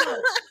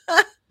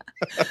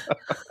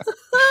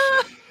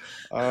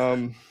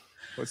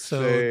 Let's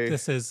So say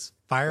this is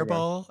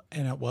fireball,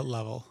 and at what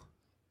level?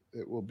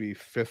 it will be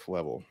 5th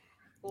level.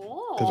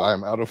 Oh. Because I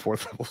am out of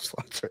 4th level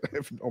slots. I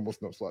have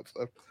almost no slots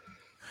left.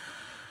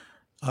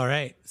 All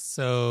right.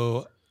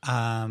 So this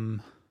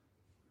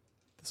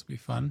will be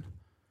fun.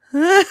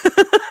 that's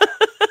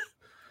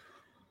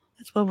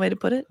one way to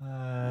put it.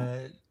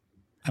 I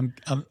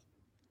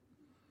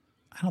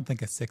don't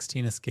think a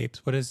 16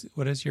 escapes. What is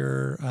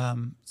your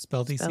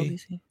spell DC? Spell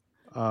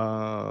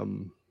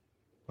DC.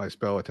 My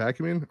spell attack,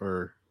 you mean?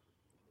 Or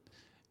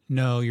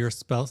No, your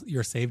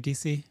save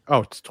DC. oh,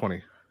 it's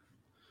 20.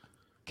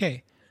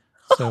 Okay.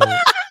 So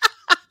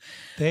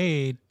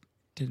they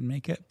didn't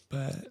make it,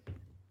 but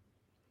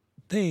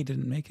they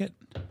didn't make it.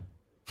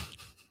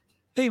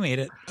 They made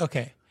it.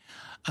 Okay.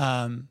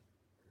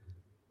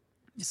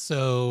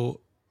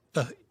 So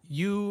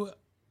you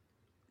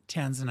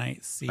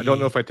Tanzanite see. I don't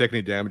know if I take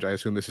any damage. I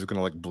assume this is going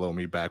to like blow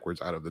me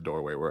backwards out of the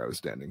doorway where I was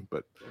standing,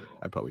 but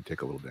I probably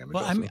take a little damage.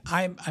 Well, also.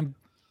 I'm.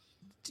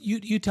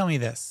 You tell me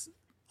this.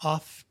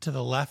 Off to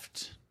the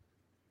left,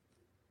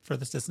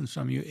 furthest distance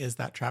from you, is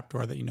that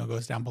trapdoor that you know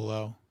goes down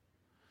below.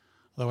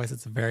 Otherwise,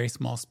 it's a very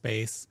small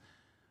space,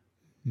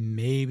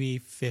 maybe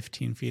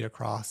 15 feet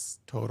across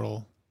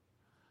total.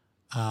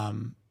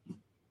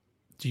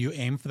 Do you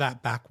aim for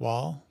that back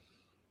wall?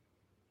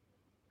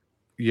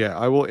 Yeah,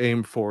 I will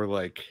aim for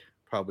like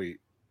probably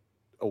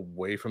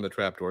away from the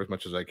trapdoor as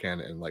much as I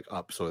can and like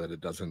up so that it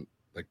doesn't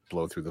like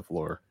blow through the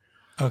floor.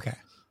 Okay.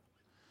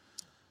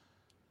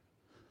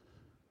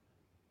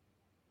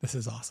 This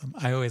is awesome.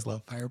 I always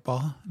love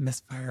Fireball.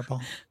 Miss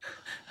Fireball.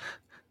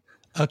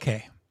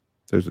 Okay.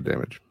 There's the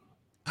damage.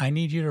 I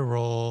need you to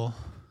roll.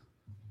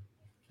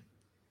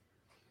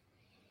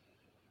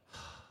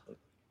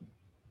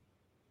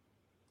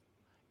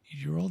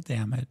 You roll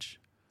damage.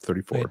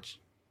 34. Which,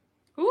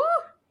 Ooh.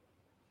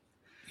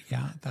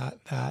 yeah,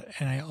 that.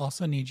 And I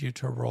also need you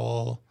to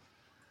roll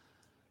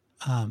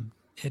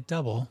it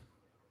double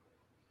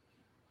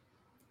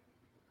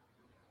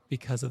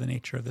because of the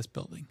nature of this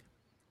building.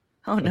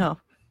 Oh no.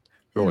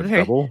 Roll it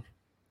Very- double.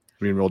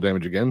 You mean roll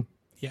damage again?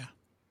 Yeah.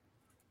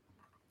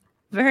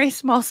 Very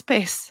small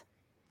space.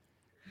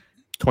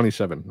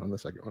 27 on the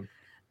second one.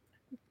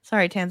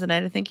 Sorry,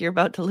 Tanzanite. I think you're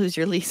about to lose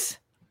your lease.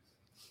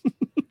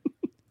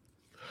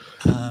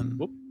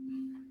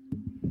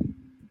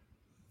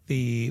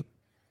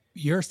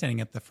 You're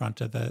standing at the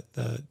front of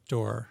the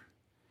door,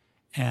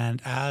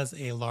 and as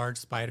a large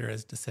spider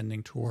is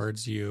descending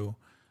towards you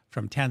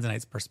from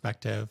Tanzanite's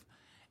perspective,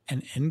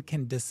 an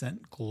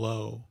incandescent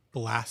glow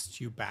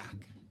blasts you back.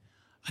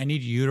 I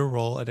need you to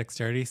roll a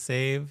dexterity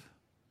save,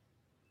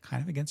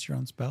 kind of against your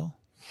own spell.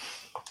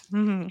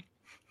 Mm-hmm.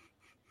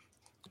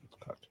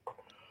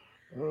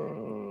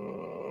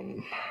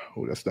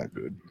 Oh, that's not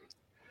good.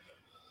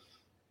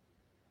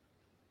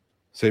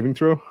 Saving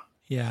throw?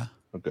 Yeah.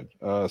 Oh, good.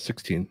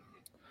 16.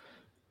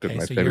 Good. Okay,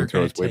 My so saving you're throw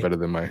gonna is way take- better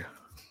than my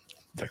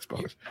dex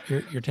bonus.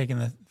 You're taking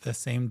the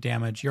same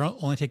damage. You're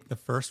only taking the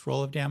first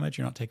roll of damage.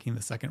 You're not taking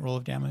the second roll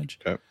of damage.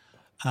 Okay.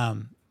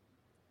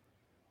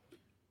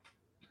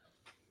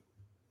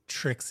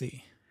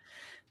 Trixie,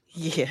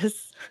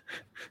 Yes.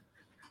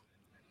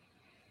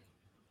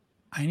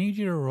 I need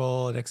you to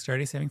roll a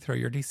dexterity saving throw.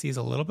 Your DC is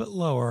a little bit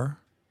lower,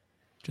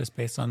 just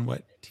based on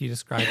what he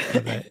described for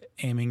the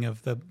aiming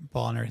of the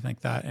ball and everything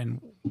like that,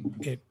 and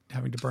it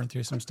having to burn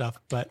through some stuff.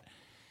 But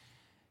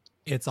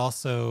it's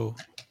also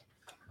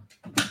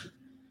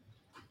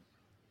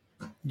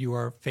you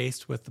are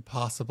faced with the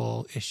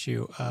possible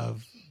issue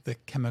of the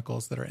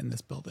chemicals that are in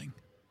this building.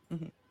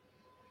 Mm-hmm.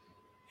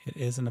 It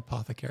is an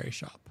apothecary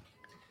shop.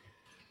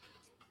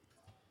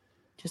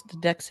 Just a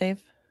deck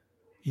save.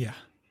 Yeah.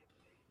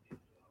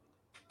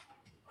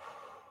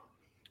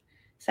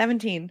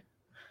 17.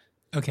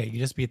 Okay, you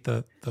just beat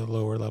the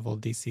lower level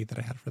DC that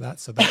I had for that,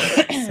 so that's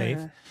safe.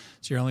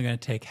 So you're only going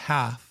to take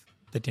half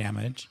the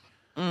damage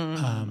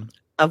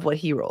Of what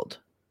he rolled.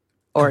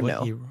 Or of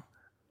what no.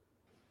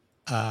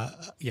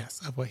 Yes,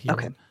 of what he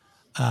Okay.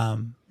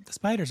 rolled. The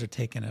spiders are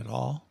taking it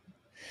all.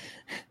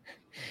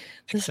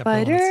 The Except for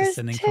the one that's spiders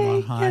descending from on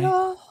take high. it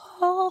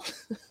all.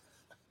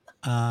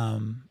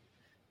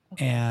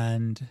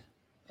 And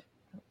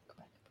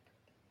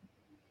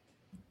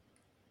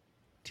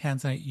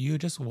Tanzanite, you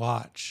just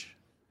watch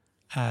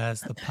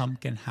as the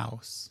pumpkin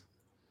house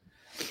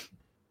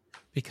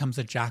becomes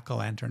a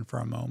jack-o'-lantern for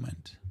a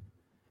moment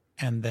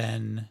and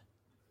then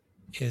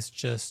is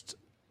just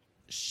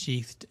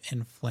sheathed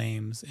in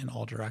flames in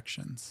all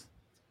directions.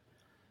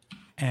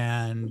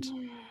 And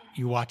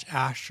you watch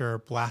Asher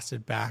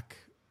blasted back,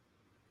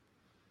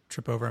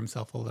 trip over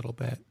himself a little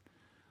bit,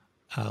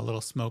 a little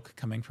smoke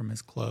coming from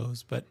his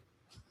clothes, but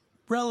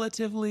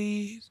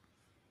relatively,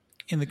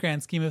 in the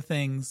grand scheme of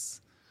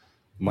things,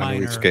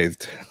 Minorly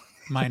scathed.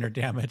 minor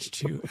damage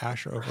to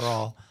Asher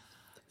overall.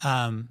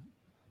 One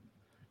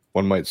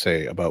might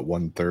say about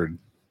 1/3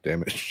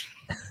 damage.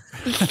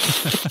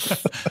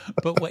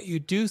 But what you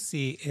do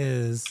see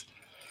is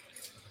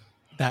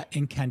that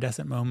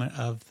incandescent moment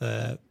of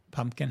the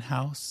pumpkin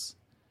house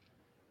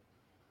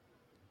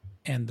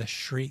and the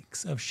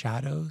shrieks of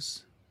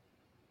shadows.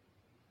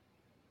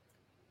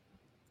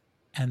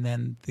 And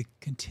then the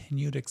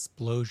continued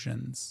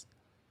explosions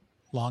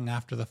long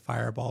after the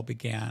fireball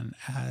began,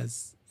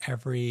 as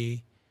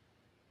every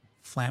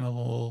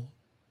flammable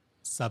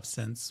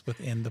substance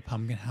within the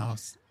pumpkin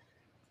house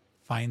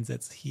finds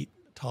its heat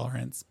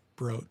tolerance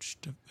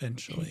broached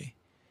eventually.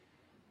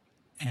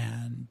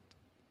 And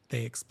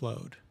they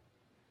explode.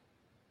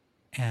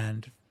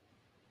 And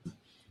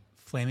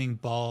flaming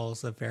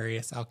balls of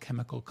various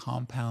alchemical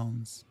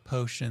compounds,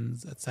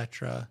 potions,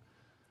 etc.,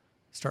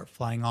 start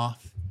flying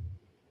off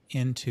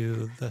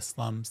into the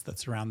slums that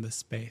surround this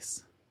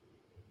space.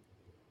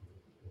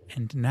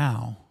 And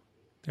now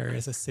there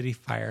is a city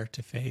fire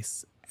to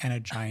face and a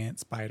giant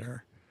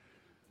spider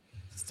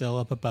still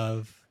up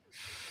above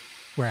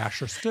where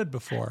Asher stood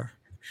before,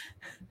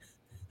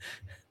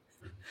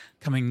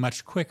 coming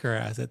much quicker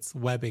as its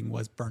webbing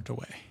was burnt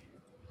away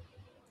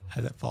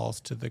as it falls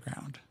to the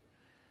ground.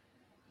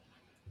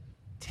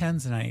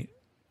 Tanzanite,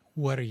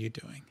 what are you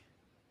doing?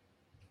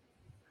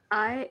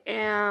 I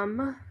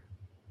am...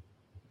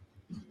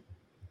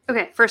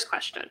 Okay, first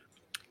question.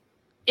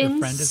 Your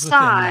friend is within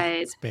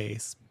that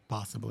space,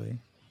 possibly.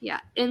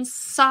 Yeah,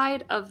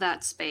 inside of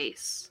that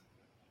space,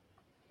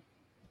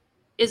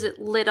 is it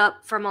lit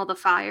up from all the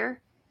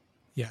fire?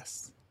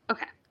 Yes.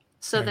 Okay,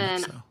 so Very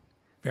then much so.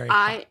 Very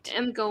I hot.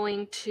 am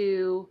going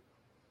to...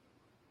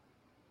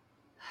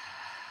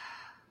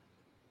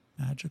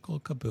 Magical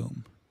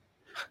kaboom.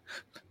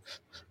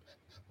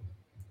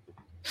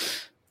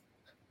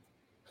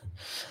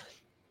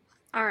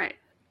 All right.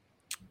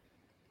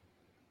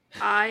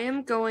 I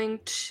am going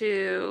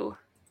to...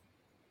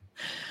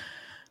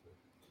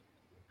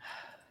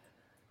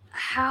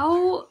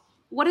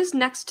 What is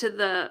next to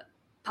the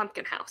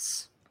pumpkin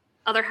house?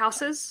 Other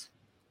houses?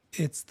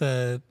 It's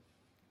the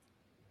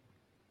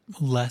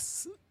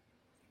less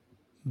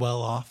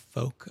well-off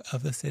folk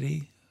of the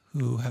city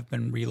who have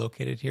been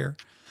relocated here.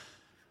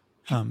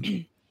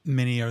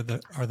 Many are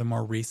the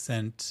more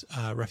recent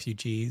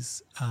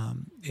refugees.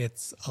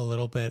 It's a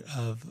little bit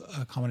of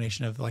a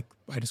combination of, like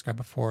I described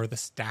before, the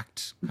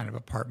stacked kind of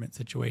apartment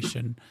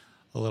situation,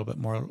 a little bit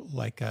more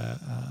like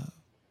a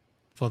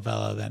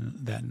favela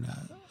than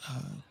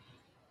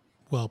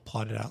well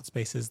plotted out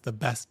spaces. The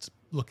best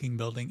looking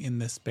building in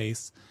this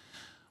space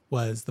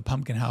was the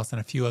pumpkin house and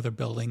a few other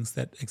buildings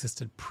that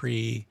existed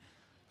pre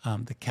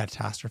the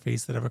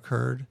catastrophes that have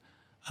occurred.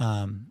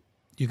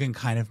 You can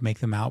kind of make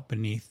them out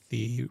beneath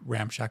the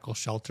ramshackle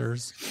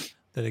shelters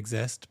that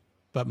exist,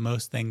 but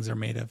most things are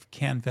made of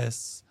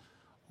canvas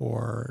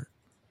or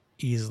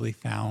easily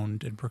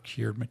found and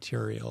procured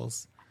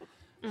materials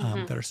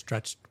that are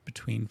stretched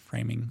between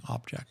framing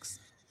objects.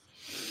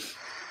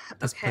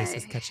 This place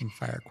is catching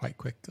fire quite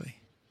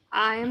quickly.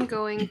 I am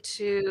going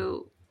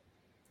to...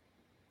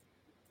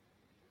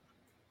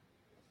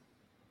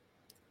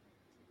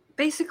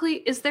 Basically,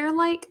 is there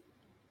like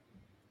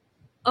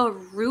a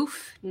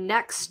roof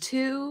next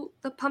to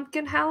the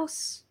pumpkin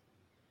house?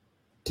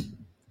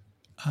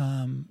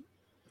 I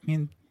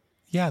mean,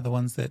 yeah, the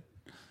ones that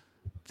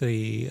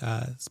the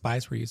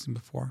spies were using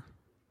before.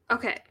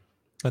 Okay.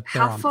 But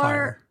they're on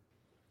fire.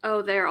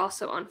 Oh, they're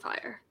also on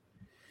fire.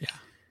 Yeah.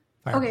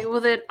 Okay, Fireball.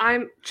 well then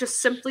I'm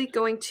just simply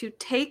going to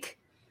take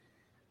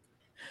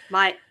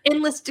my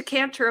endless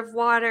decanter of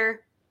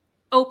water,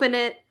 open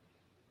it,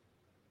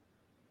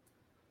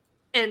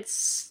 and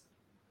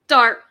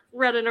start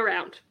running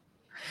around.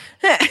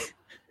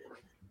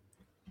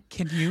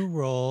 Can you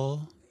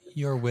roll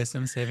Your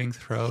wisdom saving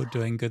throw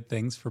doing good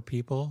things for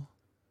people.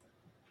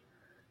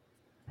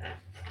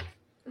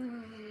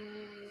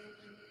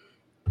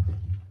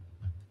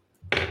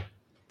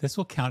 This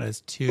will count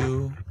as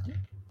 2,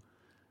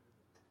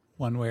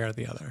 one way or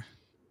the other.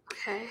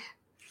 Okay.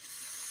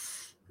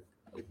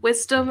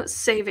 Wisdom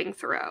saving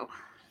throw.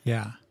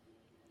 Yeah.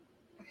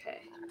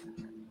 Okay.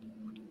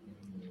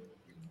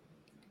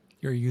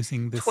 You're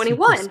using this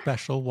 21. super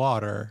special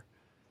water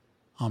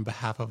on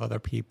behalf of other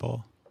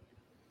people.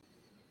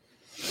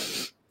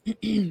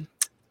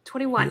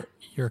 21.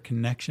 Your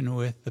connection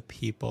with the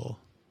people.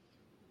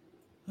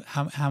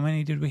 How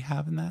many did we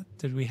have in that?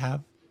 Did we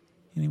have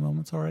any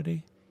moments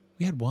already?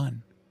 We had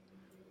 1.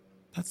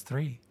 That's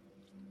 3.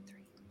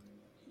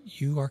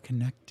 You are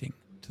connecting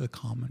to the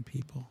common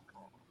people.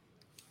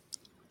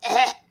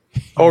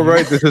 Oh,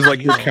 right. This is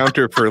like your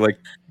counter for like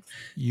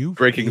you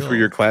breaking through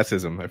your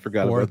classism. I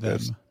forgot about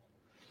this.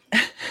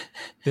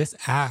 This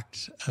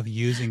act of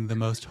using the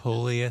most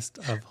holiest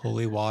of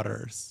holy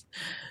waters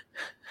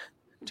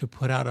to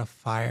put out a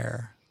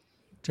fire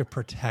to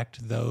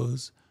protect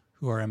those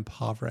who are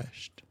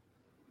impoverished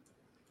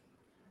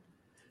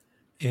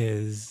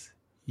is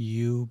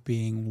you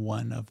being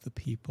one of the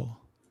people.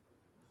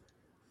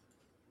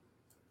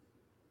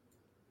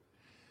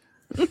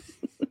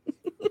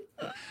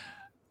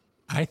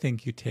 I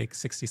think you take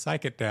 60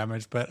 psychic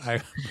damage, but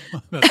I...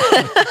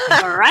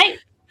 All right.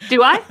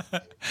 Do I?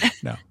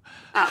 No.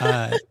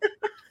 Oh.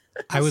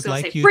 I would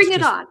like you bring to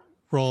it on.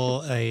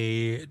 Roll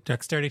a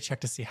dexterity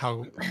check to see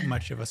how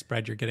much of a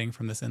spread you're getting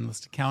from this endless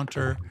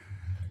decanter.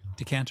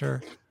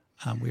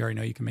 We already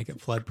know you can make it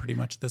flood pretty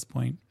much at this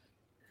point.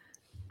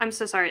 I'm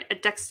so sorry. A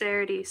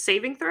dexterity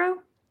saving throw?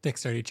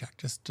 Dexterity check,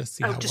 just to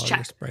see how well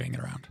you're spraying it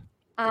around.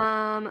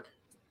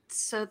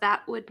 So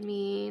that would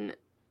mean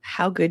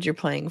how good you're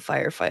playing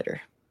firefighter.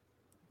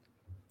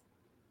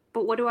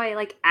 But what do I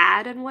like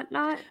add and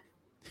whatnot?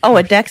 Oh,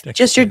 a dex,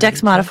 just your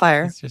dex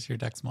modifier. It's just your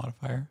dex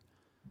modifier.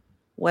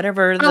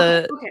 Whatever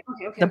the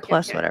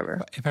plus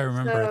whatever. If I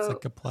remember, it's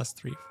like a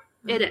 +3.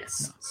 It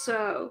is. No.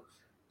 So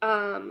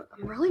I'm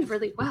rolling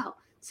really well.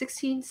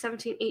 16,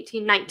 17,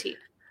 18, 19.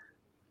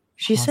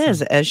 She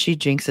says as she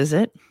jinxes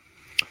it.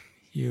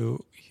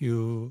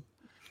 You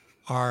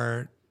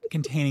are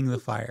containing the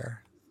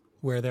fire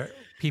where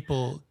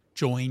people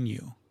join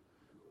you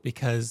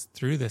because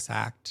through this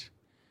act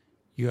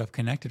you have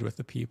connected with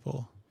the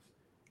people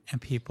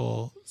and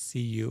people see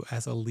you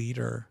as a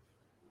leader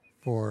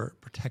for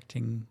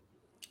protecting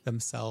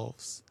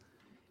themselves,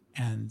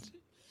 and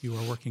you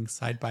are working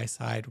side by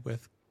side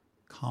with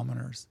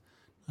commoners,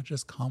 not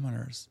just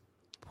commoners,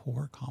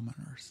 poor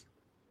commoners.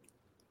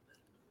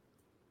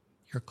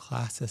 Your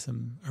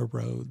classism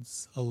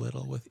erodes a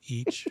little with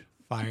each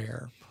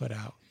fire put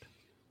out.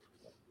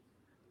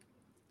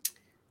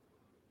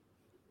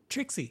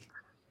 Trixie,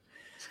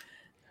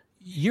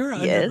 you're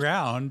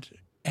underground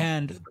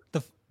and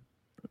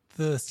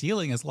the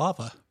ceiling is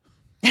lava.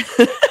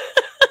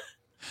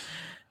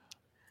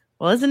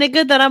 Well, isn't it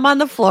good that I'm on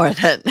the floor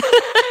then?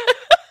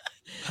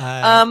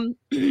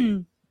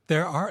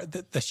 There are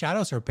the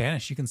shadows are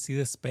banished. You can see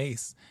the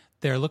space.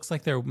 There looks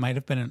like there might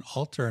have been an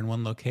altar in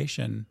one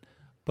location,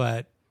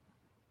 but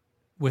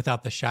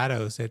without the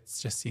shadows, it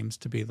just seems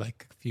to be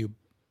like a few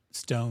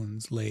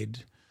stones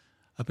laid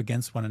up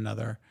against one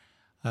another.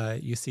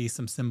 You see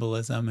some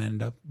symbolism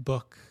and a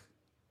book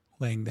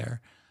laying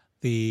there.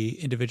 The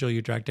individual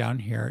you dragged down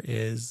here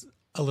is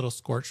a little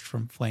scorched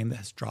from flame that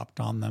has dropped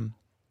on them.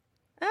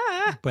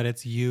 But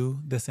it's you,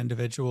 this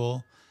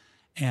individual,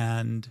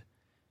 and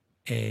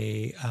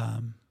a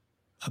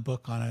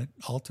book on an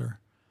altar.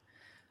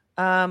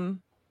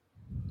 I'm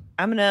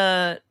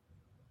gonna.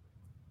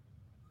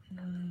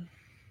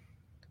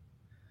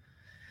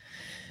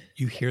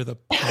 You hear the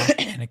pop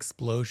and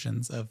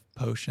explosions of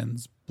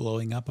potions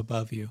blowing up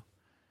above you.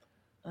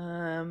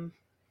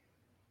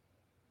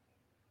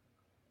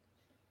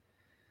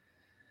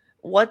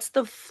 What's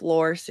the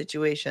floor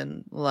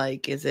situation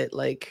like? Is it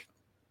like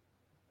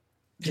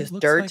just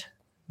looks dirt? Like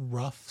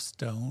rough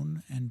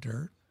stone and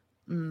dirt.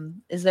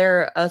 Is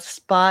there a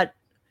spot?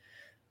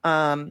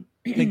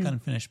 Big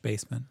unfinished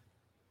basement.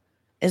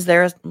 Is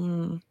there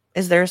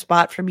a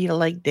spot for me to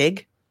like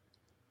dig?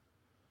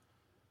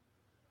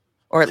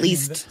 Or at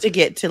least to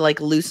get to like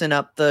loosen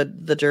up the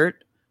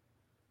dirt?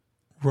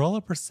 Roll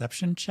a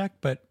perception check,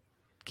 but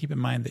keep in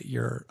mind that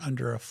you're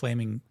under a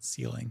flaming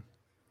ceiling.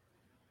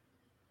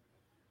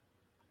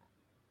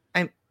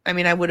 I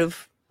mean, I would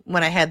have,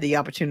 when I had the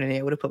opportunity,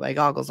 I would have put my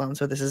goggles on.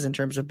 So this is in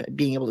terms of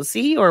being able to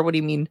see, or what do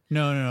you mean?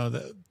 No.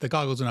 The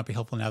goggles will not be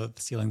helpful now that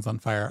the ceiling's on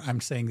fire.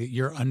 I'm saying that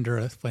you're under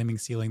a flaming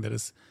ceiling that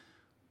is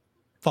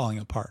falling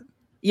apart.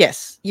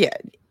 Yes. Yeah.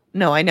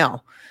 No, I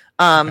know.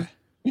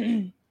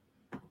 Okay.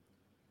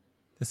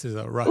 This is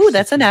a rough. Ooh,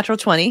 that's a natural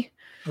 20.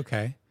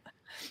 Okay.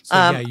 So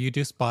yeah, you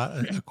do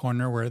spot a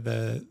corner where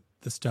the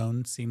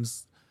stone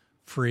seems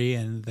free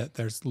and that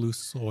there's loose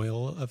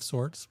soil of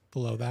sorts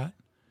below that.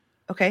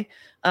 Okay.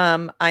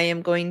 I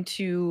am going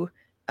to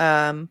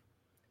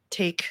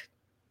take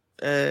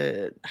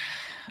I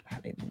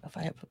don't even know if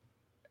I have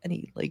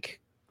any like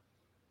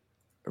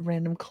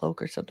random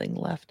cloak or something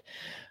left.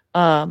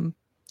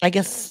 I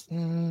guess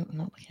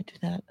no, I can't do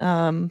that.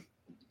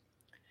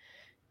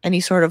 Any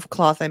sort of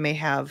cloth I may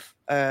have.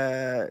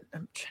 I'm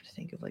trying to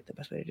think of like the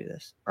best way to do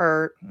this.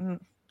 Or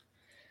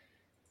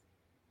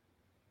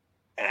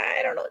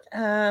I don't know.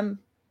 I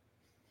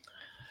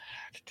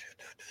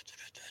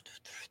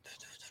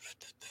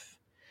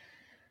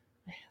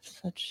have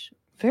such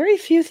very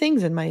few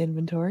things in my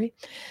inventory.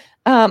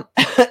 Okay,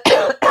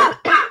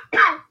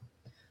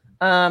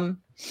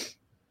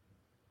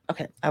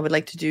 I would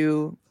like to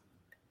do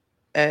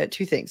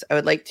two things. I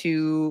would like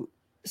to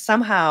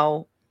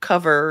somehow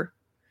cover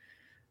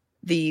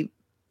the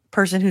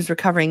person who's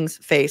recovering's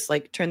face,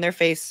 like turn their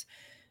face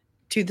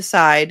to the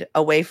side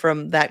away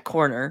from that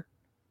corner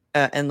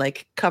and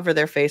like cover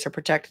their face or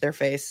protect their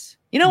face.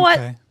 You know what?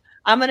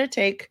 I'm going to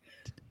take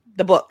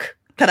the book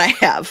that I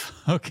have.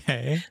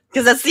 Okay.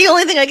 Because that's the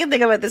only thing I can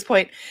think of at this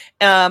point.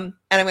 And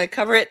I'm going to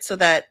cover it so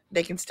that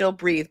they can still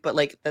breathe, but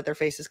like that their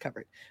face is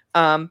covered.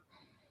 I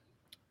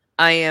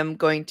am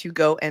going to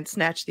go and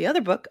snatch the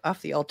other book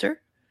off the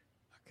altar.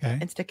 Okay.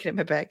 And stick it in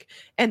my bag.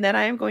 And then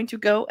I am going to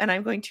go and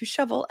I'm going to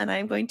shovel and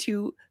I'm going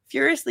to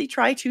furiously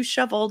try to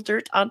shovel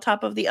dirt on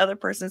top of the other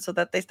person so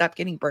that they stop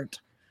getting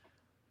burnt.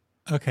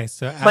 Okay,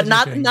 so but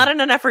not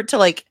in an effort to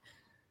like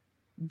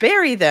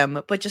bury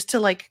them, but just to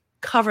like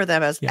cover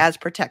them as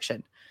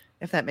protection,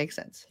 if that makes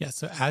sense. Yeah,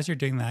 so as you're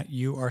doing that,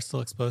 you are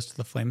still exposed to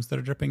the flames that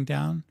are dripping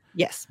down.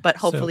 Yes, but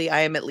hopefully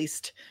I am at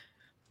least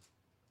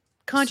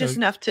conscious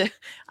enough to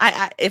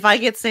I if I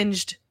get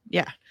singed,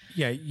 yeah,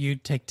 you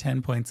take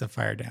 10 points of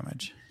fire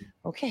damage.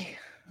 Okay.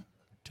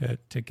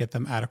 To get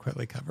them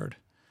adequately covered.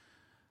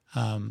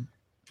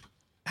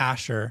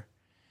 Asher,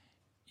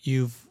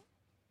 you've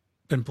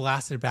been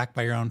blasted back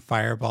by your own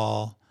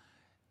fireball,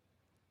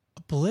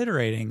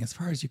 obliterating, as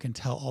far as you can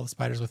tell, all the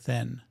spiders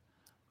within.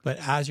 But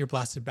as you're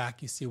blasted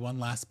back, you see one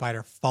last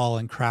spider fall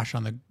and crash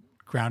on the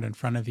ground in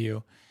front of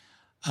you.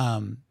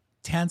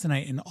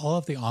 Tanzanite and all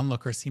of the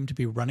onlookers seem to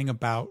be running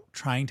about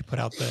trying to put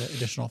out the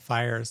additional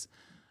fires.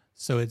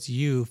 So it's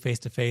you face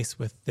to face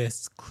with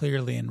this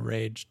clearly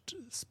enraged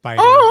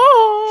spider,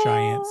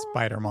 giant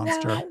spider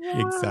monster.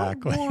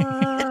 Exactly.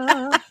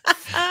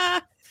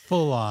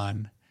 Full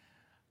on.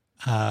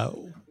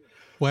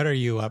 What are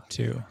you up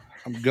to?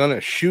 I'm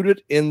gonna shoot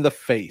it in the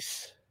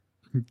face.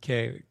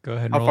 Okay, go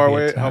ahead. And How far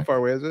away? How far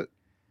away is it?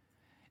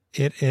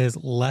 It is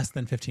less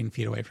than 15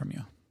 feet away from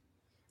you.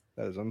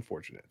 That is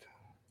unfortunate.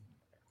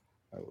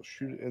 I will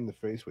shoot it in the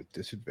face with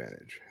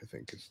disadvantage. I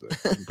think it's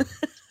the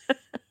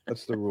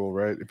that's the rule,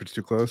 right? If it's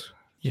too close,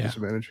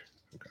 disadvantage.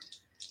 Okay.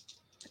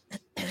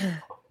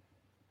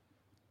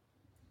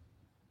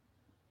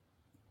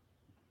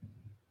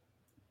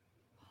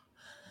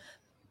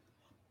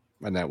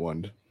 And that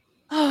one.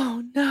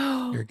 Oh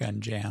no! Your gun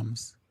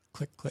jams.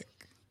 Click, click.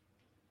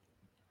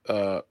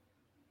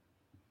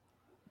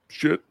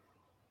 Shit.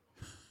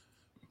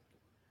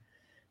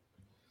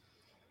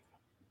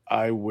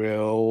 I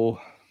will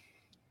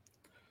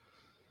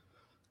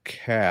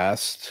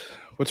cast.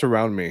 What's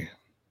around me?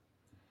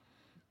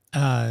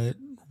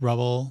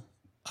 Rubble,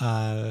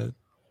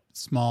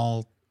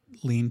 small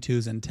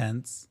lean-tos and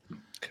tents.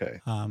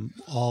 Okay.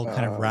 All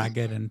kind of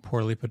ragged and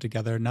poorly put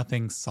together.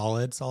 Nothing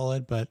solid,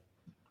 but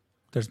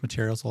there's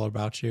materials all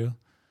about you.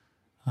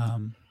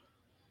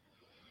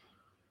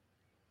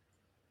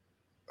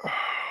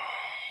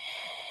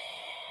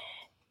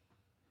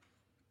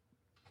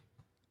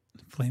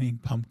 Flaming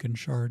pumpkin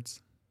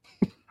shards.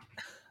 This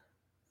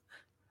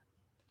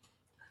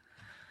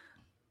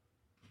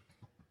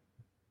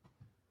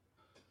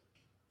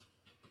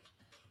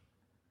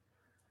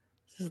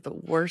is the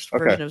worst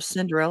version of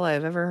Cinderella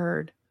I've ever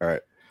heard. All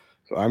right.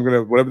 So I'm going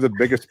to, whatever the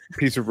biggest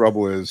piece of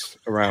rubble is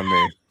around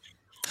me,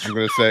 I'm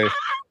going to say,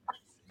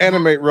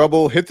 animate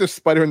rubble, hit this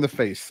spider in the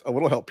face. A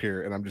little help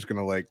here. And I'm just going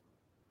to like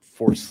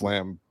force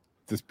slam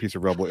this piece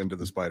of rubble into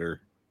the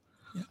spider.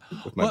 Yeah.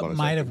 What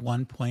might have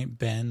one point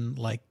been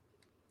like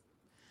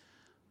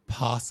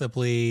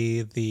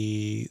possibly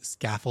the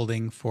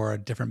scaffolding for a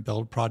different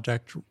build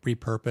project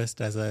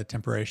repurposed as a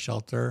temporary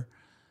shelter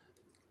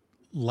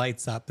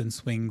lights up and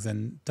swings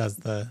and does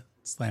the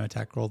slam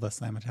attack. Roll the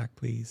slam attack,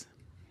 please.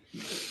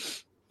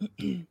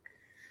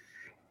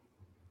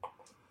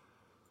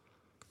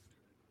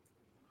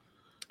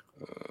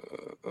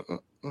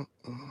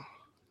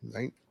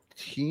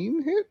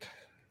 19 hit?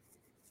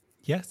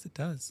 Yes, it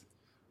does.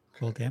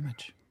 Roll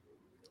damage.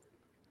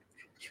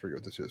 Let's forget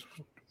what this is.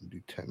 Do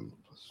 10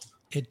 plus.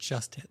 It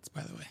just hits,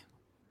 by the way.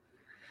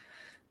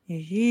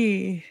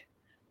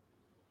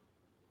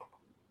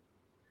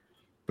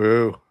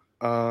 Boo.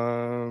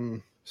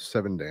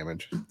 7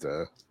 damage.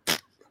 Duh.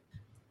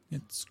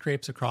 It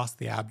scrapes across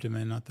the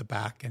abdomen at the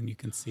back, and you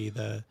can see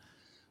the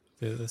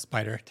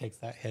spider takes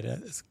that hit.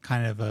 It's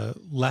kind of a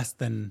less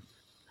than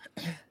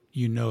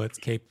it's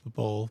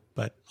capable,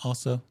 but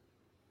also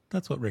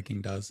that's what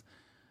rigging does.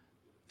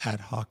 Ad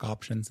hoc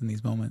options in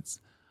these moments.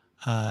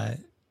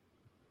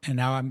 And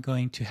now I'm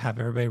going to have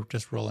everybody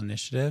just roll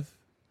initiative.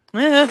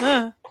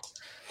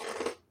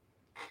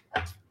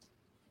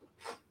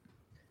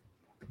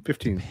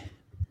 15.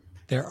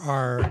 There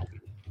are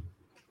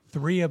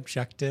 3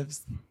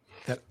 objectives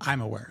that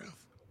I'm aware of.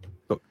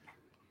 Oh,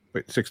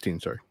 wait, 16,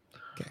 sorry.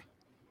 Okay.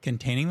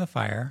 Containing the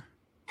fire.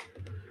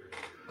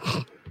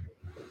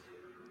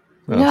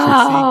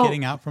 No.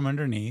 Getting out from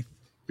underneath.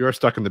 You're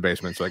stuck in the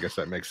basement, so I guess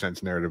that makes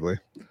sense narratively.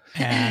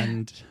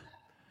 And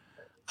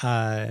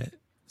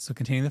so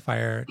containing the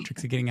fire,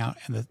 Trixie getting out,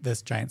 and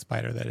this giant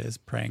spider that is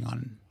preying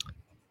on.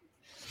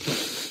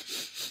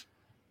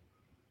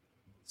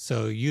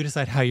 So you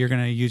decide how you're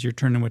going to use your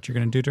turn and what you're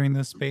going to do during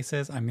those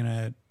spaces. I'm going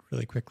to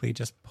really quickly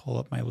just pull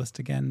up my list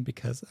again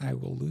because I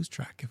will lose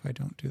track if I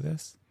don't do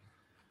this.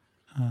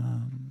 All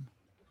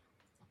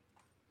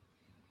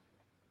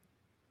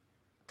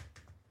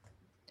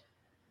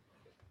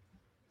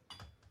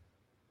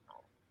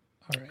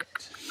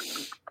right.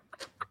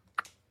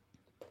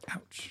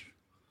 Ouch.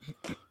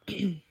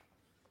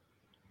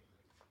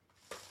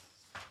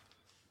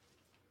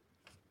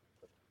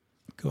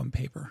 Go in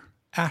paper.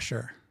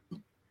 Asher.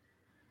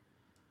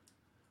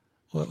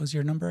 What was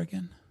your number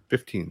again?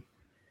 15.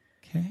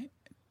 Okay.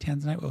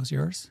 Tanzanite, what was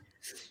yours?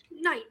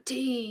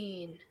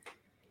 19.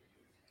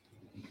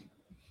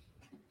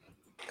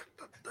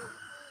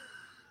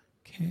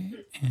 Okay.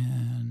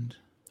 And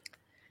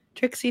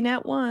Trixie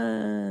Nat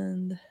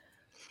 1.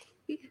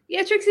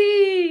 Yeah,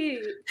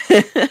 Trixie.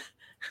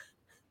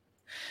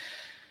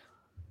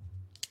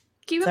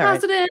 Keep it Sorry.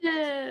 positive.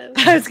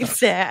 I was gonna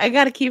say I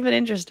gotta keep it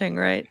interesting,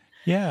 right?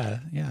 yeah,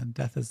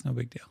 death is no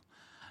big deal.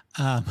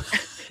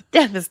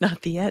 Death is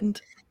not the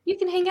end. You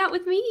can hang out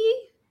with me.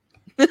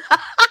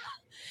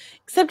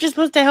 Except you're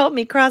supposed to help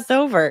me cross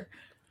over.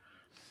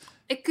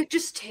 It could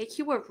just take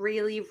you a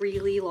really,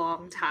 really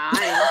long time.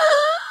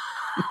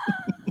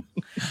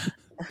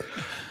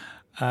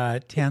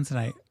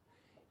 Tanzanite,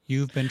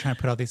 you've been trying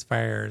to put out these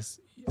fires.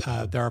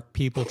 There are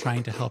people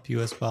trying to help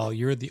you as well.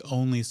 You're the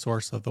only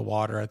source of the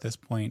water at this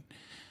point.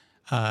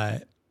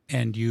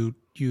 And you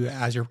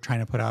as you're trying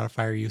to put out a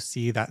fire, you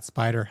see that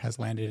spider has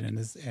landed and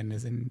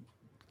is in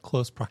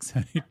close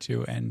proximity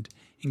to and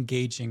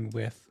engaging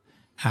with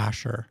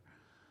Asher.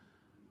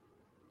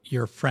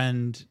 Your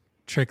friend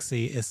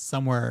Trixie is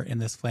somewhere in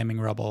this flaming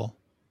rubble.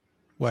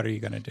 What are you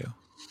going to do?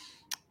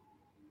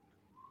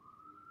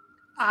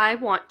 I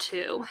want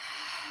to.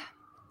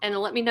 And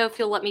let me know if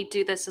you'll let me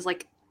do this as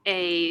like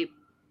a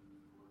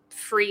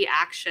free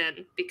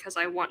action because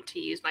I want to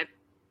use my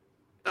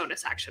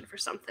bonus action for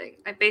something.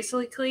 I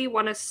basically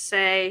want to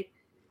say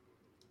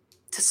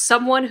to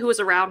someone who is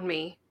around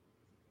me,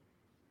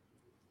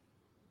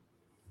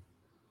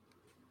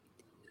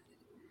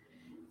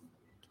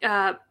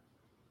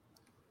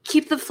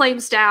 keep the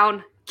flames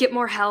down, get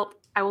more help.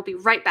 I will be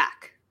right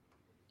back.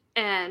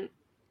 And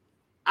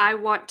I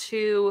want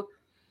to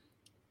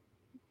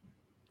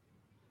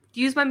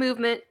use my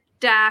movement,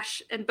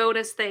 dash, and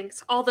bonus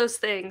things, all those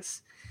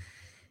things.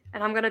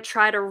 And I'm going to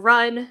try to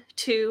run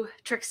to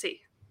Trixie.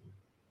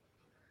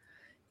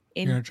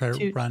 You're going to try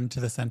to run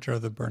to the center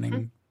of the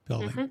burning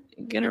building. Mm-hmm.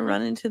 You're gonna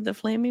run into the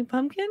flaming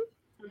pumpkin?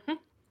 Mm-hmm.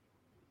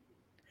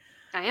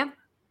 I am.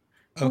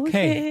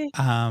 Okay.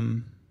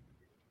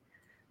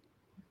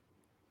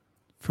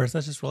 First,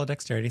 let's just roll a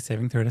dexterity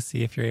saving throw to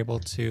see if you're able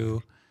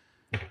to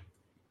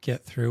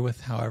get through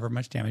with however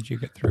much damage you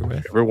get through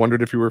with. Ever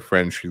wondered if you were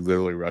French? She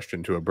literally rushed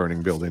into a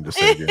burning building to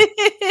save you.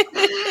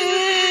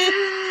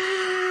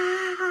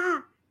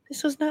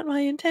 This was not my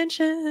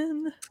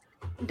intention.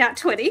 Not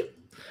 20.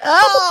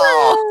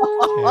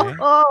 Oh! Okay.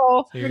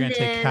 So you're going to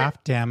take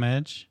half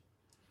damage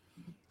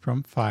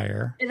from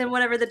fire. And then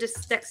whatever the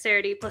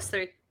dexterity plus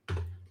 3.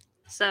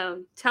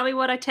 So tell me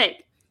what I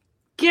take.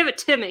 Give it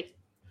to me.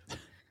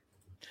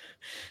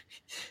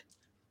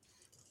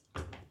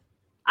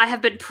 I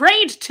have been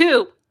prayed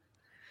to.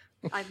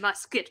 I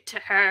must get to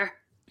her.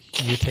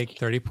 You take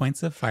 30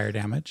 points of fire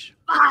damage.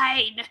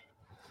 Fine.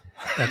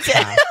 That's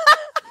half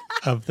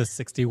of the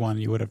 61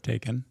 you would have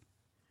taken.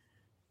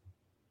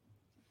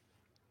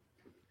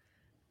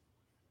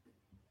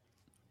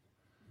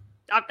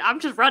 I'm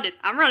just running.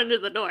 I'm running to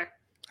the door.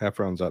 Half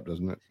rounds up,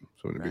 doesn't it?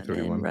 So would it be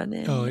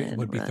 31? Oh, it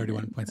would be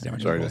 31 points of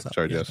damage. Sorry,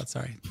 Jess. Jess.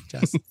 Sorry,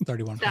 Jess.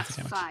 31 points That's of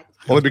damage. fine.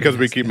 Only because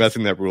we keep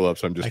messing that rule up,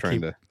 so I'm just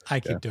trying to... I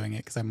keep doing it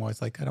because I'm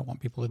always like, I don't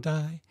want people to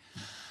die.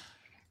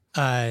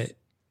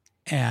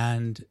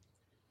 And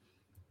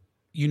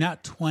you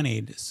not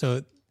 20'd,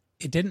 so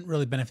it didn't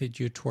really benefit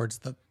you towards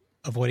the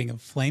avoiding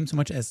of flame so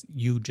much as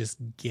you just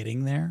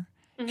getting there.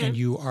 Mm-hmm. And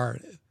you are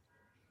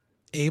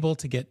able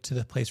to get to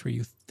the place where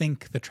you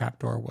think the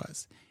trapdoor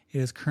was. It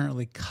is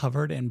currently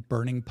covered in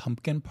burning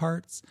pumpkin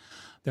parts.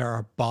 There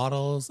are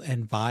bottles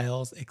and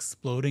vials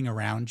exploding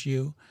around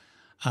you.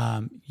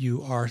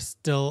 You are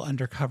still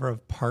under cover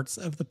of parts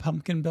of the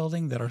pumpkin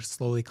building that are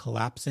slowly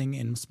collapsing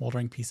in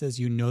smoldering pieces.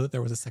 You know that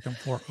there was a second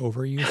floor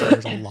over you, so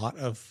there's a lot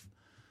of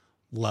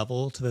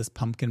level to this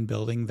pumpkin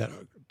building that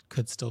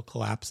could still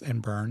collapse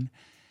and burn.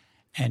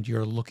 And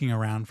you're looking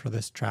around for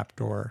this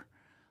trapdoor,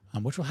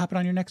 which will happen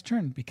on your next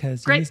turn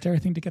because you used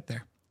everything to get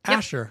there. Yep.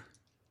 Asher,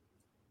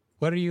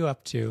 what are you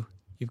up to?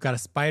 You've got a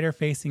spider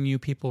facing you,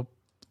 people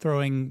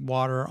throwing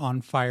water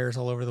on fires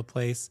all over the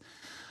place.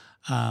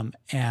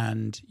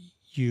 And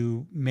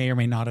you may or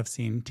may not have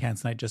seen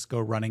Tanzanite just go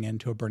running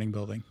into a burning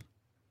building.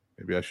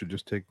 Maybe I should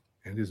just take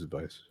Andy's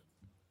advice.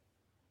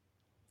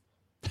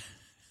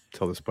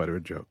 Tell the spider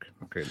a joke.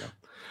 Okay, no.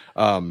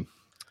 I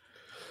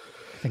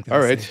think All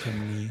right. safe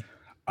from me.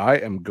 I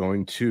am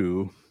going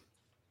to.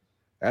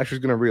 Asher's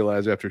going to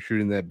realize after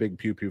shooting that big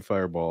pew pew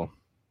fireball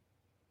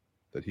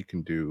that he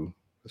can do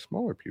a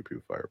smaller pew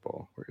pew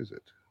fireball. Where is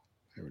it?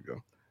 There we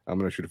go. I'm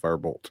going to shoot a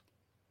firebolt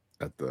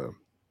at the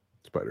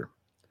spider.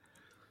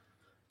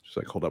 Just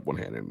like hold up one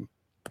hand and.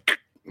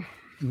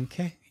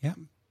 Okay. Yeah.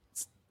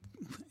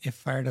 If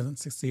fire doesn't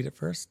succeed at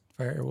first,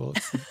 fire will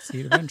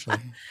succeed eventually.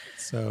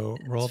 So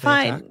roll It's the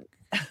fine. attack.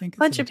 I think A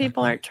bunch of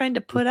people aren't trying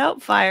to put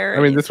out fire.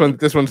 I mean, this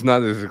one's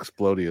not as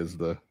explodey as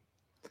the.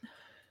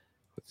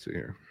 Let's see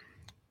here.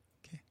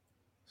 Okay.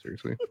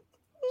 Seriously,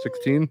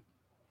 16.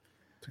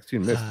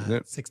 16 missed, isn't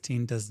it?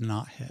 16 does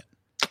not hit.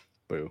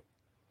 Boo.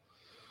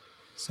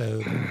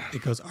 So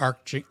it goes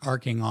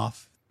arcing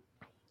off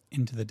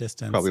into the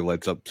distance. Probably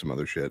lights up some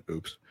other shit.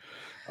 Oops.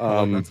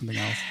 Probably about something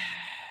else.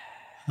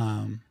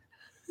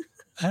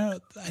 I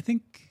don't. I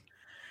think.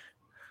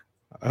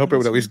 I hope it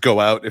would at least go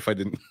out. If I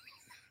didn't,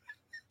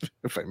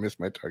 if I missed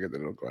my target,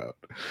 then it'll go out.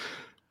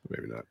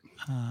 Maybe not.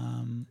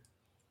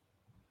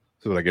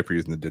 So what I get for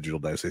using the digital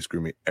dice? They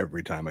screw me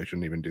every time. I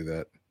shouldn't even do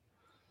that.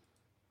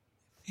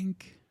 I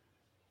think.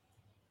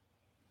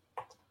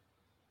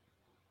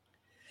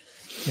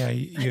 Yeah,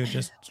 you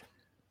just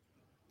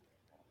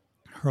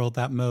hurled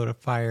that mode of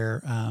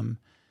fire. I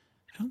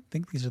don't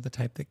think these are the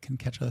type that can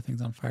catch other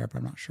things on fire, but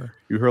I'm not sure.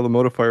 You hurl a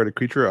modifier at a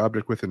creature or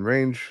object within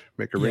range.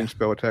 Make a ranged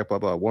spell attack. Blah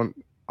blah.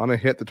 On a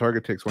hit, the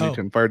target takes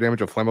 1d10 fire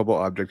damage. A flammable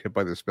object hit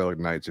by the spell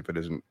ignites if it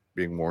isn't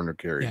being worn or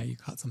carried. Yeah, you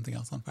caught something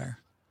else on fire.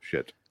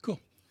 Shit. Cool.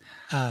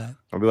 I'll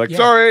be like,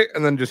 sorry,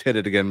 and then just hit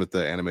it again with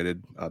the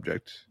animated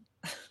object.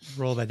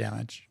 Roll the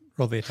damage.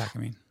 Roll the attack, I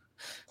mean.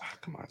 Oh,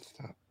 come on,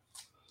 stop.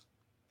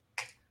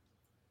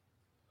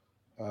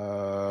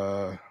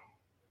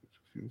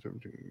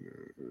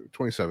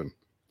 27.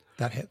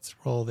 That hits.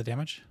 Roll the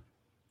damage.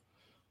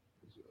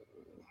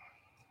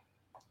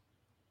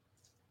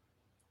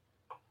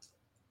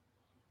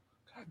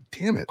 God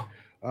damn it.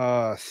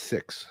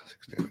 6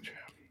 damage.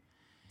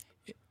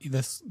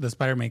 The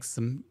spider makes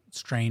some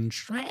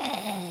strange.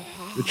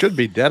 It should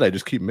be dead. I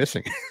just keep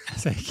missing.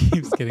 As it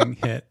keeps getting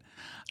hit.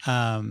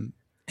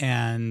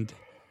 And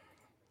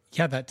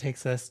yeah, that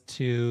takes us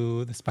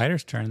to the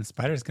spider's turn. The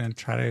spider's going to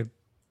try to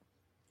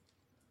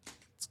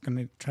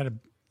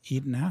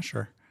eat an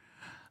Asher.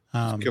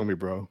 Kill me,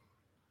 bro.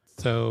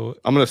 So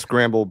I'm going to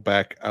scramble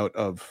back out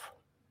of.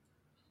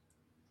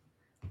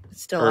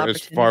 Still or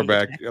as far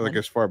back, like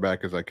as far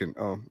back as I can.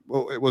 Oh,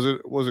 well,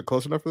 was it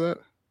close enough for that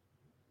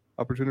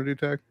opportunity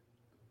attack?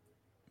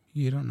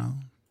 You don't know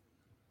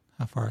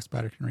how far a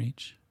spider can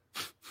reach.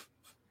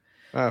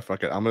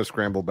 Fuck it. I'm gonna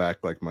scramble back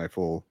like my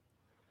full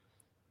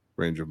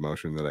range of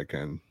motion that I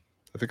can.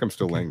 I think I'm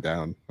still laying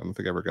down. I don't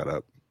think I ever got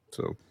up.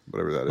 So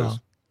whatever that is.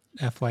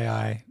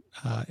 FYI,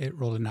 it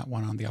rolled a nat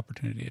 1 on the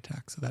opportunity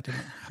attack, so that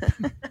didn't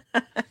happen.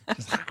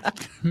 Just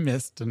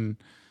missed and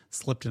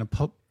slipped in a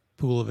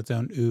pool of its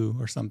own ooh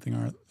or something,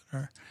 or its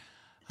own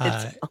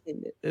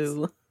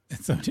ooh.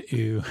 Its own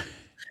ooh.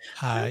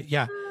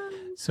 Yeah.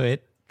 So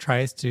it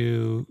tries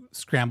to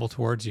scramble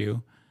towards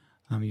you,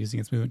 using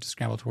its movement to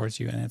scramble towards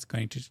you, and it's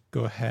going to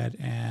go ahead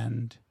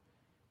and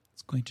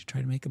it's going to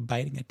try to make a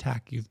biting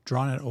attack. You've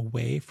drawn it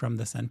away from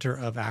the center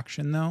of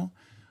action, though,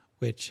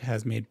 which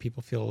has made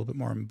people feel a little bit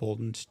more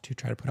emboldened to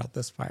try to put out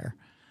this fire.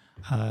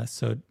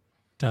 So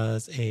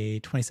does a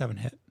 27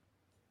 hit?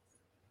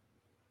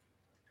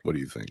 What do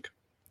you think?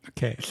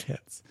 Okay, it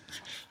hits.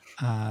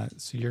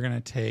 So you're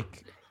going to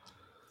take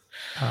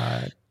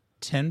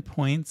 10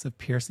 points of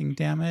piercing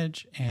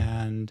damage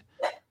and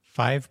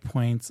 5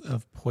 points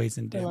of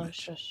poison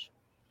damage. I'm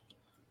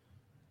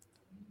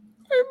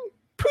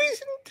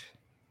poisoned.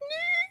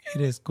 It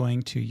is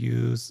going to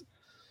use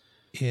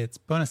its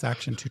bonus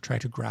action to try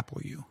to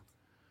grapple you.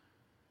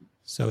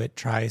 So it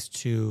tries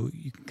to,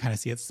 you can kind of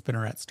see its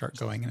spinnerets start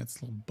going and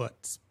its little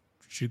butt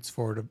shoots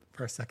forward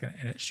for a second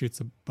and it shoots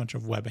a bunch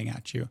of webbing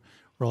at you.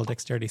 Roll a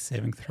dexterity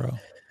saving throw.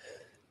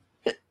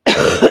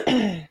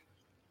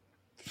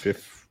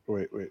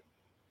 Wait.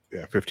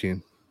 Yeah,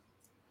 15.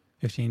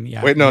 15,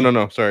 yeah. Wait,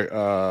 no. Sorry.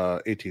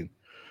 18.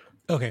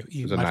 Okay.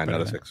 It was a 9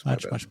 out of 6.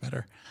 Much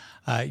better.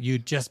 You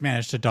just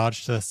managed to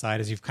dodge to the side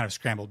as you've kind of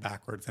scrambled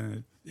backwards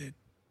and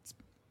its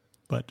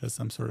butt does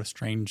some sort of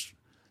strange,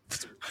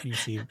 and you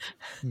see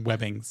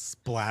webbing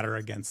splatter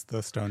against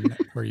the stone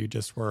where you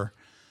just were.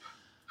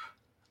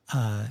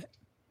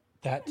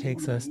 That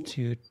takes us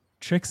to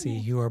Trixie.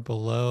 You are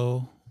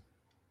below.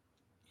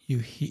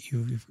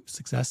 You've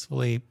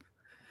successfully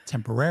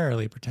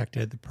temporarily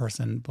protected the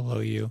person below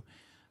you.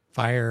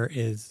 Fire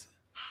is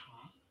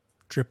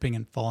dripping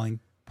and falling.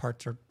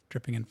 Parts are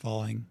dripping and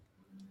falling.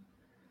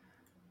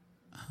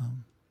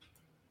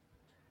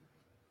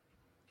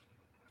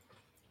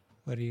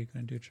 What are you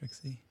going to do,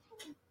 Trixie?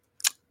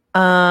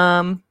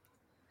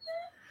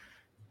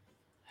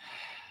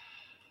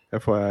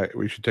 FYI,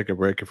 we should take a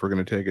break if we're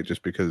going to take it,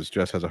 just because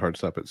Jess has a hard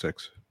stop at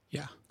 6.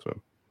 Yeah. So.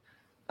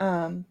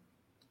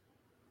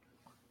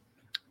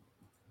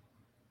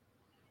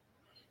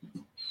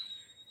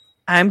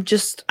 I'm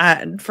just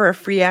for a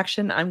free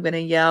action. I'm going to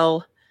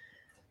yell,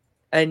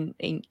 and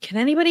can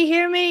anybody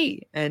hear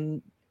me?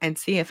 And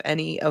see if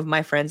any of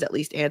my friends at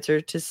least answer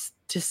to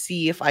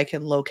see if I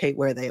can locate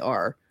where they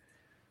are.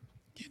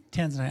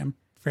 Tanzanite, I'm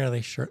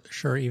fairly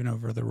sure even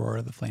over the roar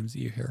of the flames that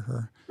you hear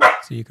her,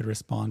 so you could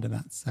respond in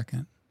that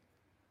second.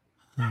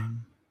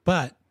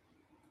 But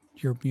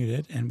you're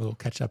muted, and we'll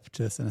catch up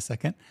to this in a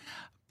second.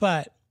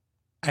 But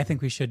I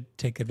think we should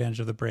take advantage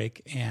of the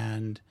break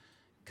and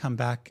come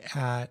back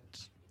at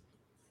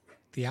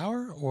the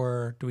hour,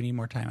 or do we need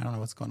more time? I don't know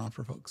what's going on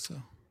for folks. So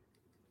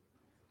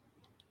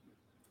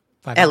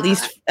at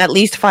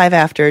least 5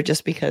 after,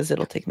 just because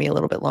it'll take me a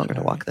little bit longer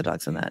to walk the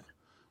dogs in that.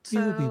 We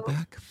will be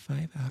back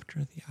 5 after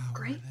the hour.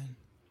 Great. Then.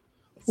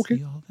 Okay.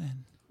 See y'all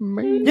then.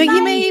 No,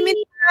 you may.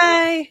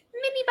 Bye.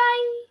 Maybe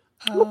bye.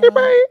 Okay,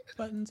 bye.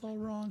 Button's all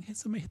wrong.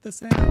 Somebody hit the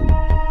sound.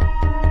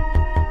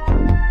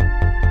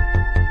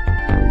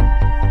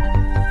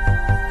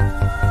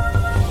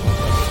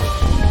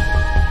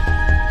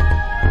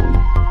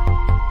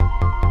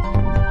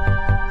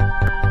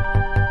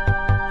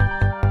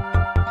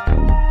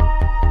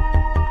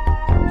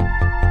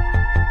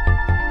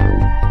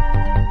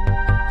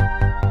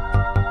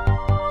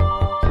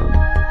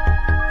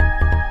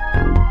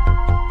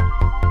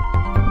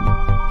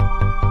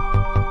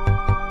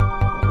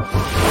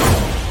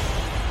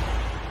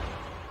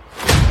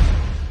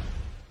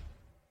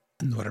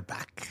 And we're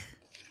back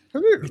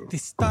Hello. with the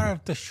star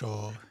of the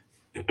show.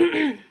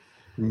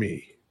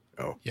 Me.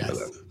 Oh, Yes,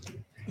 hello.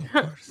 of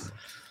course.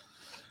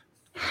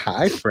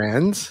 Hi,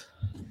 friends.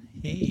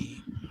 Hey,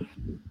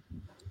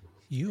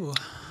 you've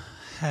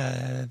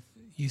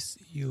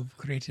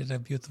created a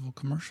beautiful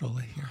commercial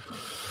here,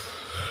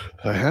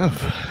 I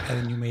have. and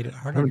then you made it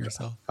hard on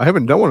yourself. I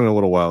haven't done one in a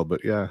little while,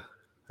 but yeah,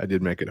 I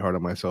did make it hard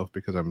on myself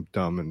because I'm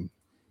dumb and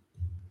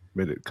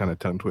made it kind of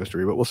tongue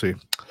twistery, but we'll see.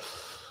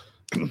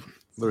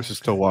 Larissa's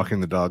still walking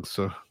the dogs,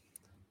 so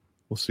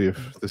we'll see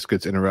if this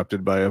gets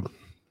interrupted by a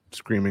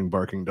screaming,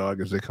 barking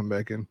dog as they come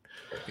back in.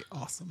 That'd be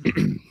awesome.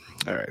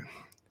 All right.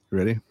 You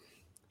ready?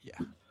 Yeah.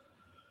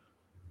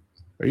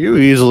 Are you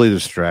easily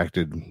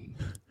distracted?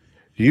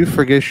 Do you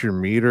forget your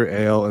mead or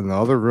ale in the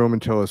other room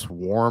until it's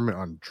warm and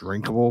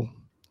undrinkable?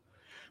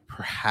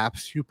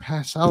 Perhaps you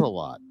pass out a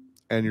lot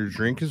and your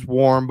drink is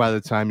warm by the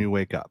time you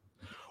wake up.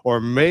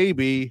 Or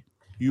maybe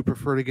you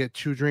prefer to get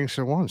 2 drinks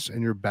at once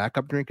and your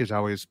backup drink is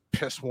always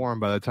piss warm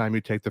by the time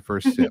you take the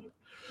first sip.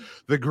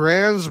 The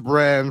Grand's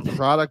brand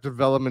product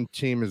development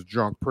team is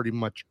drunk pretty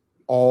much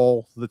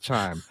all the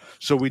time.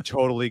 So we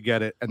totally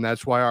get it. And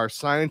that's why our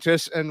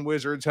scientists and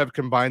wizards have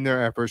combined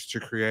their efforts to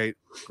create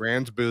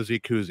Grand's Boozy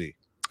Koozie.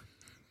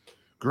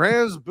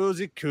 Grand's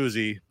Boozy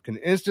Koozie can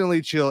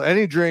instantly chill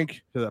any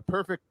drink to the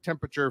perfect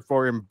temperature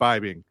for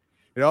imbibing.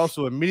 It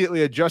also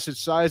immediately adjusts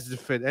its size to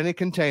fit any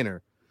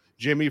container.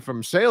 Jimmy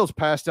from sales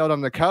passed out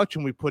on the couch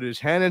and we put his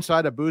hand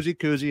inside a Boozy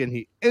Koozie and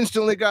he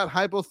instantly got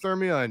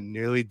hypothermia and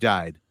nearly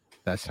died.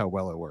 That's how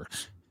well it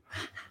works.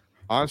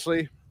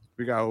 Honestly,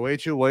 we got way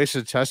too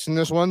wasted testing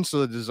this one, so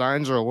the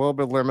designs are a little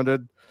bit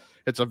limited.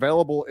 It's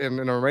available in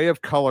an array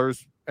of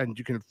colors, and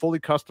you can fully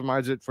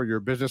customize it for your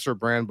business or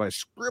brand by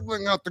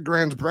scribbling out the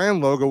Grand's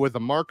brand logo with a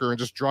marker and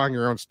just drawing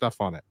your own stuff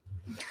on it.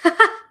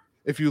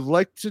 If you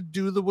like to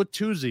do the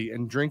Watoozie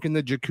and drink in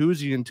the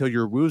jacuzzi until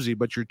you're woozy,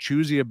 but you're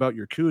choosy about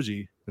your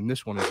koozie, then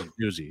this one is a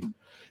doozy.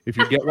 If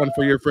you get one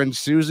for your friend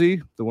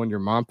Susie, the one your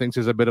mom thinks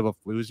is a bit of a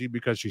floozy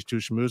because she's too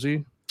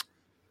schmoozy,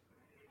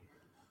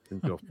 then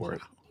go for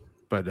it.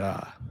 But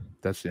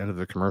that's the end of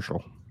the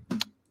commercial.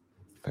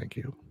 Thank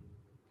you.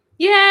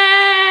 Yay!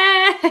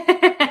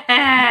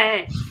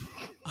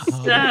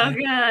 So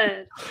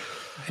good.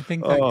 I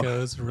think that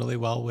goes really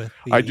well with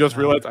the... I just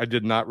realized I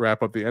did not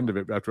wrap up the end of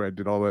it after I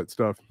did all that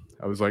stuff.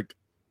 I was like,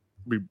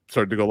 we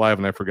started to go live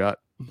and I forgot.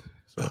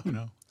 So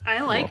no. I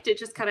liked it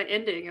just kind of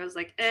ending. I was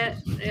like,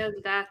 and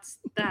that's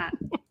that.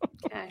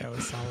 Okay. That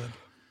was solid.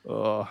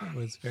 It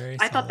was very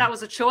I thought that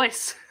was a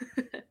choice.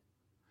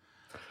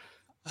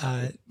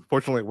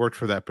 Fortunately, it worked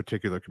for that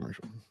particular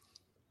commercial.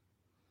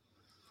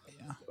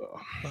 Yeah.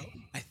 Well,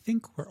 I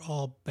think we're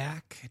all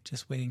back,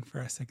 just waiting for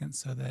a second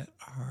so that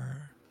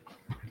our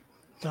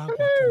dog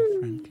walking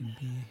friend can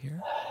be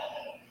here.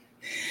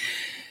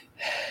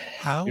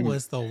 How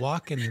was the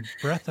walk in the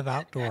breath of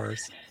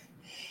outdoors?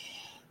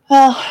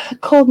 Well,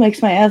 cold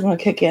makes my asthma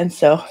kick in,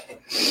 so.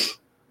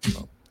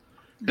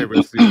 Hey,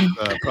 Rich,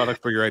 the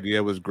product for your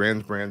idea was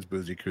Grand's Brand's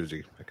Boozy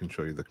Koozie. I can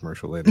show you the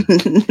commercial later.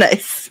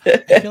 Nice.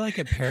 I feel like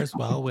it pairs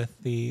well with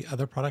the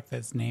other product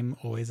that's name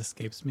always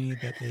escapes me.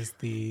 That is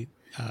the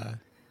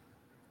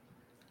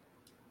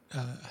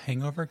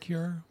hangover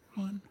cure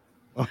one.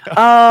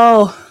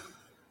 Oh.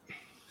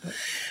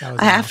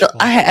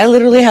 I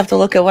literally have to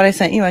look at what I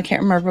sent you. I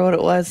can't remember what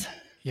it was.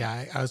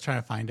 Yeah, I was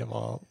trying to find it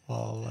while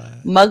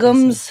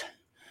Muggums,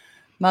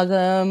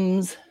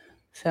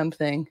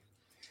 something.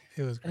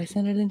 It was great. Did I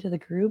send it into the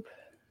group?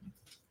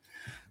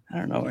 I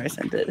don't know where I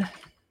sent it.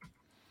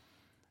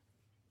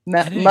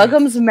 Anyways.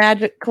 Muggum's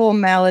magical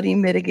malady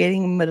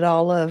mitigating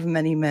medalla of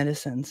many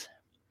medicines.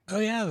 Oh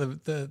yeah,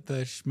 the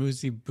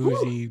schmoozy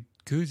boozy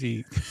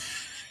koozie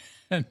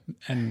and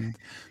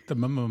the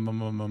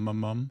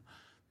mum.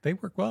 They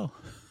work well.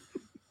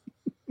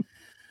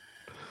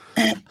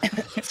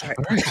 Sorry.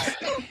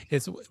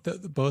 It's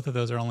both of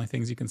those are only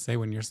things you can say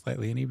when you're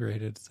slightly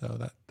inebriated,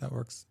 so that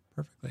works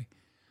perfectly.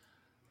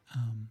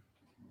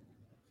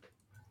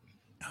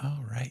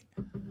 All right,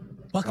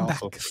 welcome back.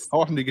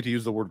 How often do you get to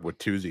use the word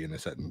Watusi in a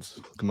sentence?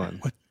 Come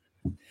on.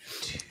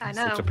 I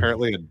know. It's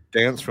apparently a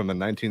dance from the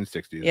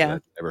 1960s. Yeah. That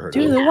I've never heard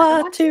Do of. the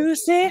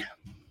Watusi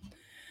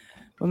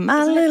with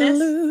my Isn't it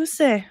little this?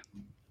 Lucy.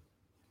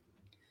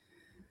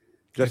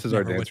 Just as I've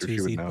our never dancer,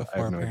 she would Watusi'd know. I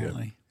before, have no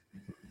apparently.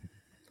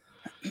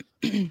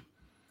 idea.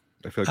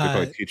 I feel like they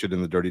probably teach it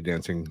in the Dirty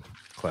Dancing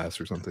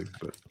class or something.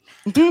 But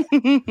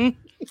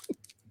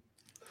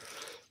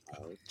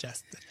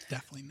Jess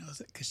definitely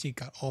knows it because she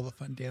got all the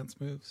fun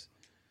dance moves.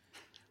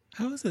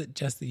 How is it,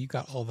 Jess, that you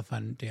got all the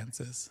fun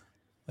dances?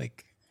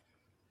 Like,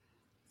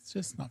 it's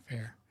just not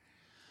fair.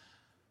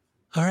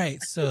 All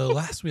right, so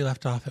last we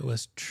left off, it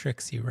was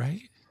Trixie,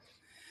 right?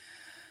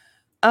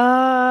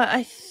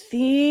 I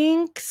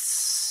think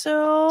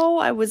so.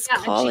 I was Yeah,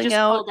 and she calling just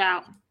out. called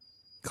out.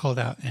 Called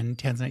out, and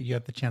Tanzanite, you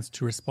have the chance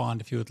to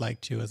respond if you would like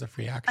to as a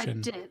free I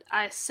action. did.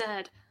 I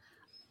said,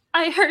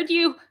 I heard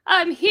you.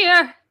 I'm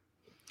here.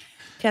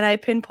 Can I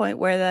pinpoint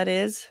where that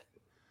is?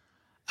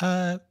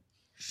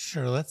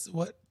 Sure. Let's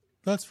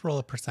roll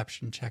a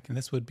perception check, and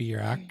this would be your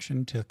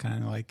action to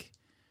kind of like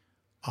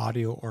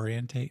audio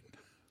orientate.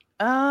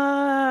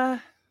 Okay.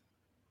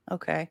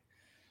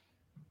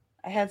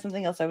 I had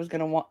something else I was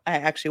gonna I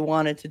actually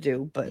wanted to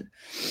do, but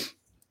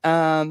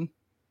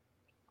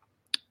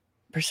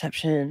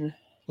perception.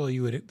 Well,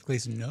 you would at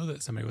least know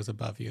that somebody was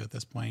above you at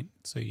this point,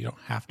 so you don't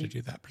have to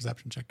do that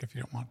perception check if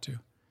you don't want to.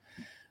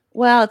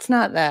 Well, it's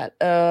not that.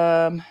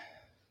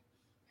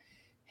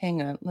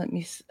 Hang on. Let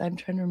me. I'm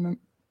trying to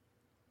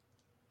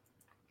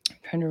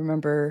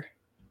remember.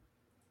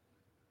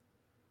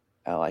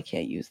 Oh, I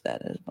can't use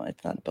that as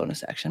it's not a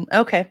bonus action.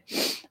 Okay.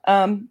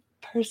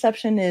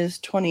 Perception is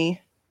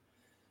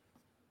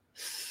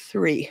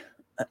 23.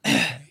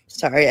 Okay.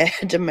 Sorry, I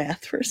had to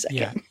math for a second.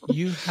 Yeah,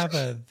 you have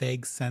a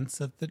vague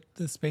sense of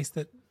the space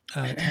that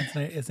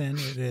Tanzanite is in.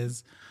 It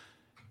is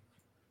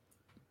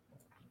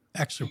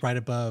actually right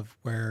above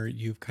where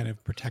you've kind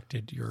of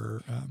protected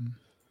your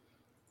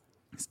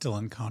still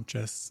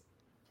unconscious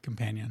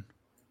companion.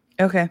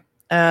 Okay.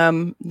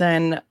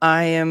 Then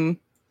I am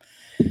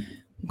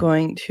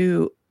going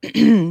to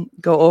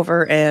go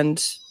over and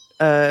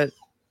to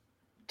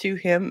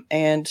him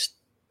and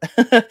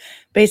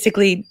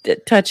basically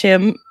touch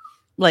him,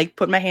 like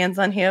put my hands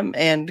on him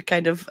and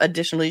kind of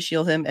additionally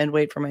shield him and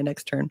wait for my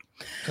next turn.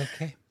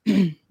 Okay.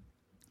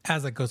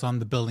 As it goes on,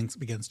 the building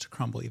begins to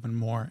crumble even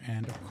more,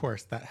 and of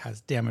course that has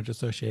damage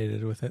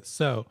associated with it.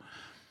 So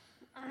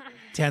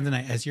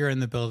Tanzanite, as you're in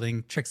the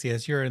building, Trixie,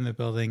 as you're in the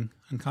building,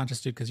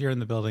 unconscious Duke, as you're in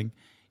the building,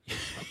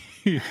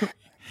 you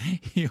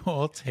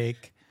all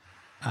take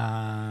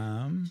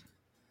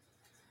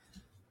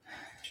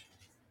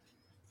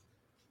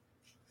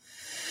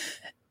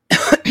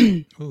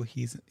oh,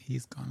 he's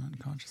gone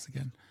unconscious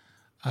again.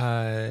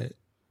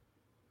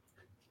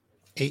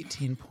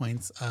 18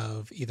 points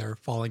of either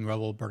falling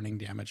rubble, burning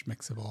damage,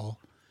 mix of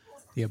all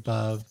the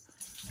above.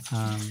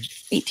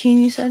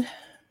 18, you said?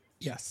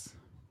 Yes.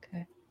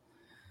 Okay.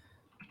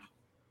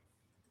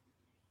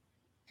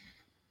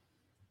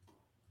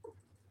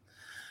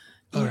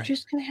 We're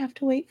just going to have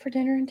to wait for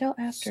dinner until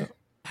after. So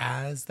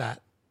as the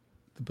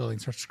building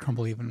starts to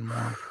crumble even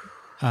more,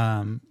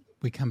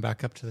 we come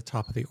back up to the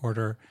top of the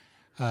order.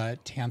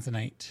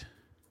 Tanzanite,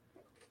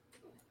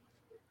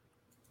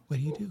 what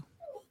do you do?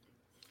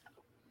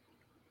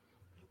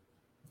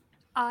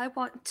 I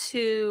want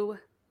to.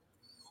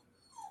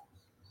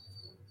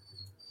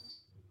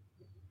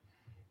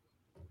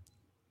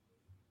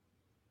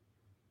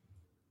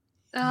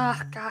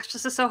 Gosh,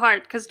 this is so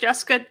hard because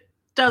Jessica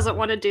doesn't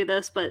want to do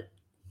this, but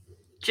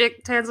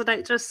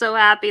Tanzanite's just so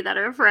happy that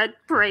her friend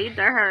prayed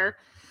to her.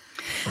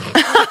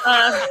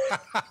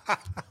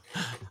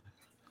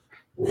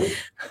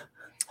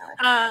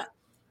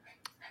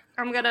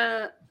 I'm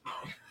gonna.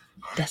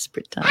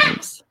 Desperate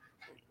times.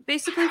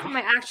 Basically, for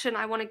my action,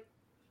 I'm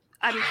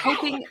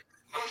hoping.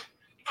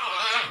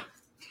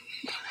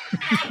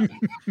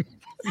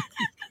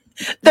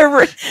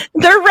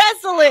 They're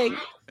wrestling.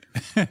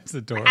 It's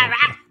adorable.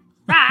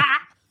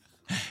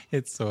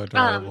 It's so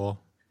adorable.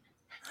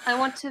 I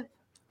want to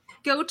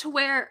go to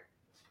where.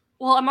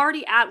 Well, I'm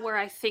already at where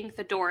I think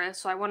the door is,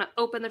 so I want to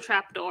open the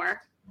trap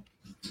door.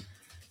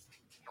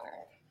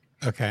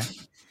 Okay.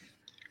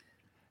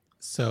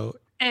 So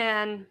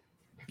and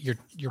you're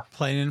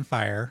playing in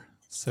fire.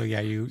 So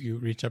yeah, you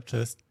reach up to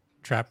this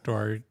trap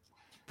door,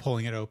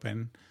 pulling it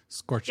open,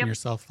 scorching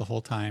yourself the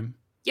whole time.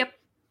 Yep.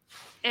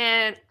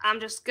 And I'm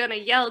just gonna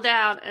yell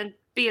down and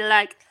be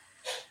like,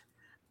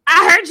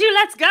 "I heard you.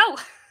 Let's go."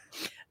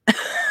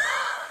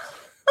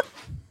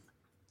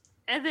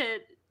 And then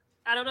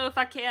I don't know if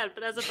I can,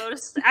 but as a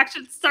bonus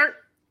action, start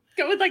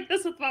going like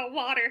this with my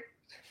water.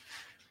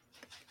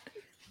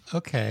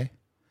 Okay.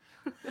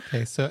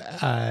 Okay, so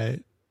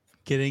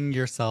getting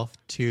yourself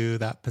to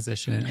that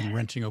position and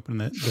wrenching open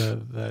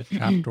the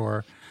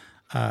trapdoor.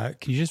 Can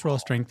you just roll a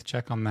strength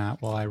check on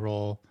that while I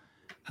roll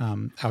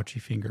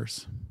ouchie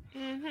fingers?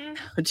 Mm-hmm.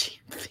 Ouchie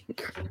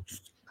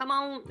fingers. Come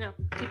on, no,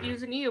 keep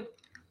using you,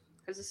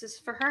 because this is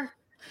for her.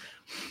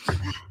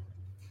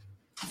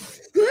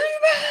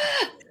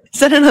 Is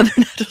that another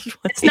natural 20?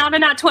 It's not a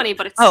nat 20,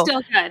 but it's Oh.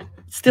 still good.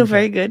 Still Okay.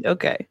 very good.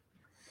 Okay.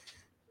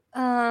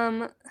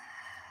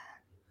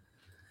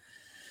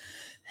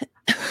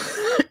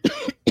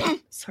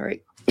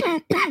 Sorry.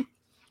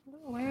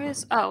 Where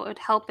is? Oh, it'd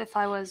help if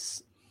I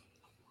was.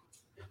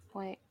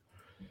 Wait.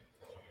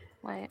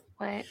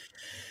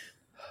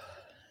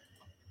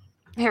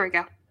 Here we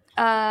go.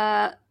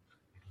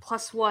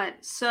 +1,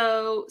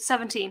 so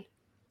 17.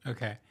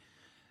 Okay.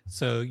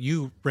 So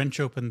you wrench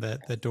open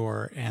the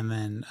door, and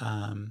then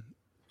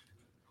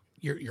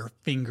your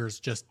fingers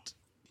just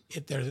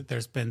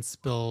there's been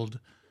spilled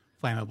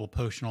flammable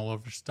potion all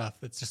over stuff.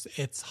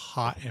 It's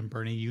hot and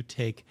burning. You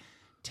take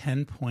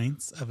 10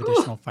 points of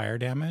additional fire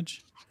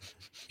damage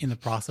in the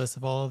process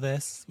of all of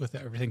this, with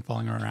everything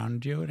falling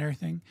around you and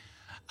everything.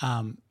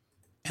 And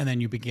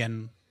then you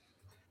begin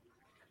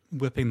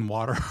whipping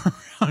water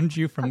around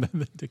you from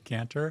the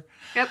decanter.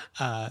 Yep.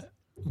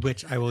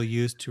 Which I will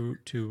use to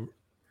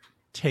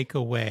take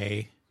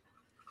away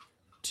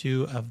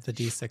 2 of the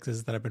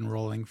d6s that I've been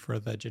rolling for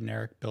the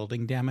generic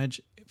building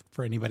damage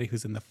for anybody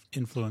who's in the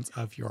influence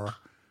of your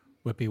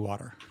whippy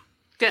water.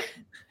 Good.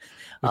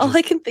 All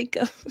I can think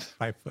of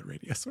 5-foot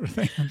radius sort of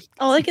thing.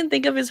 All I can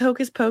think of is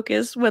Hocus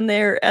Pocus when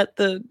they're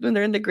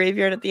in the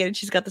graveyard at the end.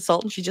 She's got the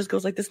salt and she just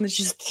goes like this, and then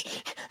she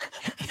just.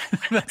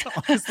 That's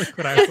honestly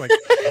what I was like.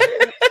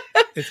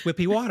 It's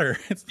whippy water.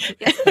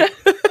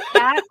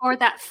 That or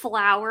that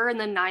flower in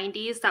the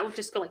 90s that would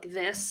just go like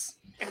this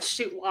and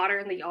shoot water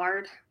in the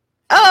yard.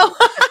 Oh,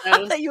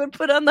 that you would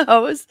put on the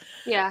hose.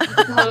 Yeah,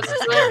 the hose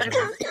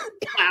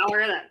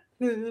flower that.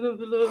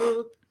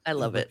 I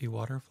love it. Whippy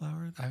water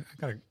flower. I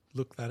gotta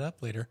look that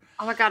up later.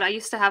 Oh my god, I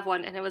used to have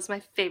one and it was my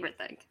favorite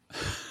thing.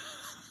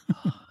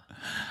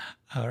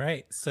 All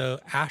right, so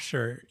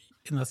Asher,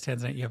 unless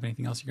Tanzanite, you have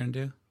anything else you're gonna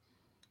do?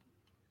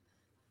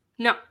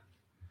 No.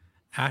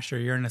 Asher,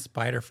 you're in a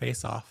spider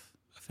face-off,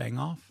 a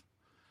fang-off.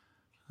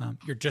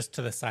 You're just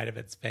to the side of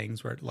its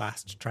fangs where it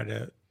last tried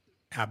to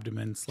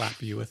abdomen slap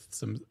you with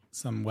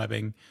some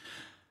webbing.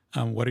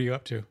 What are you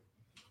up to?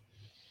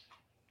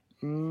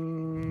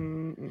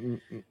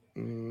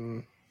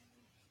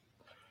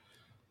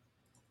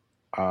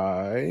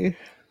 I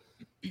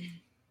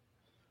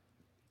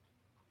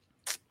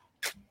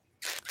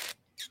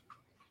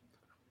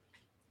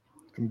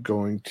am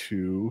going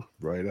to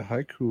write a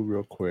haiku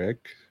real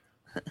quick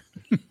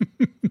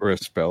for a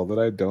spell that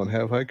I don't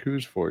have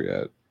haikus for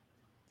yet.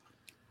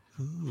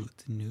 Ooh,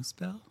 it's a new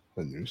spell?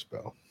 A new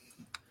spell.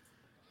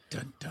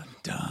 Dun, dun,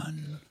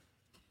 dun.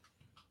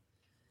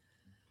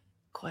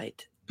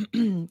 Quite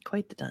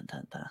the dun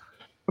dun dun.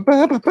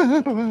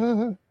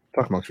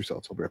 Talk amongst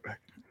yourselves. I'll be right back.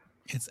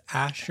 It's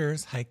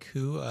Asher's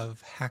haiku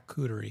of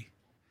Hakutery,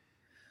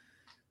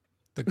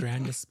 the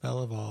grandest spell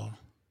of all.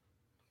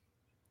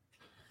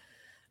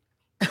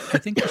 I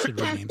think we should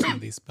rename some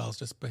of these spells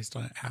just based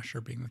on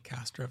Asher being the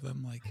caster of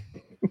them. Like,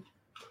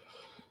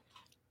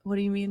 What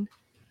do you mean?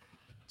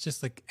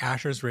 just like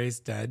Asher's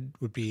Raised Dead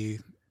would be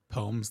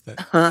poems that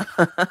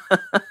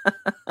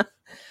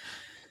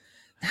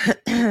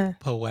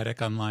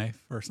poetic on life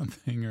or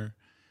something, or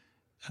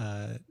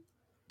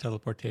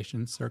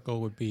Teleportation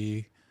Circle would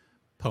be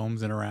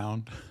poems in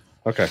around.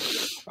 Okay.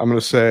 I'm going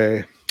to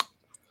say,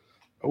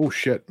 oh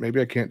shit,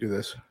 maybe I can't do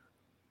this.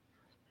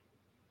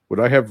 Would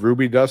I have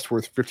ruby dust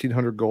worth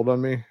 1,500 gold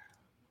on me?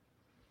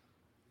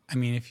 I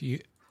mean,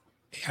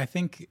 I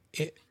think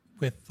it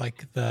with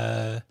like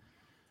the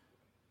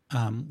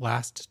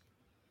last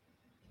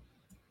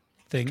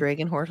thing,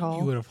 Dragon Horde Hall.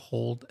 you would have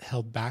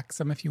held back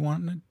some if you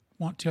want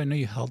to. I know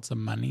you held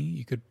some money.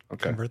 You could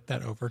convert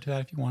that over to that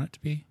if you want it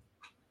to be.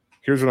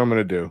 Here's what I'm going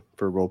to do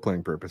for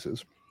role-playing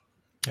purposes.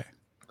 Okay.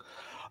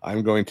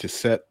 I'm going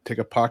to take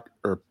a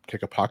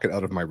pocket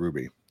out of my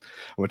ruby.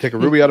 I'm going to take a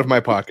ruby out of my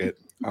pocket.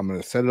 I'm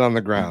going to set it on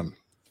the ground.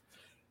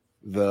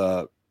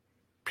 The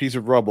piece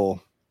of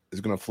rubble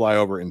is going to fly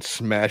over and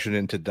smash it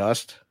into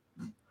dust.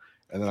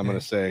 And then I'm going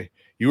to say,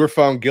 you were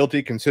found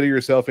guilty. Consider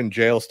yourself in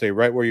jail. Stay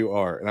right where you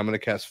are. And I'm going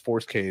to cast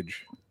Force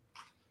Cage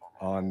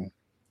on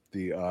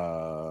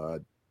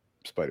the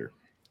spider.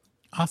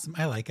 Awesome.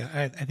 I like it.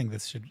 I think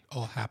this should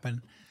all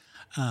happen.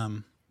 A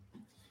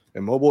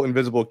mobile,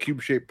 invisible,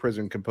 cube-shaped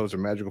prison composed of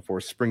magical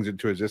force springs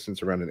into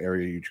existence around an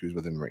area you choose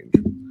within range.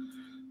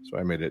 So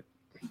I made it.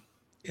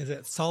 Is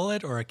it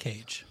solid or a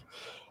cage?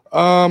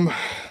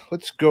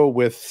 Let's go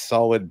with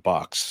solid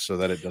box so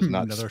that it does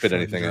not Another spit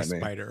anything at me.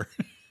 Spider.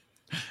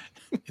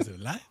 Is it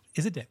alive?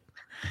 Is it dead?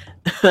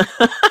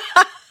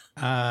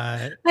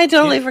 I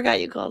totally forgot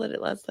you called it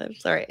last time.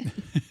 Sorry.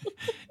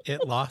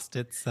 It lost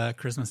its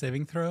charisma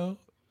saving throw.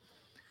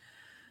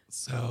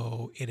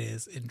 So it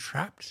is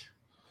entrapped.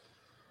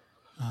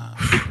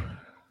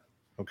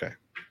 Okay.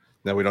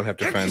 Now we don't have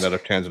to find out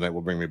if Tanzanite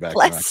will bring me back.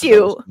 Bless or not, 'cause that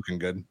you. was looking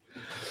good.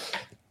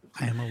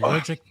 I am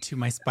allergic to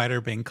my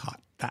spider being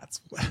caught.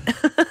 That's what.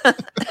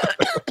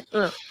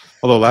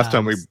 Although last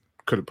time we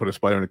could have put a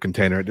spider in a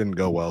container, it didn't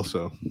go well.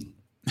 So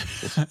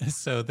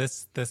So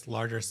this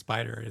larger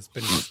spider has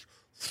been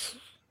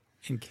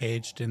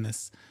encaged in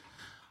this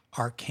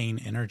arcane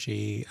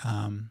energy,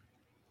 and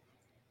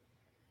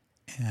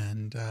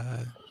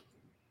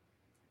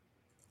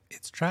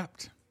it's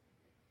trapped.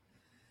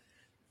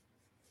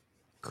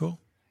 Cool.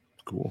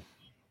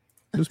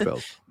 New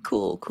spells.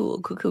 Cool.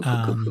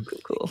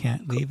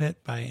 Can't leave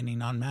it by any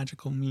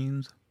non-magical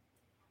means.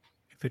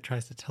 If it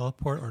tries to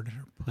teleport or to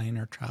plane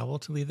or travel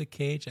to leave the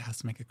cage, it has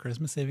to make a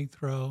charisma saving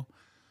throw.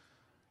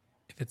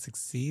 If it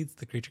succeeds,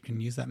 the creature can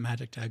use that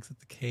magic to exit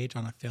the cage.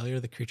 On a failure,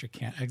 the creature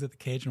can't exit the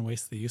cage and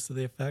wastes the use of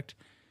the effect.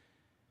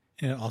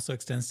 And it also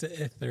extends to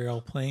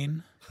ethereal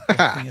plane,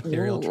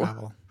 ethereal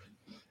travel.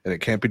 And it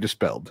can't be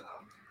dispelled.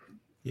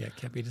 Yeah, it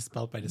can't be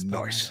dispelled by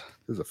dispel. Nice. Magic.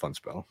 This is a fun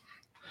spell.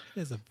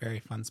 It is a very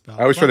fun spell.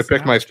 I always try to Plus,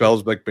 pick my now-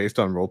 spells like based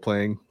on role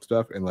playing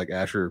stuff, and like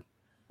Asher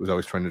was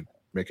always trying to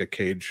make a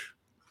cage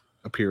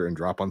appear and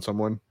drop on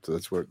someone. So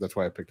that's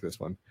why I picked this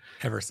one.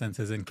 Ever since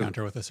his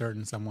encounter with a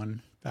certain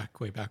someone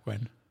way back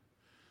when.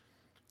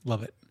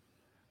 Love it.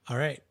 All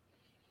right.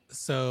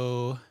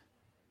 So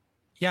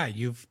yeah,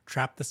 you've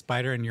trapped the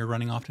spider and you're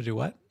running off to do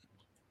what?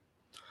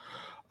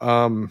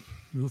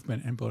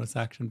 Movement and bonus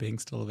action being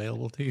still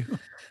available to you.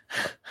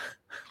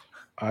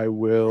 I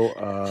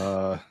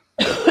will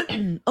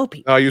OP.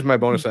 I'll use my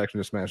bonus action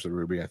to smash the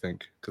ruby, I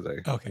think, because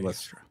Sure.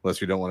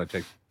 unless you don't want to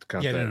take the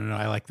count. Yeah, that. no.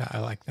 I like that. I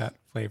like that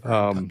flavor.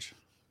 And touch.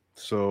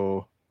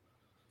 So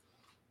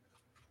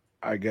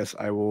I guess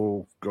I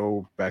will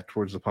go back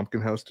towards the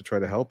pumpkin house to try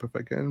to help if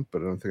I can,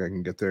 but I don't think I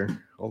can get there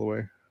all the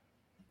way.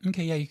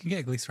 Okay, yeah, you can get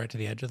at least right to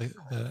the edge of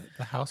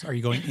the house. Are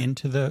you going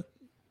into the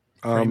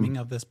framing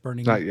of this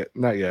burning? Not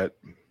yet.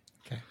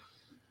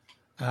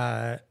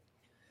 Okay.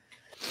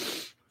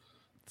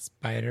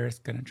 Spider is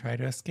going to try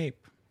to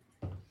escape.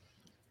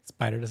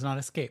 Spider does not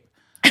escape.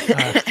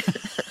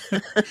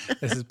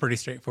 This is pretty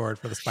straightforward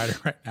for the spider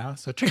right now.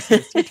 So Tracy,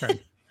 it's your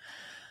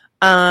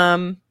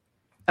turn.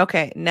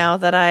 Okay, now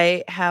that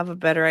I have a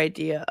better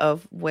idea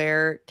of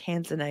where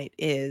Tanzanite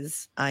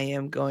is, I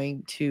am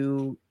going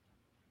to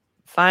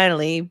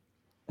finally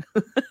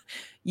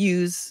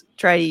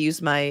try to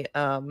use my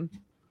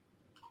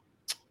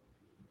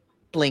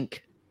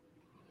blink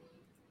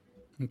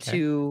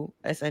to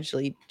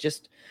essentially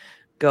just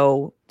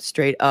go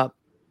straight up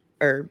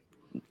or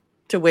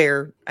to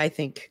where I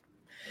think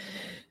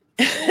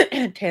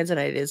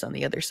Tanzanite is on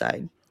the other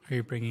side. Are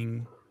you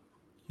bringing?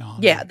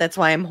 Yeah, that's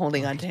why I'm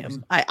holding on to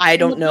him. I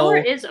don't know. The door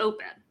is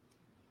open.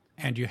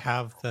 And you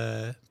have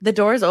the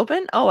door is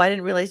open? Oh, I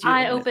didn't realize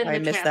I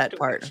missed that door.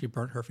 part. She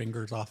burnt her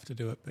fingers off to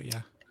do it, but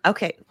yeah.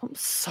 Okay, I'm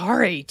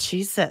sorry,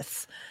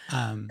 Jesus.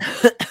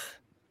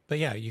 But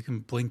yeah, you can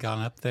blink on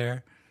up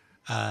there.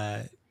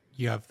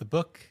 You have the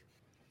book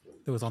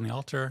that was on the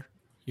altar.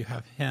 You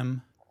have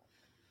him.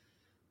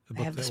 The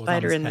book have the that was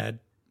spider on his in- head.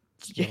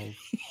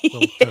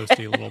 Little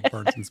toasty, little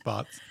burns and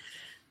spots.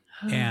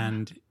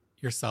 And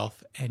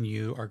yourself, and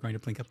you are going to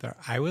blink up there.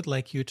 I would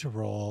like you to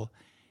roll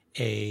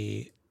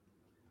a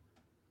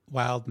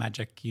wild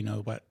magic, you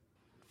know what,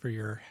 for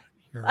your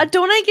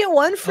don't I get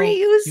one free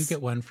use? You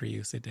get one free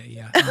use a day,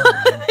 yeah.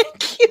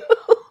 Thank you.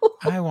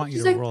 I want you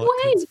She's to like, roll it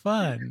 'cause it's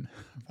fun.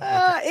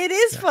 It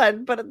is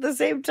fun, but at the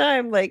same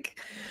time, like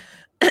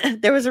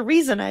there was a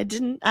reason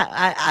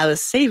I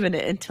was saving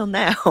it until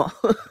now.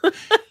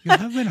 You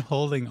have been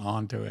holding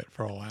on to it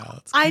for a while.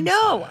 It's I kinda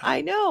know, sad.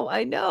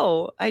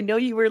 I know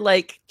you were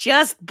like,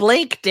 just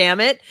blink,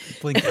 damn it.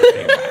 Blink it,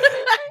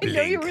 I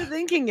know you were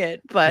thinking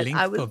it, but blink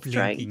I for was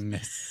trying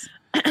blinkingness.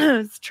 I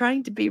was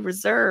trying to be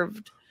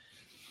reserved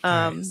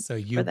All right, so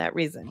you for that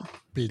reason.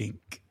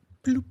 blink.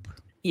 Bloop.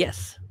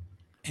 Yes.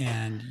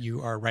 And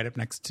you are right up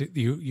next to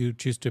you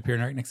choose to appear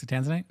right next to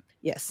Tanzanite?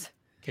 Yes.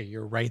 Okay,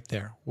 you're right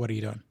there. What are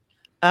you doing?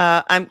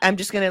 I'm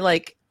just gonna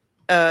like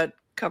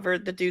cover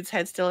the dude's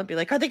head still and be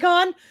like, are they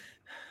gone?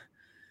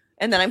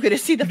 And then I'm gonna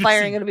see the You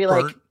fire see and gonna be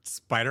like burnt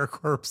spider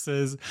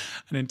corpses,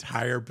 an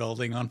entire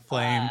building on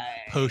flame,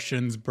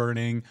 potions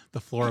burning, the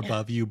floor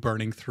above you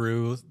burning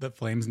through, the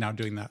flames now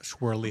doing that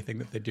swirly thing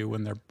that they do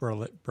when they're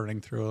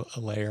burning through a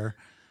layer.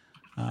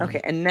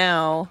 okay, and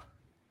now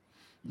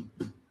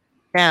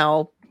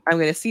I'm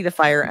gonna see the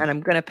fire and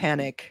I'm gonna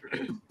panic.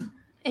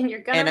 And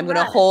you're gonna And I'm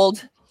gonna run.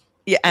 hold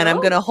and I'm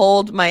Go. gonna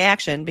hold my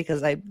action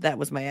because that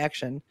was my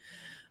action.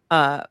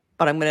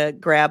 But I'm gonna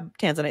grab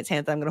Tanzanite's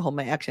hand. I'm gonna hold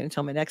my action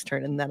until my next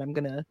turn, and then I'm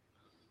gonna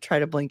try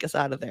to blink us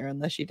out of there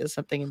unless she does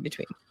something in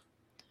between.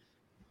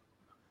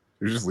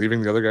 You're just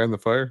leaving the other guy in the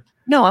fire?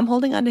 No, I'm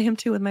holding on to him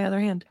too with my other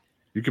hand.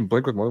 You can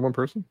blink with more than one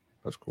person?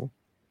 That's cool.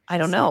 I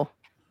don't know.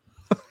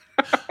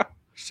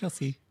 Shall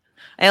see.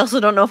 I also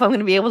don't know if I'm going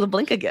to be able to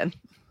blink again.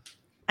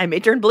 I may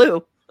turn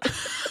blue.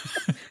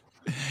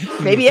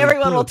 Maybe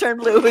everyone will turn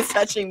blue who's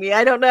touching me.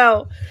 I don't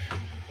know.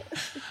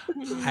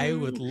 I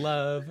would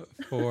love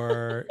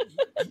for.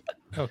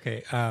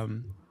 Okay,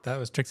 that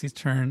was Trixie's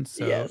turn.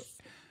 So Yes.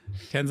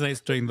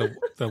 Tanzanite's doing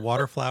the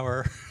water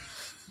flower,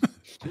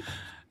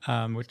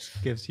 which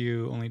gives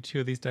you only 2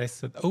 of these dice.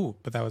 So,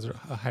 but that was a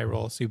high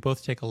roll. So you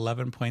both take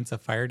 11 points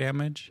of fire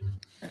damage.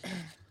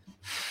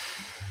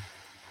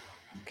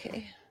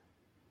 Okay.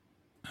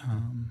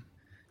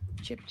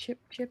 Chip.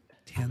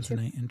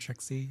 Tanzanite and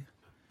Trixie.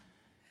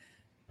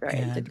 Right.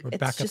 And we're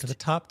back up to the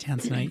top.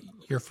 Tanzanite,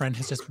 your friend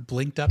has just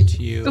blinked up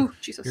to you. Oh,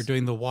 Jesus. You're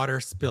doing the water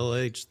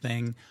spillage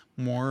thing.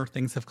 More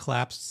things have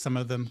collapsed. Some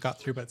of them got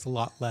through, but it's a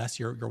lot less.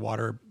 Your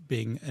water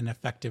being an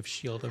effective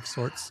shield of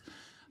sorts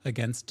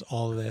against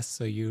all of this.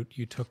 So you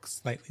took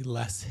slightly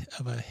less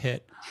of a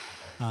hit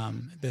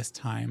this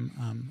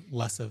time.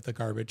 Less of the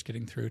garbage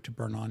getting through to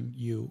burn on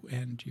you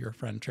and your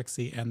friend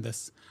Trixie and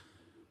this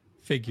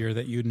figure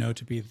that you know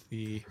to be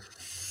the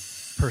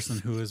person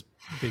who is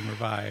being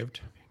revived.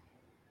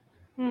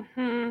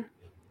 Mm-hmm.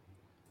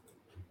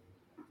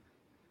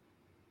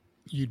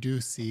 You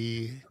do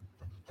see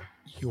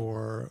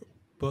your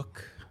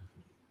book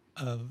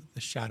of the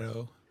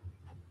shadow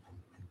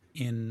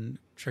in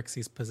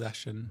Trixie's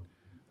possession,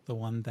 the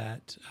one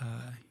that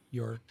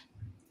your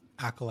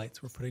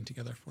acolytes were putting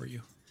together for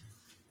you.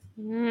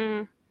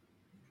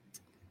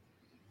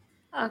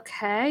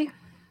 Okay.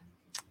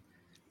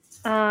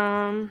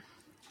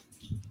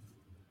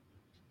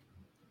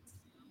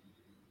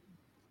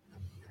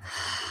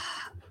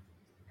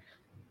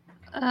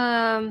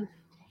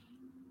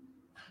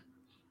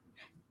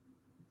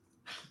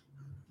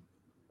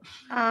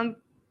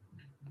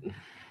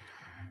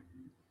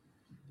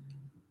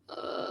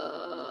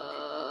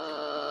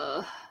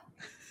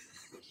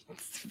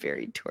 It's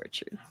very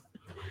tortured.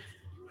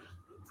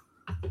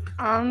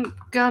 I'm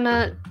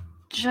gonna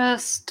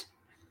just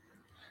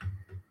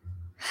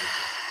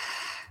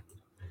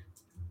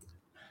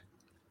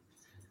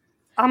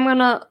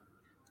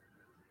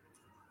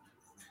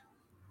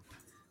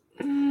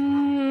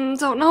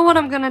don't know what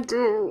I'm gonna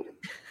do.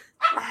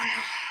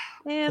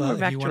 And Well, we're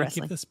back if you to want to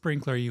wrestling. keep the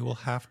sprinkler, you will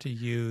have to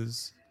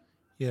use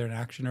either an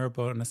action or a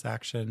bonus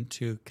action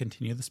to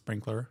continue the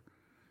sprinkler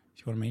if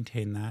you want to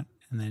maintain that,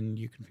 and then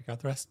you can figure out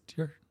the rest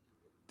that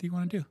you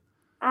want to do.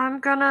 I'm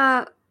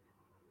gonna.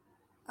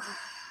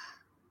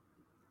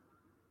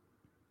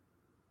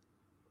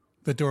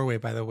 The doorway,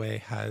 by the way,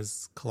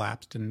 has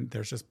collapsed, and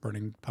there's just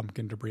burning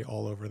pumpkin debris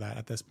all over that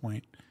at this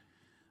point.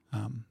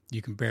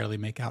 You can barely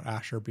make out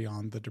Asher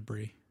beyond the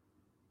debris.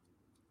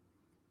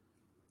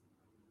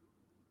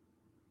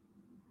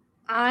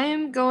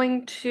 I'm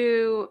going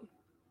to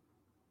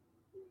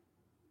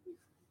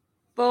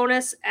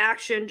bonus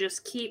action,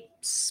 just keep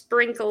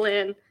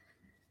sprinkling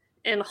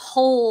and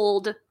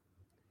hold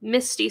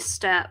Misty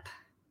Step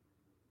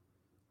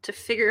to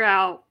figure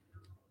out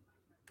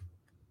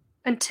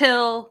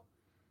until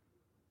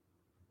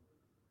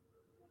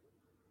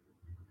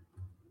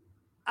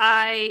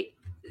can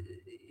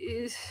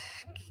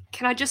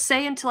I just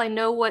say until I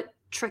know what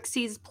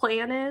Trixie's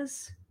plan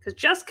is? Because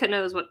Jessica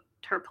knows what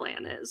her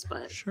plan is,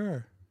 but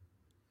Sure.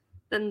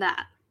 then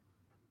that.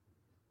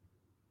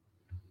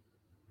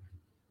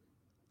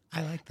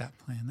 I like that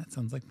plan. That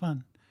sounds like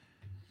fun.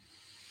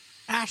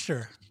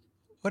 Asher,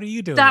 what are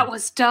you doing? That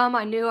was dumb.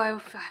 I knew I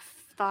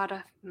thought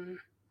of...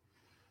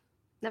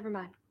 Never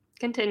mind.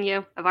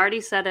 Continue. I've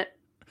already said it.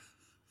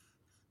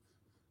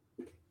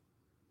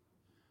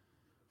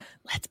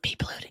 Let's be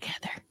blue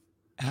together.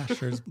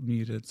 Asher's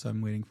muted, so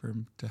I'm waiting for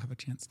him to have a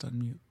chance to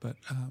unmute. But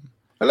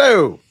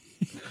Hello.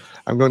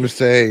 I'm going to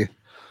say,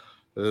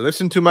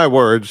 listen to my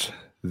words.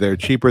 They're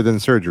cheaper than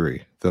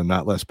surgery, though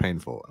not less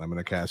painful. I'm going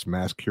to cast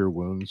Mass Cure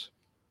Wounds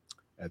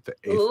at the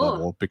 8th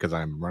level because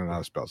I'm running out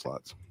of spell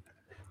slots.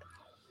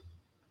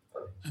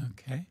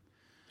 Okay.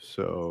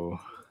 So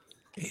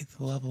 8th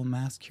level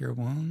Mass Cure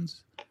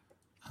Wounds.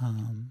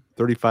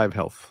 35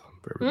 health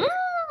for everybody.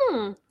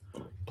 Mm.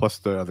 Plus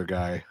the other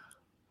guy.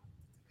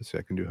 Let's see,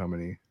 I can do how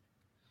many?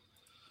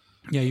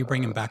 Yeah, you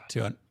bring him back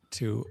to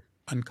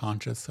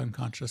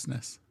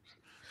unconsciousness.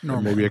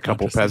 Or maybe a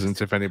couple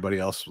peasants if anybody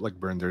else like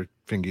burned their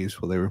fingies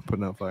while they were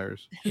putting out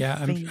fires. Yeah,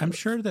 I'm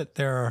sure that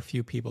there are a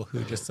few people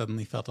who just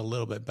suddenly felt a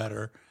little bit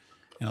better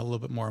and a little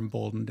bit more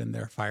emboldened in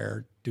their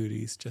fire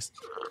duties just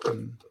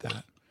from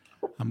that.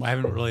 I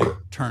haven't really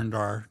turned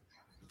our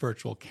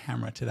virtual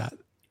camera to that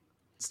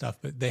stuff,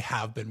 but they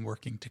have been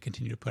working to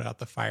continue to put out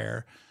the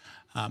fire.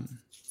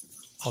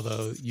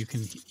 Although you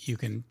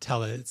can tell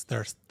that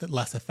they're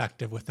less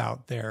effective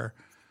without their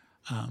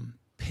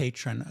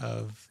patron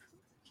of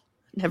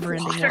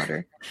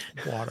Never-ending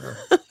water.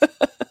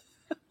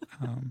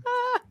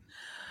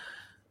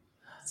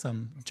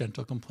 Some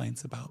gentle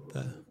complaints about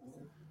the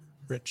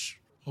rich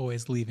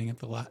always leaving at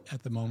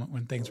the moment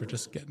when things were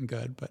just getting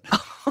good, but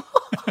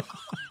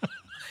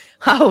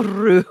how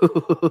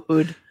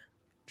rude!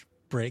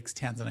 Breaks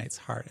Tanzanite's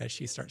heart as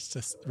she starts to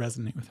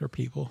resonate with her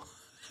people.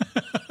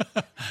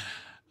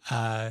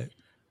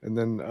 And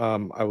then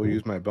I will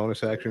use my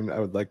bonus action. I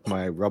would like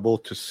my rubble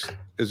to...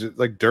 Is it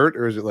like dirt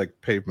or is it like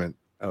pavement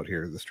out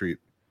here, the street?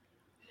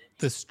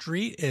 The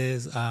street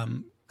is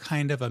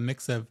kind of a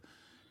mix of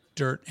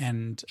dirt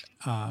and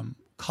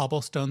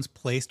cobblestones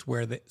placed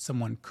where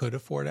someone could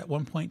afford at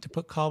one point to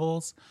put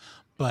cobbles,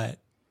 but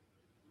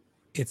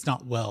it's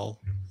not well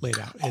laid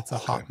out. It's a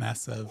hot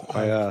mess of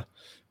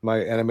my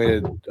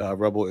animated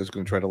rebel is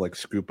going to try to like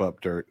scoop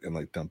up dirt and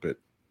like dump it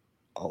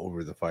all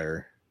over the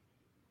fire,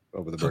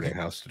 over the burning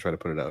house to try to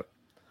put it out.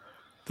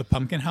 The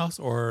pumpkin house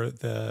or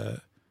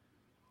the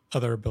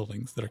other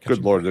buildings that are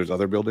catching fire? There's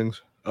other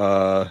buildings.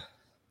 Oh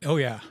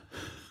yeah,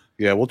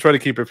 we'll try to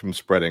keep it from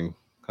spreading.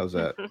 How's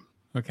that?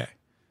 Okay,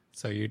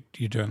 so you're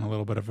doing a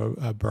little bit of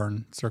a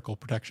burn circle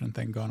protection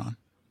thing going on.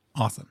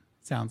 Awesome,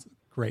 sounds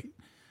great.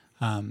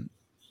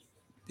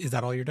 Is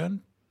that all you're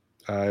doing?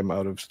 I'm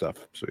out of stuff,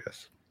 so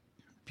yes.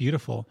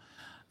 Beautiful.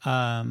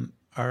 All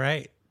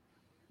right.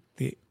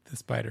 The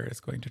spider is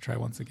going to try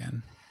once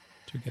again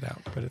to get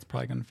out, but it's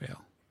probably going to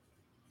fail.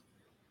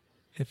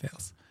 It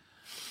fails.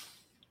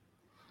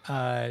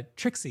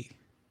 Trixie,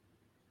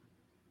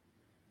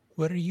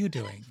 what are you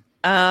doing?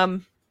 I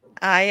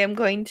am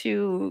going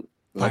to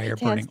fire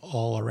burning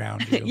all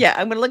around you. Yeah,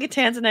 I'm going to look at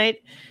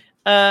Tanzanite,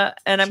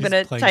 and I'm going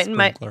to tighten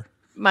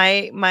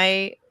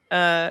my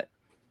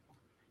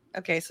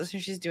okay, so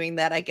since she's doing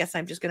that, I guess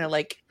I'm just going to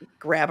like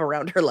grab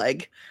around her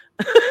leg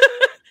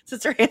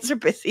since her hands are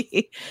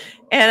busy.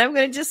 And I'm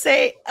going to just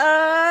say,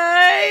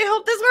 I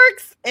hope this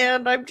works.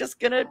 And I'm just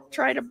going to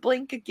try to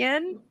blink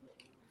again.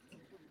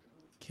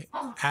 Okay.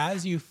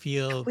 As you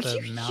feel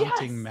the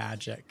mounting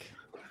magic.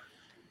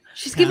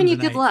 She's giving you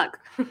good luck.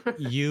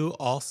 you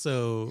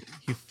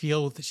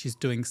feel that she's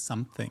doing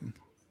something.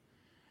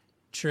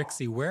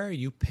 Trixie, where are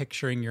you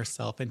picturing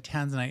yourself? And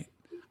Tanzanite,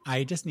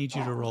 I just need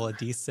you to roll a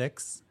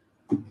d6.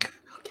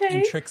 Okay.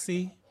 And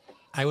Trixie,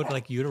 I would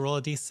like you to roll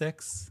a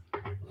d6.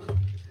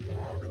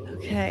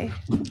 Okay.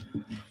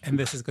 And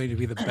this is going to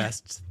be the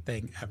best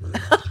thing ever.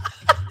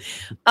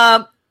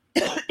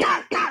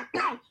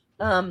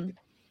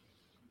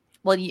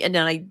 Well, and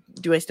then I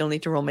still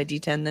need to roll my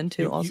d10 then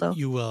too? Also,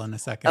 you will in a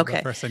second. Okay.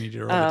 But first, I need you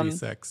to roll a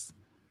d6.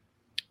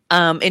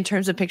 In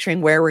terms of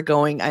picturing where we're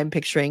going, I'm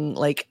picturing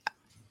like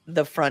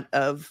the front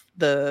of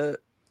the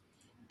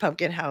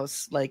pumpkin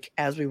house, like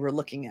as we were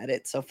looking at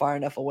it, so far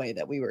enough away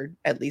that we were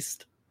at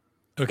least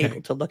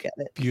able to look at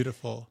it.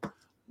 Beautiful.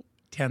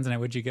 Tanzanite,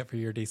 what'd you get for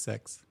your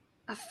d6?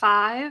 A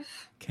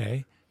 5.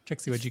 Okay.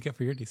 Trixie, what'd you get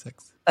for your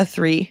d6? A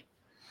 3.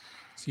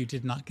 So you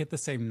did not get the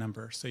same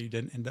number, so you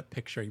didn't end up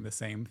picturing the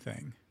same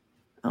thing.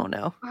 Oh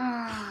no.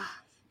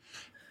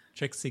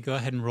 Trixie, go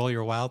ahead and roll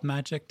your wild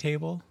magic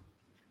table.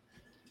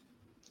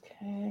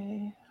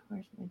 Okay.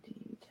 Where's my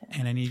d10?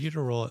 And I need you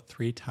to roll it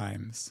 3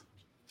 times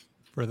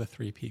for the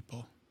 3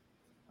 people.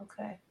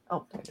 Okay.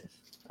 Oh, there it is.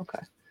 Okay.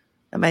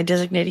 Am I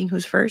designating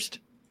who's first?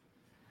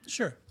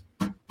 Sure.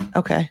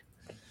 Okay.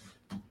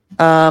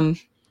 We're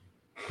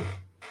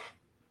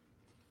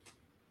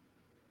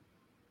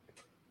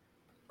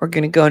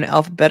going to go in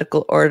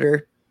alphabetical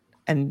order,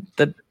 and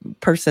the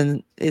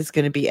person is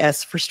going to be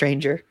S for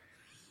stranger.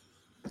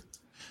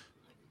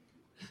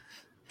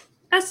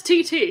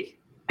 STT.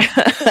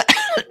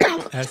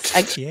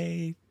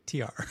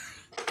 STATR.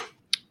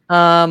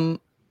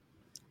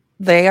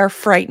 They are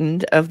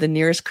frightened of the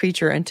nearest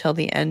creature until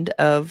the end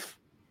of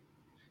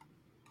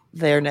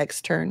their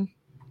next turn.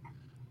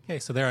 Okay,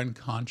 so they're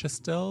unconscious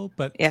still,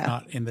 but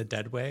not in the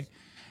dead way.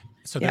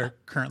 So they're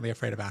currently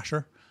afraid of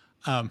Asher,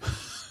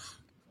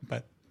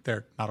 but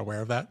they're not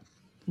aware of that.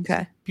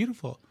 Okay.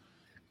 Beautiful.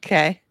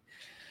 Okay.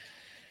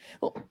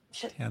 Oh,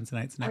 shit.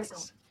 Tanzanite's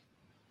next.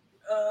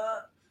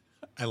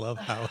 I love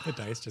how the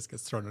dice just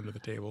gets thrown under the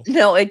table.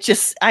 No, it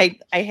just I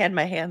had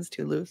my hands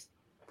too loose.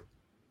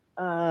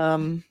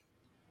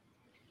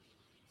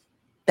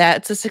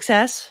 That's a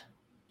success.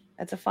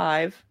 That's a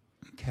 5.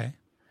 Okay.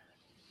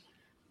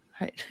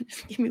 All right.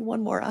 Just give me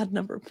one more odd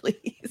number,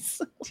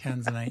 please.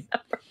 Tanzanite,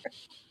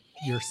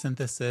 your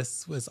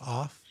synthesis was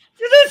off.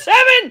 It's a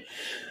 7!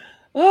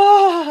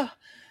 Oh.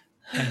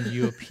 And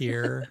you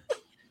appear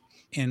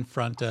in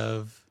front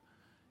of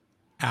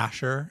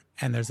Asher,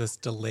 and there's this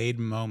delayed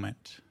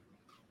moment.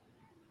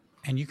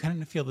 And you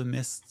kind of feel the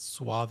mist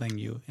swathing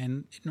you.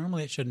 And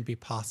normally it shouldn't be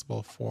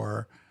possible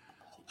for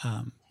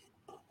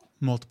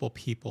multiple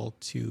people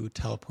to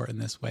teleport in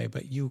this way,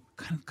 but you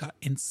kind of got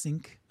in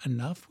sync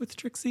enough with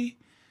Trixie.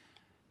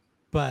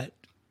 But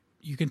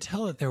you can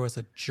tell that there was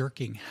a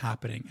jerking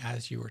happening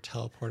as you were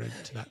teleported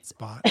to that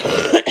spot.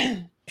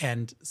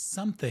 And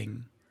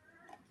something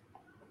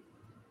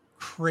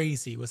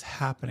crazy was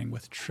happening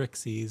with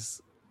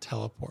Trixie's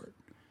teleport.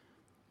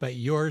 But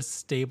yours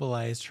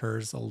stabilized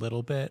hers a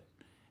little bit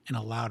and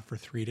allowed for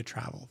 3 to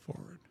travel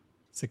forward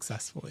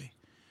successfully.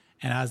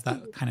 And as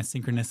that kind of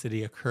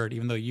synchronicity occurred,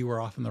 even though you were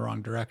off in the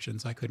wrong direction,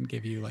 so I couldn't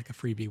give you like a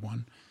freebie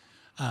one,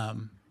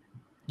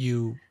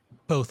 you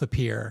both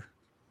appear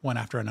one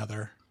after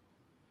another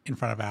in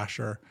front of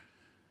Asher.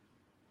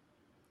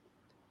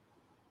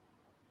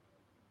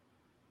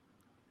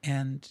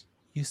 And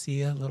you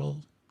see a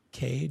little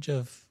cage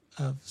of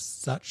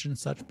such and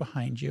such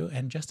behind you.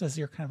 And just as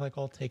you're kind of like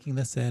all taking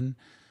this in,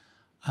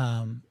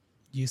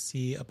 you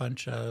see a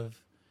bunch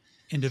of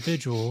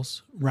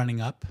individuals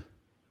running up,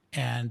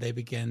 and they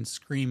begin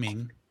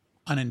screaming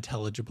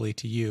unintelligibly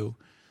to you.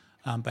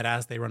 But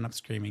as they run up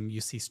screaming,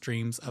 you see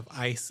streams of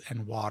ice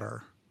and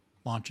water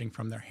launching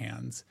from their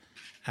hands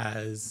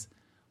as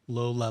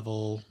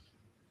low-level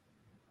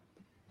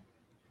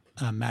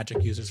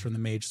magic users from the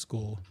mage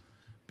school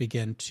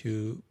begin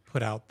to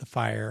put out the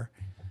fire.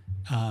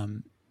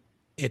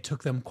 It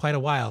took them quite a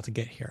while to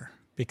get here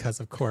because,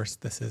 of course,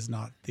 this is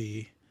not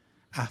the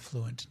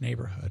affluent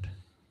neighborhood.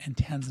 And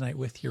Tanzanite,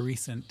 with your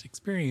recent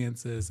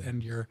experiences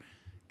and your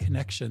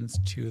connections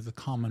to the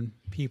common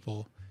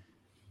people,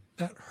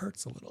 that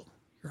hurts a little.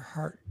 Your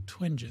heart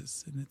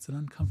twinges, and it's an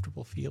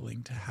uncomfortable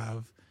feeling to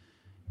have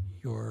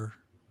the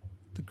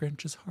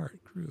Grinch's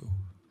heart grew.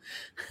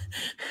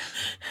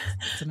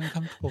 It's an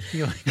uncomfortable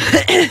feeling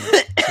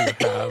to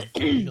have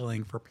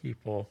feeling for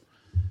people.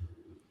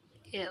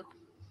 Ew.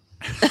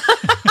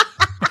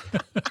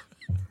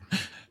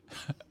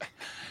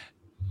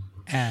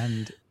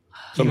 And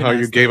somehow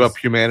you gave up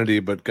humanity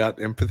but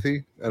got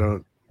empathy. I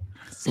don't.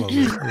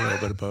 Slowly, a little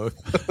bit of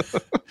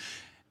both.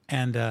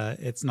 And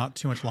it's not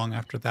too much long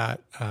after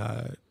that,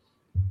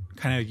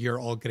 kind of you're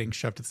all getting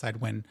shoved to the side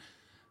when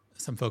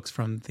some folks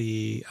from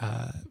the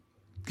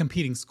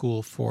competing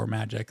school for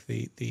magic,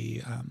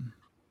 the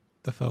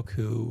folk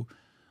who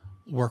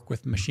work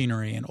with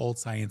machinery and old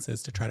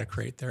sciences to try to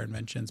create their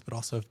inventions, but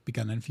also have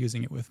begun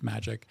infusing it with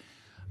magic,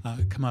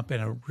 come up in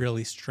a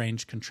really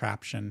strange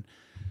contraption.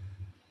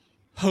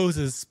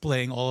 Hoses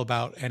splaying all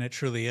about, and it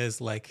truly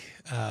is like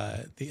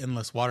the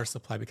endless water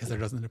supply because there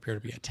doesn't appear to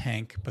be a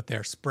tank, but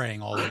they're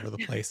spraying all over the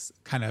place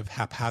kind of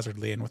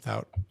haphazardly and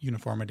without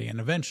uniformity. And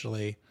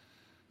eventually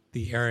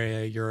the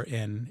area you're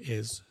in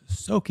is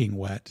soaking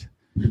wet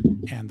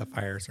and the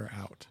fires are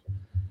out.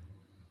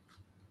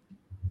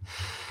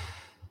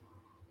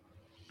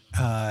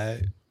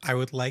 I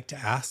would like to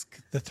ask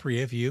the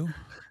three of you,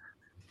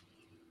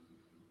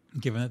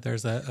 given that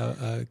there's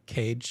a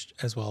cage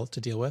as well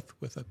to deal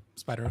with a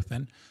spider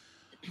within,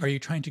 are you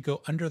trying to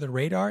go under the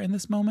radar in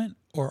this moment,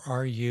 or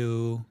are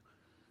you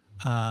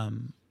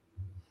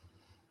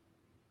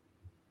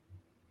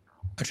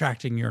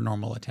attracting your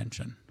normal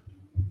attention?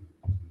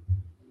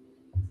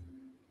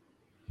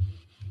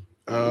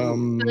 I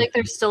feel like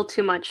there's still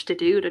too much to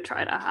do to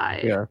try to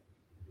hide. Yeah.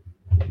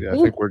 I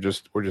think we're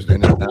just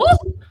in it now.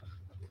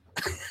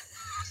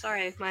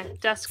 Sorry, my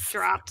desk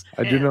dropped.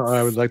 I do know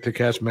I would like to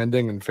cast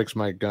mending and fix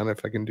my gun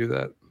if I can do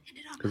that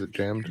because it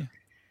jammed.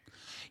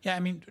 Yeah, I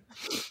mean,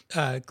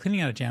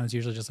 cleaning out a jam is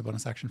usually just a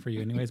bonus action for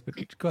you anyways, but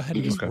go ahead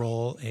and just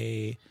roll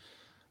a,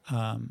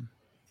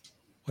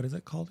 what is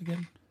it called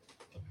again?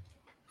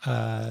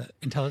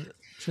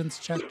 Intelligence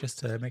check, just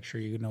to make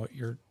sure you know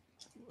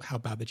how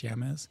bad the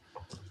jam is.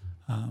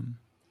 And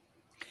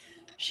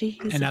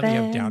now that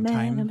you have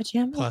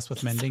downtime, plus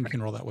with mending, you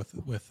can roll that with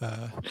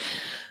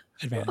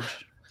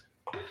advantage.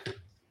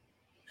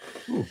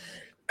 Ooh.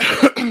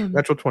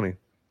 Natural 20.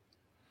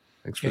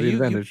 Thanks for the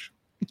advantage.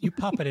 You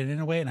pop it in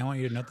a way, and I want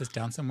you to note this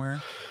down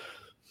somewhere.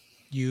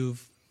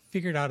 You've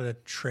figured out a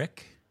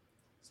trick,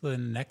 so the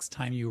next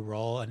time you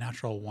roll a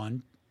natural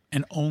 1,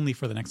 and only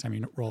for the next time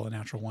you roll a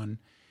natural 1,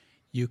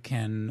 you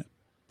can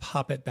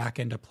pop it back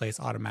into place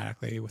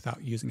automatically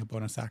without using a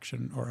bonus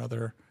action or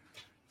other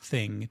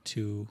thing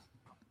to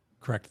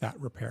correct that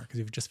repair, because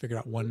you've just figured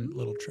out one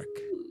little trick.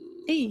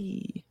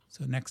 Hey.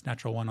 So next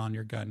natural 1 on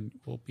your gun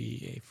will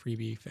be a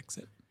freebie fix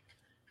it.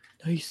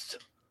 Nice.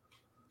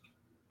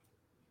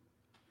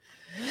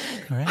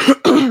 All right.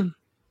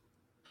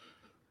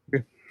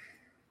 Okay.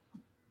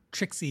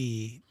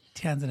 Trixie,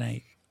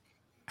 Tanzanite,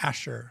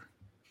 Asher.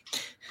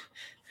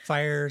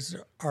 Fires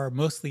are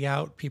mostly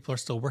out. People are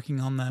still working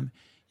on them.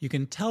 You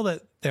can tell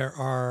that there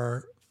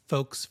are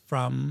folks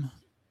from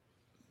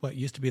what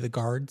used to be the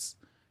guards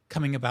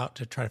coming about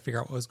to try to figure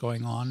out what was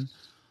going on.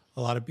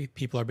 A lot of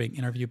people are being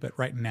interviewed, but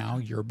right now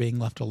you're being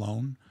left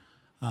alone.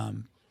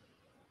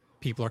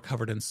 People are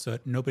covered in soot.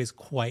 Nobody's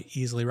quite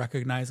easily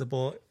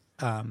recognizable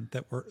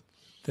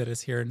that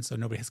is here, and so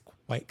nobody has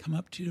quite come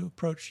up to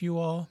approach you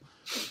all,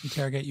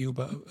 interrogate you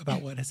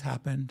about what has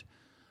happened.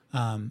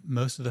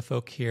 Most of the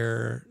folk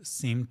here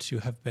seem to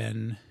have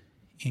been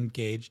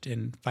engaged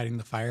in fighting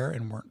the fire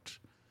and weren't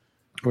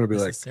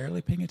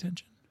necessarily paying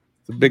attention.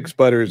 The big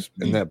spiders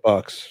in that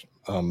box.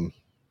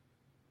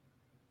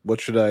 What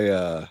should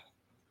I?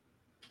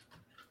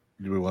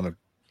 Do we want to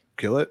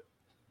kill it,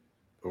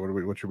 or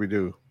what should we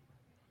do?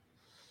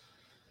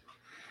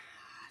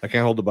 I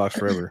can't hold the box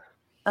forever.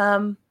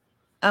 I'm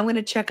going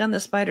to check on the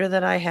spider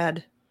that I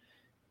had.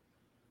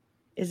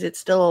 Is it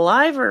still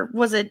alive, or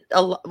was it?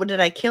 Did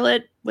I kill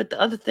it with the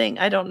other thing?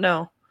 I don't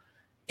know.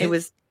 It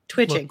was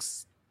twitching.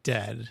 Looks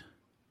dead.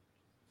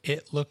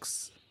 It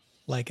looks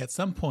like at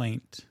some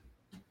point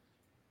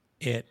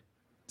it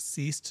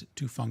ceased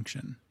to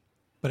function,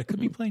 but it could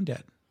be plain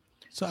dead.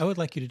 So I would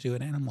like you to do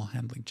an animal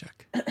handling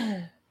check.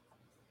 I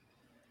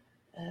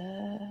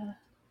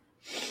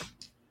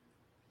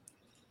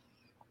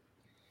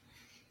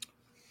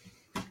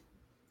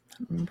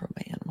don't remember what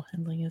my animal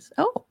handling is.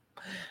 Oh,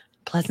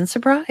 pleasant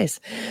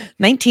surprise.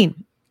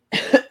 19.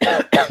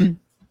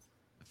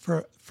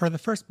 For the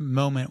first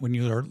moment when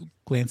you are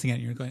glancing at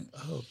it, you're going,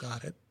 oh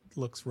God,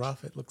 looks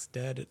rough. It looks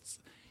dead.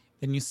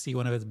 Then you see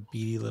one of its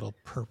beady little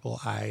purple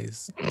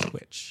eyes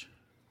twitch.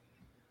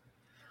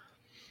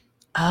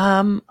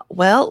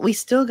 Well, we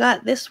still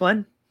got this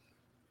one.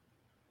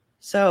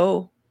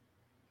 So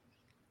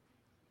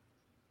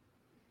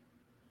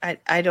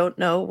I don't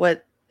know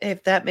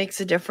if that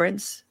makes a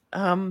difference.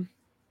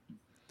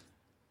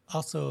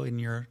 Also, in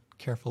your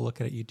careful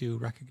look at it, you do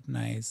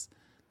recognize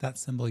that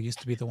symbol used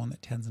to be the one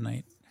that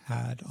Tanzanite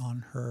had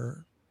on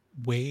her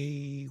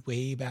way,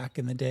 way back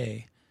in the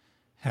day,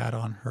 had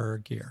on her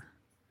gear.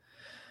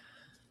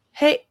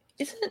 Hey,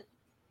 isn't it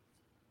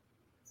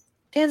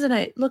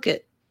Tanzanite? Look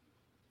it.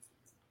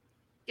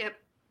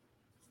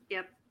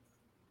 Yep.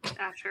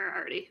 Asher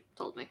already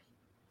told me.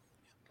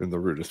 In the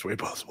rudest way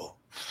possible.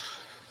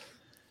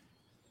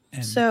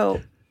 And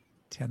So,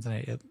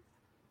 Tanzanite, it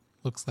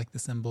looks like the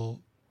symbol,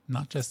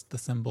 not just the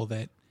symbol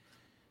that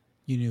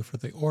you knew for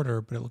the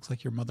order, but it looks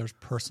like your mother's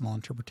personal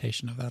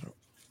interpretation of that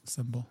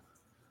symbol.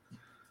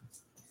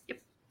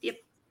 Yep.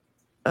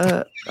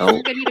 I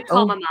need to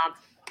call my mom.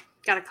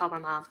 Gotta call my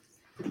mom.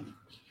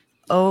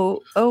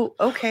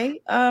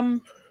 Okay.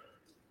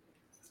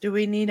 Do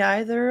we need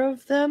either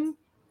of them?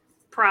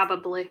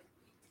 Probably.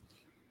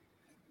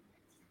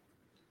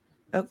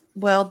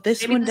 Well,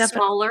 this Maybe one the definitely.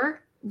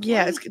 smaller.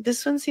 Yeah,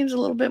 this one seems a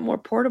little bit more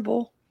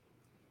portable.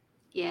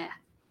 Yeah.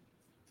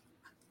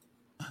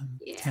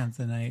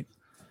 Tanzanite,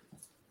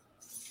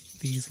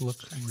 these look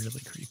really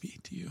creepy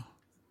to you.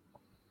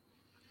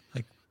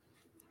 Like,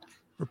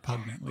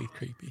 repugnantly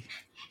creepy.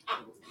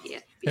 Yeah.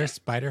 There's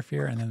spider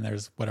fear, and then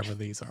there's whatever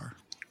these are.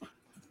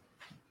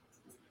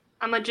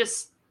 I'm gonna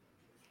just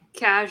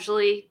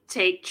casually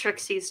take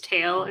Trixie's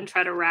tail and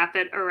try to wrap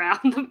it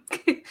around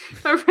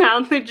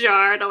the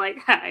jar to like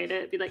hide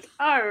it. Be like,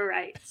 all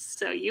right,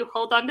 so you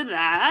hold on to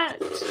that.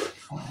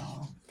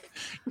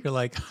 You're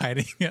like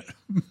hiding it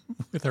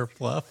with her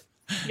fluff.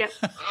 Yep.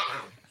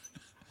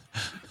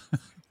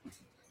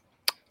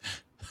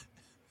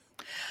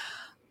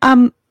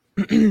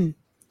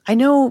 I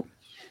know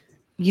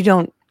you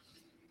don't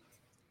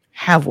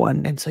have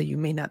one, and so you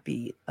may not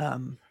be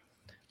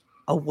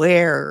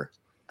aware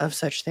of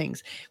such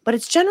things, but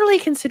it's generally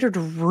considered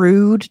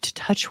rude to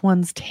touch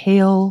one's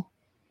tail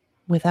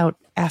without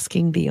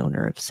asking the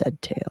owner of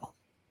said tail.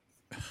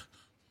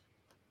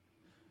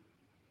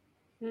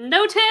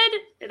 Noted.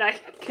 And I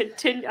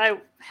continue. I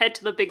head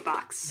to the big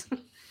box.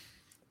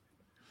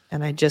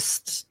 And I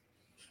just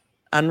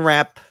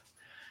unwrap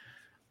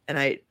and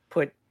I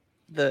put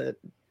the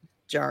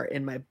jar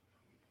in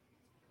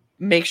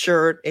make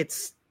sure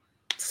it's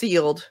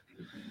sealed,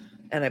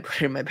 and I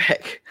put it in my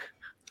bag.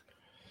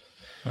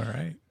 All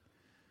right.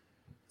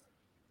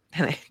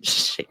 And I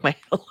just shake my head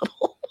a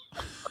little.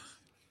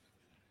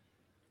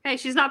 Hey,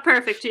 she's not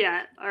perfect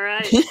yet. All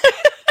right.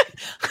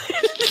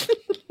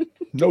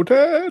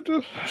 Noted.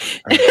 All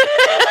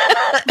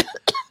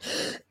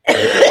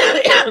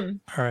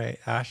right,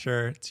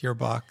 Asher, it's your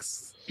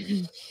box.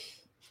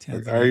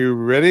 Are you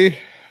ready?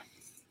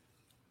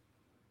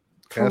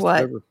 For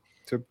what?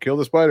 To kill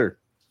the spider.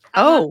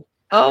 I'm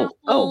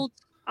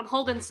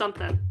holding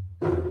something.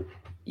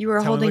 You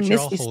were Tell me holding what you're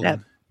all Misty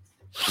Step.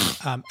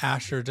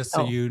 Asher, just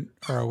so you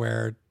are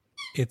aware,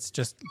 it's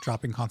just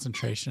dropping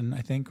concentration,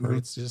 I think, or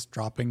it's just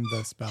dropping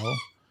the spell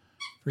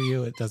for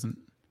you. It doesn't.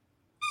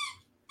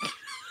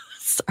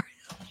 Sorry.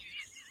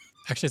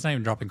 Actually, it's not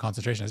even dropping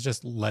concentration. It's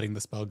just letting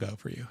the spell go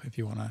for you if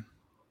you want to.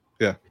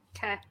 Yeah.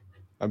 Okay.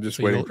 I'm just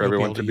So waiting you'll for be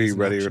everyone able to to be use an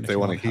ready, or action if if they you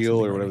want to want to have heal or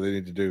something whatever ready. they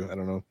need to do. I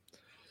don't know.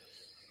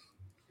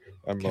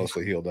 I'm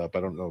mostly healed up. I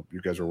don't know.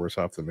 You guys are worse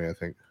off than me, I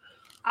think.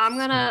 I'm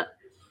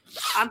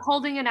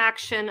holding an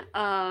action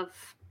of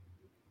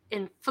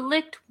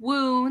inflict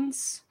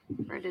wounds.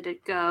 Where did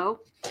it go?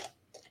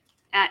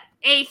 At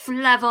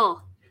 8th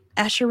level.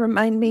 Asher,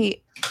 remind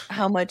me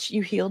how much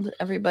you healed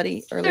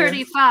everybody earlier.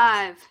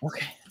 35.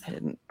 Okay, I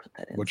didn't put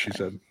that in. What she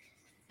said.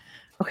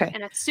 Okay.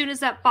 And as soon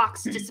as that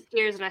box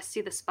disappears and I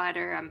see the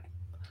spider, I'm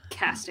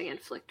casting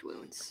inflict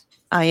wounds.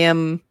 I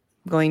am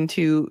going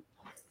to,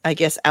 I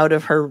guess, out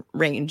of her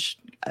range,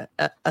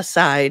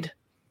 aside,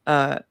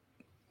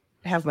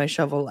 have my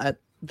shovel at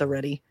the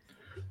ready.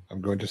 I'm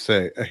going to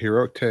say a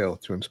heroic tale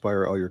to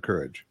inspire all your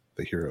courage.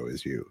 The hero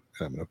is you.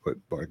 And I'm going to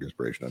put Bardic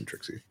Inspiration on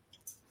Trixie.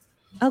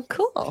 Oh,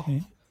 cool.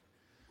 Okay.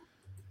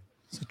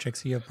 So,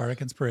 Trixie, you have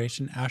Bardic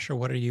Inspiration. Asher,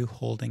 what are you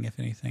holding, if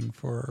anything,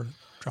 for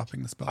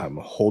dropping the spell? I'm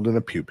holding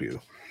a pew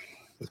pew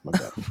with my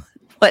gun.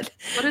 What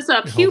is a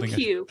You're pew holding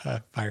pew?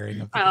 A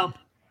firing of the Oh. gun.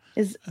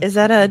 is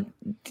that a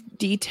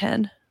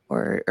D10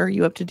 or are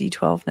you up to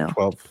D12 now?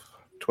 12.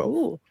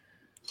 Ooh.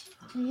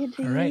 All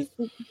right.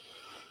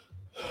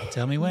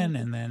 Tell me when,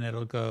 and then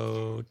it'll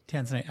go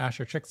Tanzanite,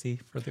 Asher, Trixie.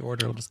 For the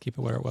order, we'll just keep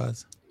it where it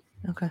was.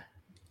 Okay.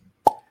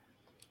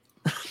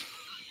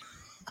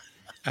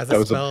 As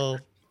a spell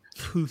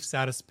poofs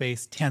out of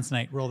space,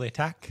 Tanzanite, roll the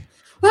attack.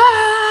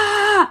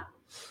 Ah!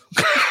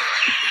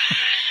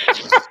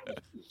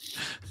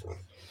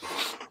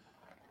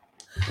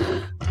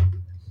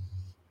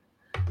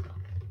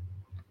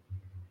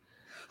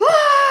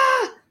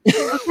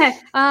 Okay.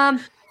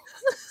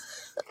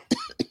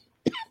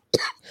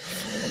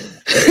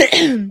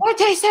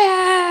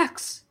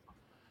 46.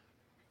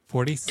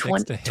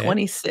 46 to hit.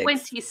 26.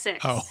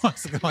 26. Oh, I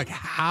was like,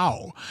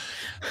 how?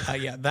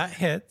 Yeah, that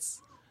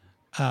hits.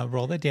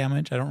 Roll the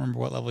damage. I don't remember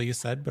what level you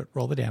said, but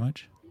roll the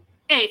damage.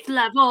 8th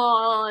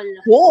level.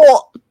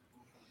 Whoa.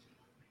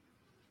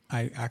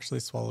 I actually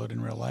swallowed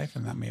in real life,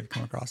 and that may have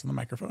come across on the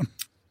microphone.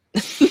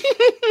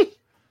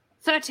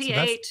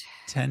 38.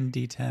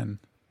 10d10.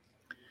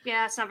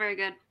 Yeah, it's not very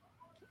good.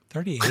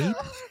 38?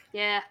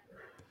 Yeah.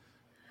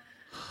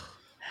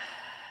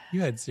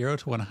 You had 0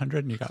 to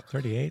 100, and you got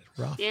 38?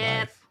 Rough Yep.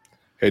 life.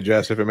 Hey,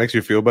 Jess, if it makes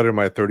you feel better,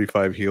 my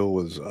 35 heal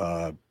was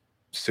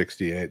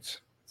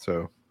 68.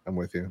 So I'm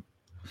with you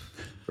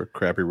for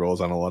crappy rolls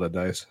on a lot of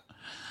dice.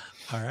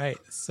 All right,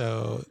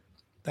 so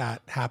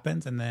that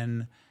happens, and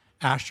then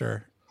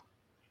Asher.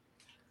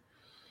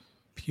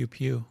 Pew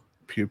pew.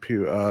 Pew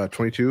pew.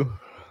 22.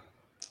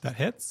 That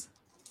hits.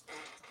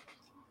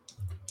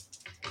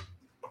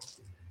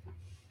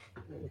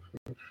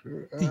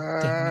 The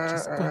damage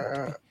is going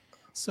to be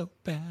so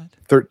bad.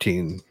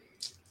 13.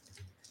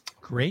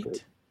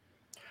 Great.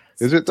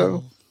 Is it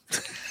though?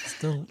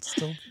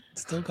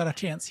 Still got a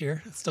chance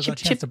here. Still got a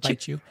Chip, chance to chip,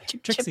 bite you.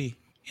 chip, chip. Trixie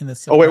in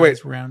the Oh, wait.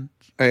 surprise round.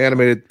 An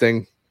animated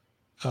thing.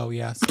 Oh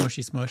yeah,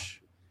 smushy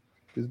smush.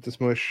 Is it the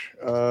smush?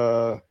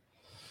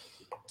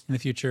 In the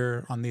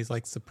future, on these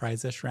like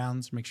surprise-ish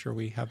rounds, make sure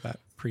we have that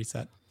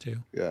preset too.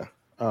 Yeah.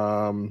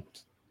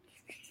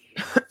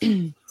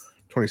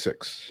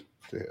 26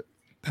 to hit.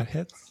 That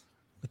hits.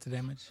 What's the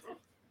damage?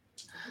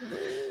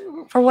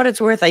 For what it's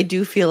worth, I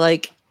do feel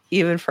like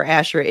even for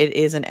Asher, it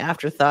is an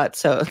afterthought.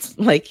 So it's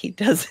like he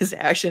does his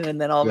action, and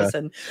then all of a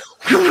sudden,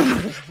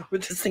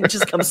 this thing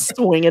just comes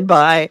swinging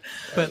by.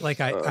 But like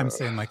I'm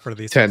saying, like for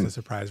these 10. types of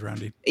surprise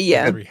roundy,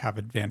 Yeah. we have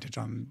advantage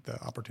on the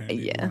opportunity.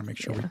 We want to make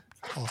sure we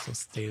also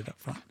state it up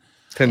front.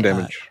 10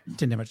 damage.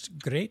 10 damage.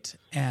 Great.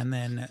 And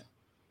then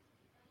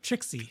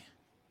Trixie.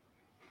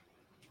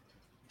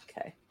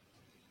 Okay.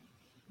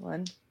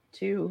 1,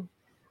 2,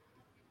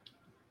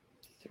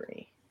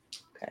 3.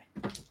 Okay.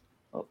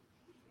 Oh.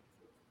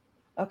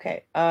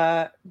 Okay.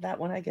 That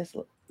one I guess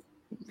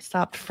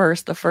stopped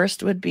first. The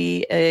first would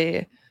be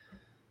a.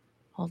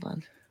 Hold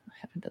on. I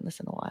haven't done this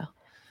in a while.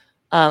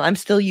 I'm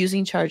still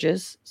using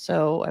charges,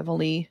 so I've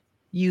only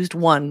used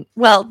one.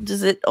 Well,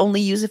 does it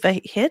only use if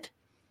I hit?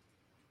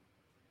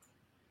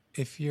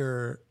 If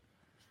you're,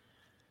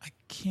 I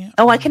can't.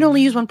 Oh, I can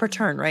only use one per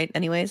turn, right?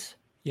 Anyways.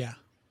 Yeah.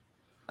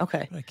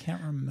 Okay. But I can't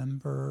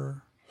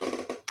remember.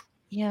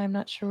 Yeah, I'm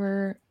not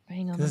sure.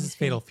 Hang on. This let me is see.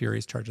 Fatal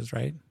Furies charges,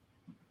 right?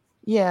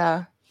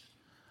 Yeah.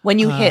 When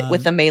you hit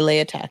with a melee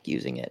attack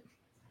using it.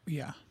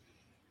 Yeah.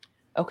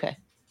 Okay.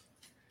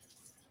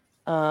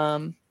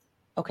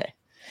 Okay.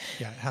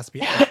 Yeah, it has to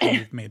be after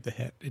you've made the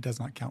hit. It does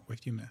not count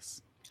if you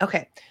miss.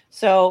 Okay.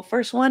 So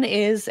first one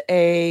is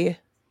a.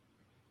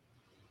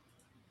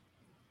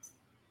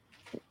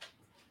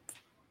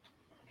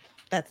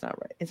 That's not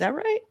right. Is that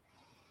right?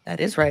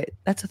 That is right.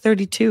 That's a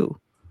 32.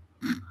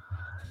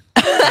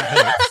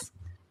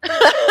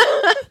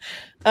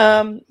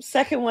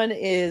 Second one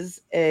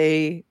is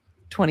a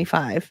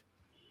 25.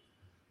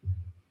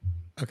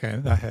 Okay,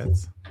 that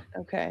hits.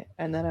 Okay.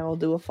 And then I will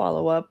do a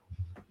follow-up.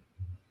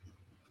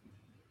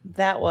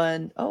 That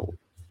one, oh,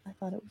 I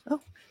thought it was,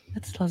 oh,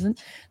 that still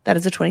doesn't. That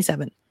is a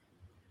 27.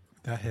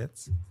 That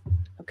hits.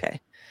 Okay.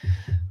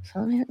 So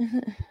let me,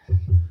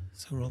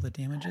 So roll the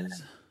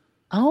damages.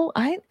 well,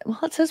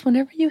 it says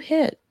whenever you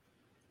hit.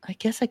 I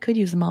guess I could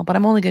use them all, but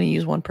I'm only going to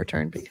use one per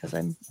turn because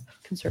I'm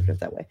conservative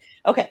that way.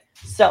 Okay,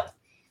 so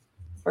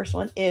first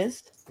one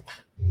is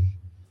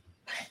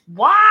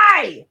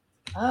why?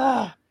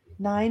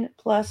 9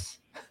 plus.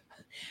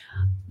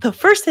 The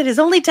first hit is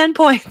only 10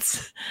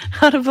 points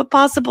out of a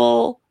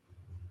possible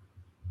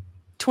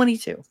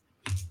 22.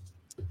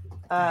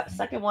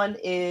 Second one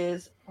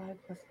is 5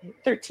 plus 8,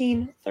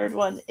 13. Third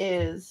one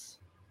is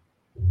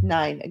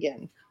 9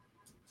 again.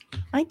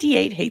 My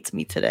D8 hates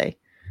me today.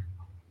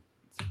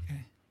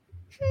 Okay.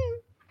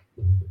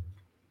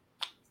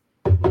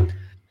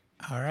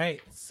 All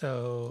right.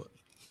 So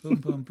boom,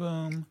 boom,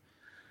 boom.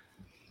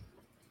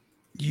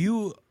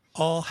 You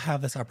all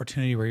have this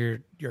opportunity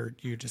where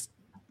you just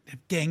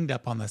have ganged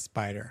up on the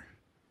spider.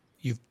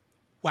 You've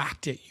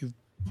whacked it, you've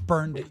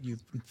burned it,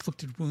 you've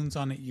inflicted wounds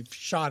on it, you've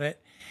shot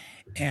it,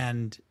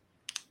 and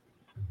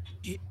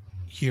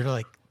you're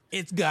like,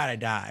 it's gotta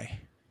die.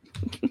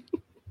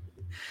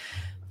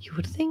 You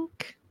would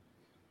think.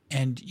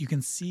 And you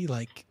can see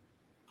like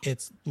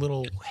its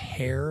little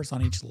hairs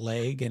on each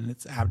leg and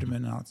its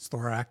abdomen and on its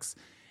thorax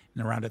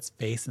and around its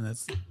face, and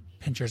its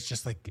pinchers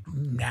just like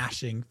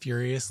gnashing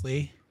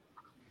furiously.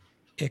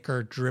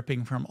 Ichor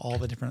dripping from all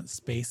the different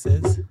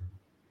spaces.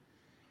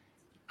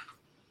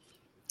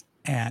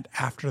 And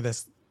after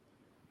this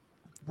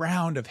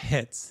round of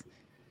hits,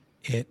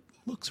 it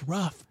looks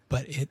rough,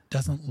 but it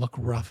doesn't look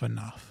rough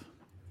enough.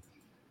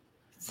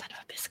 Son of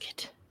a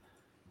biscuit.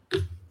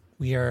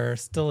 We are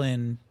still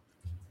in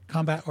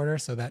combat order,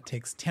 so that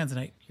takes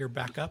Tanzanite. You're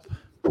back up.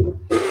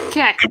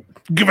 Okay.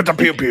 Give it the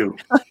pew pew.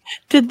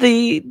 Did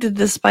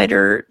the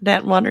spider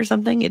nat one or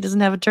something? It doesn't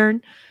have a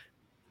turn.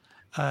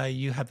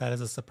 You had that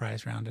as a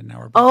surprise round, and now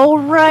we're. Oh,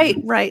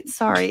 right.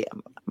 Sorry,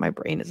 my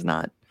brain is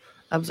not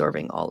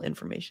absorbing all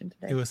information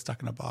today. It was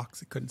stuck in a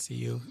box. It couldn't see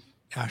you.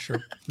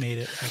 Asher made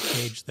it a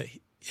cage that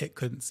it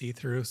couldn't see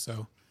through.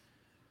 So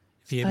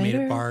if he had made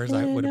it bars,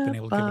 I would have been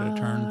able to give it a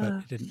turn, but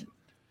it didn't.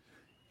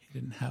 He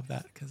didn't have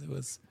that because it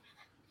was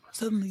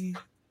suddenly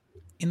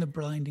in the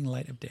blinding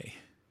light of day.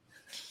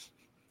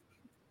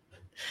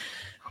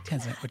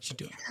 Tanzanite, what you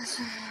doing?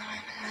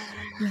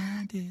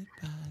 Blinded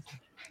by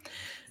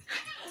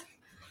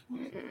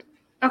the...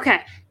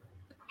 Okay.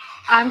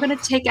 I'm going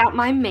to take out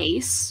my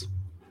mace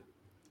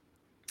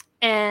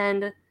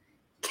and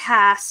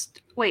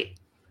cast... Wait.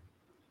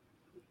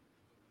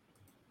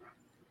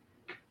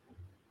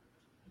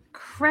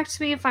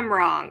 Correct me if I'm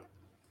wrong.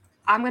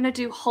 I'm going to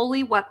do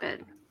Holy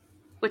Weapon,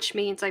 which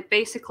means I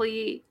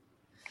basically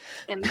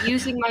am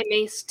using my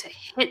mace to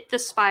hit the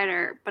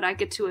spider, but I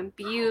get to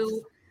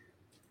imbue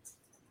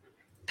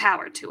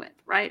power to it,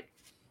 right?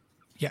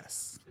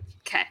 Yes.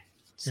 Okay.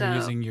 So you're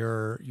using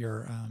your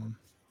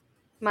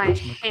my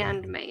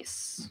hand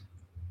mace.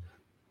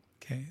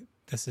 Okay.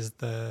 This is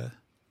the...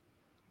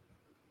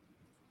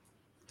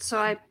 So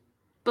I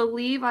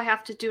believe I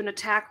have to do an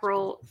attack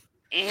roll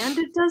and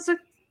it does a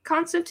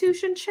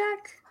constitution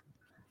check.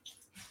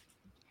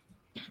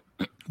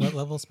 What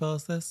level spell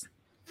is this?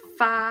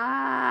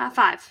 5.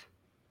 Okay.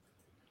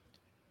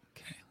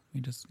 Let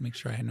me just make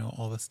sure I know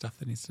all the stuff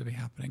that needs to be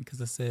happening, because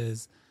this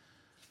is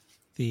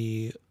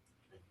the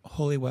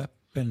Holy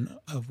Weapon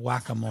of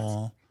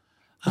Whack-A-Mole.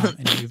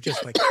 And you've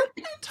just like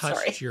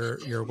touched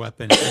your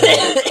weapon.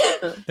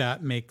 And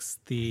that makes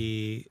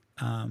this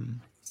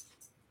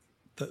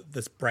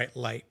bright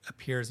light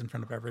appears in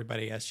front of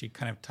everybody as she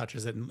kind of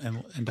touches it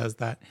and does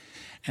that.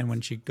 And when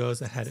she goes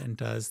ahead and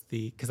does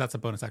because that's a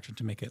bonus action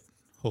to make it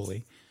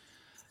holy.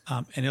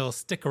 And it'll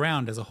stick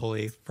around as a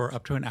holy for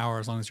up to an hour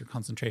as long as your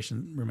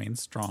concentration remains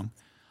strong.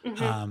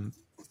 Mm-hmm.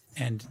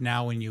 And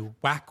now when you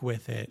whack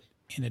with it,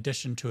 in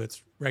addition to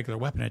its regular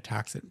weapon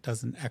attacks, it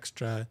does an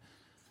extra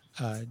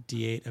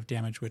D8 of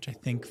damage, which I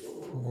think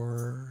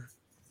for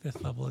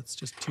 5th level, it's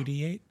just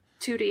 2D8.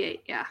 2D8,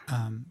 yeah.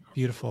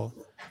 Beautiful.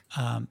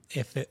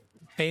 If it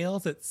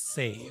fails its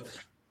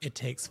save, it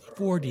takes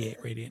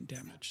 4d8 radiant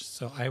damage.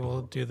 So I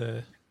will do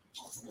the...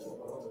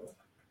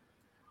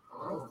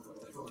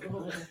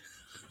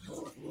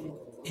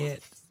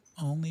 It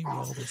only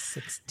rolled a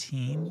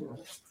 16.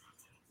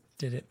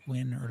 Did it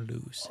win or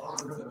lose?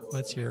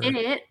 What's your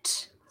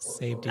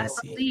save DC? I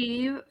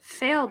believe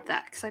failed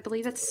that because I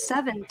believe it's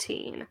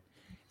 17.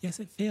 Yes,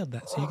 it failed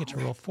that. So you get to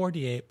roll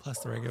 4d8 plus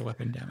the regular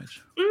weapon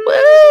damage.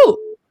 Woo!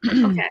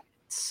 Okay,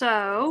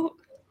 so...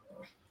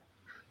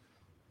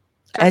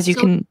 As you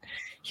can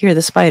hear,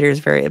 the spider is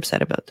very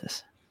upset about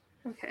this.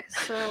 Okay,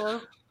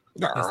 so...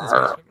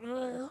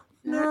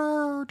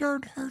 No,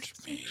 don't hurt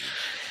me.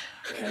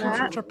 I'm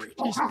such a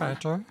pretty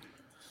spider.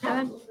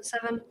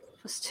 7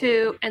 plus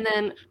 2, and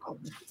then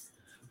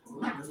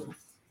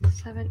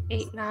 7,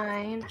 8,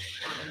 9,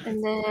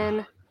 and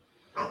then...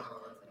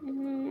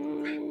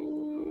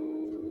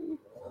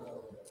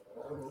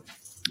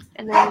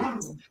 And then...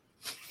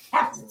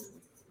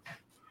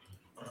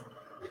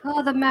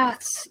 Oh, the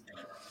maths.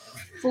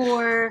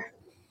 4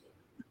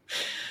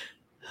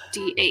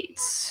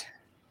 D8s.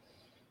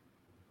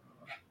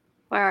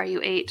 Where are you?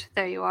 8.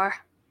 There you are.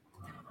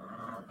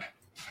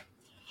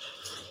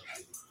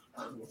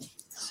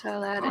 So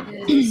that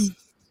is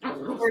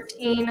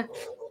 14,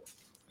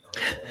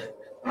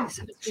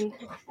 17,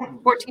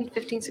 14,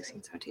 15,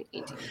 16, 17,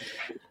 18,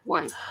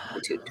 1,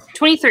 2,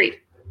 23.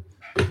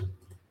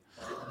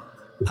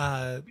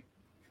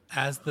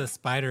 As the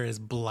spider is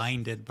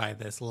blinded by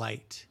this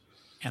light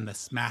and the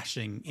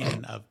smashing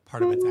in of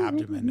part of its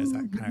abdomen as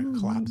that kind of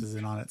collapses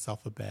in on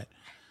itself a bit,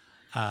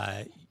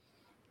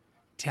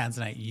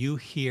 Tanzanite, you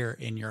hear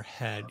in your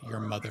head your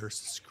mother's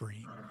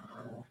scream.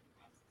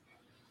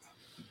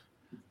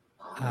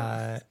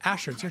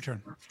 Asher, it's your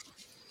turn.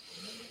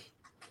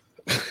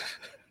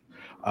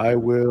 I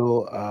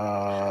will.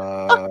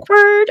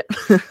 Awkward.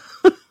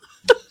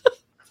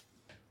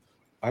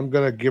 I'm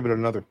gonna give it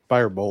another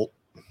firebolt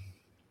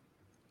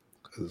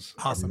because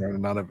awesome. I'm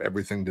running out of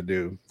everything to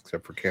do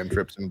except for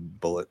cantrips and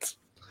bullets.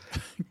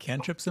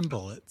 Cantrips and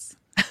bullets.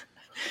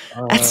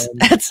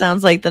 That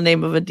sounds like the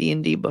name of a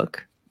D&D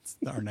book. It's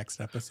our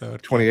next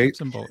episode. 28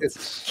 and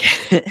bullets.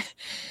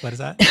 What is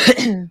that?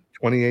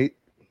 28.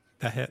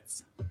 That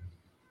hits.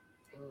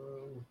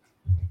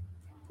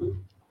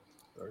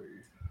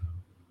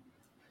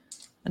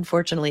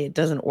 Unfortunately, it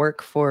doesn't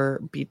work for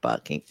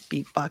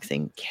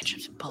beatboxing.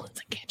 Cantrips and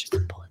bullets and cantrips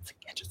and bullets and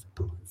cantrips and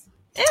bullets.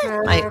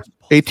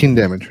 18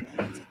 damage.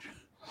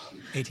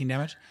 18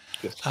 damage?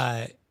 Yes.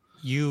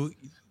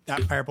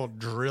 That firebolt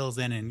drills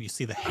in and you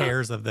see the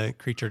hairs of the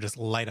creature just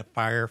light a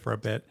fire for a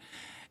bit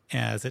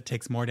as it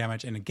takes more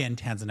damage. And again,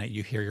 Tanzanite,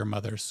 you hear your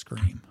mother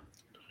scream.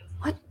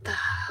 What the?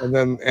 And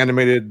then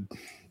animated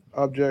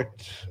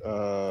object.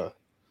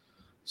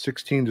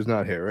 16 does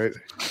not hit, right?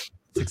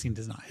 16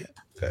 does not hit.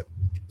 Okay.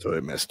 So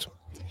it missed.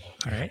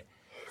 All right.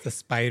 The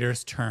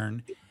spider's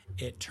turn.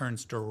 it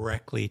turns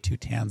directly to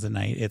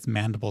Tanzanite. Its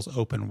mandibles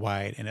open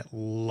wide, and it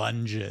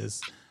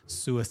lunges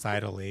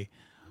suicidally,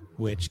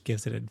 which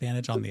gives it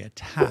advantage on the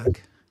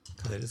attack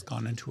because it has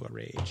gone into a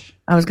rage.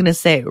 I was gonna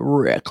say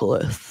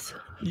reckless.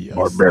 Yes,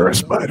 Barbarous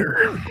spider.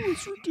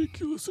 Reckless,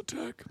 ridiculous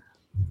attack.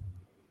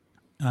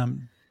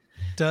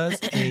 Does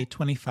a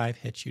 25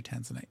 hit you,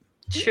 Tanzanite?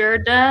 Sure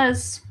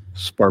does.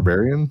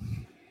 Sparbarian.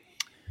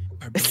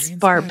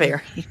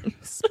 Barbarian.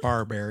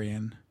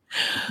 Sparbarian.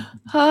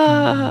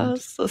 Ah,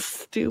 so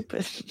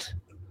stupid.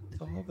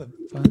 All the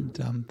fun,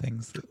 dumb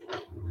things that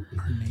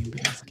are named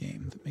in this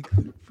game that make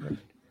it for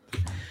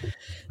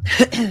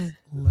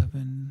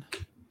 11,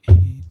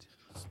 8,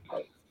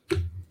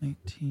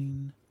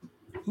 19.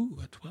 Ooh,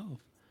 a 12.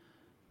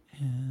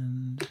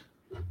 And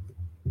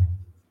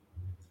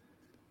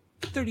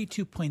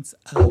 32 points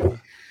of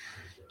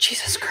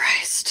Jesus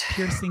Christ.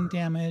 piercing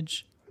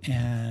damage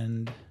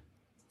and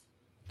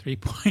 3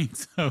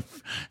 points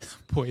of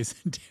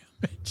poison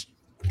damage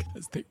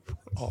because they were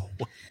all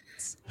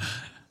ones.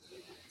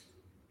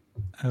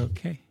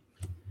 Okay.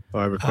 Oh,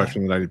 I have a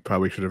question that I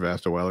probably should have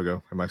asked a while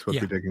ago. Am I supposed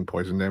to be taking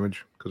poison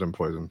damage? Because I'm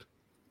poisoned.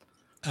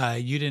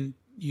 You didn't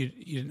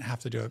have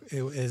to do it.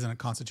 It isn't a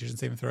Constitution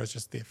saving throw. It's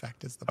just the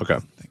effect is the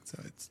poison thing. So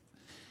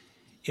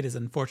it is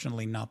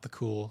unfortunately not the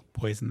cool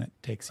poison that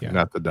takes you out.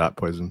 Not the dot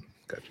poison.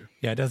 Gotcha.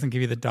 Yeah, it doesn't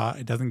give you the dot.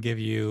 It doesn't give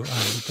you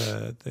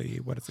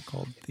the what is it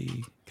called?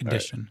 The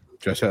condition. Right.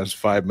 Jess has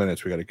 5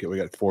 minutes. We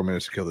got 4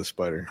 minutes to kill this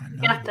spider. I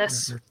know, Got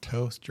this. You're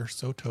toast. You're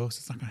so toast.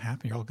 It's not going to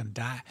happen. You're all going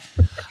to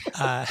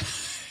die.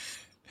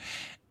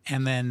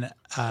 And then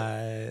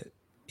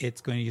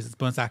it's going to use its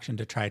bonus action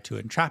to try to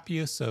entrap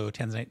you. So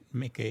Tanzanite,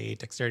 make a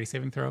dexterity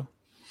saving throw.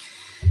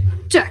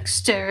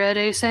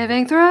 Dexterity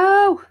saving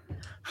throw.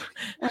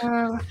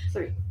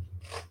 3.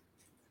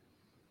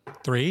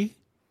 3?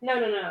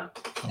 No.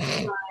 Oh.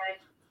 I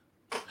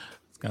was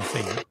going to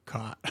say you're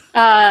caught.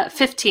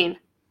 15.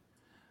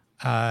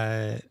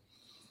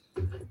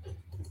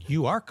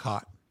 You are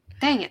caught.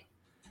 Dang it.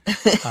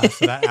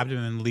 So that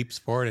abdomen leaps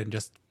forward and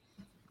just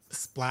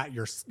splat.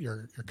 You're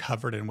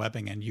covered in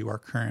webbing, and you are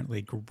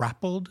currently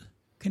grappled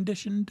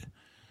conditioned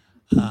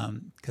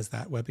because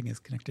that webbing is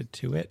connected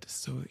to it.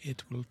 So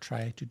it will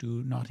try to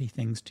do naughty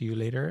things to you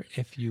later.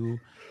 If you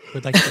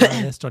would like to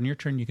resist on your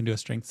turn, you can do a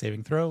strength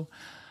saving throw.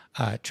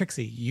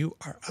 Trixie, you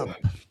are up.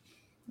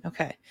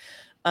 Okay.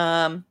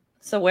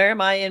 So where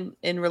am I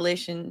in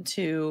relation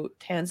to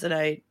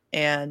Tanzanite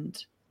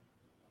and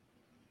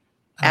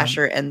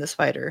Asher and the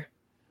spider?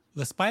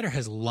 The spider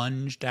has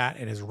lunged at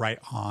and is right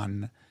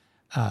on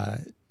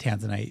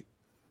Tanzanite.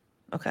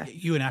 Okay.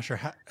 You and Asher,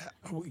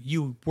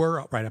 you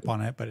were right up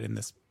on it, but in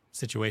this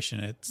situation,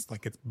 it's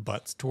like its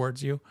butts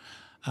towards you.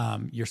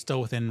 You're still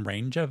within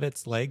range of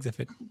its legs if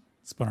it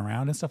spun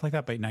around and stuff like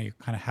that, but now you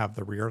kind of have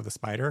the rear of the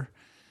spider.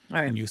 All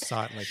right. And you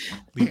saw it like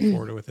leap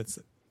forward with its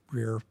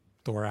rear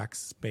thorax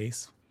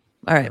space.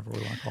 All right. Whatever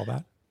we want to call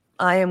that.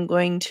 I am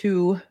going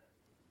to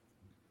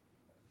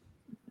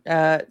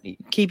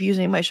keep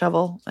using my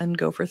shovel and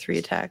go for 3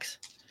 attacks.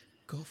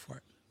 Go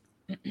for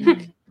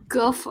it.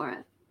 Go for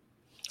it.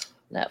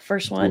 That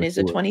first one is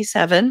a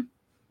 27.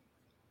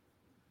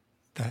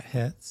 That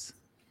hits.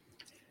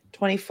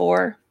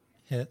 24.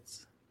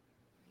 Hits.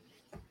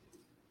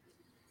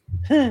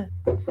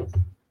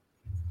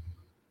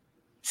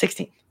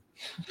 16.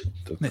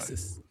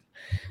 Misses.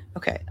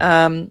 Okay.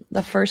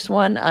 The first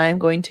one, I'm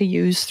going to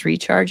use 3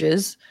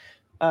 charges.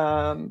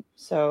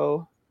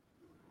 So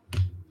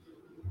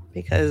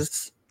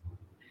because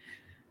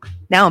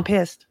now I'm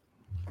pissed.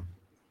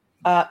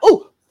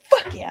 Oh,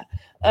 fuck yeah.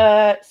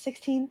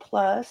 16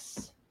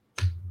 plus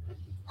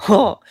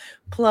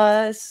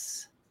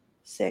plus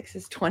 6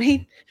 is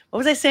 20. What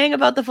was I saying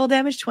about the full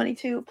damage?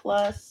 22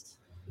 plus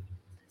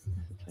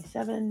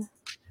 27,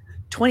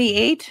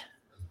 28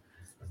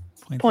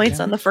 points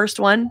on the first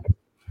one.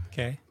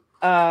 Okay.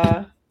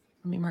 Let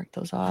me mark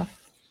those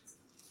off.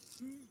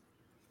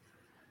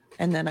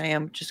 And then I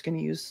am just going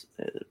to use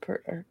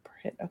per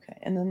hit. Okay.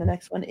 And then the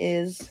next one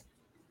is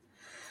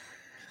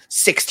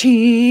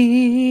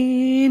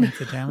 16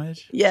 points of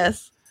damage.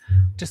 Yes.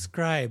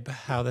 Describe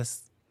how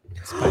this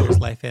spider's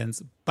life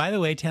ends. By the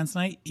way,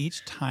 Tanzanite,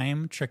 each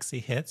time Trixie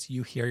hits,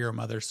 you hear your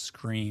mother's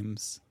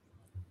screams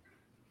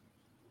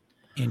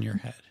in your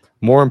head.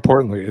 More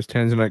importantly, is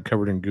Tanzanite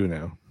covered in goo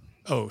now?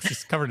 Oh,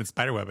 she's covered in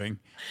spider webbing.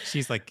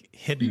 She's like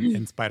hidden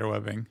in spider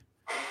webbing.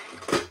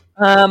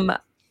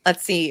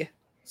 Let's see.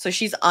 So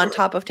she's on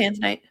top of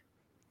Tanzanite?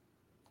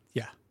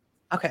 Yeah.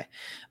 Okay.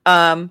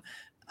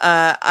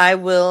 I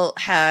will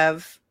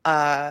have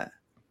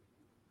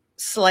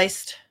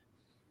sliced.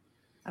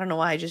 I don't know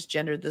why I just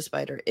gendered the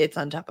spider. It's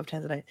on top of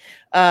Tanzanite.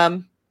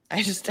 I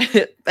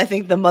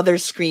think the mother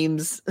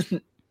screams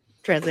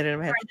translated in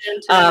my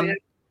head.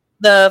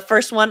 The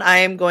first one, I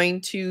am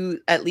going to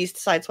at least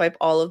sideswipe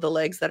all of the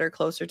legs that are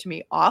closer to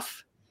me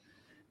off.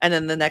 And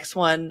then the next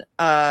one,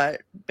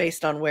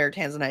 based on where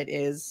Tanzanite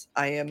is,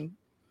 I am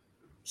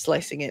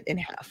slicing it in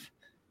half.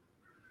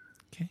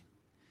 Okay.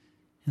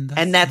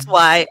 And that's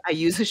why I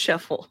use a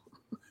shovel.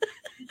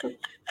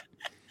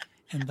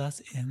 And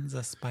thus ends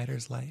a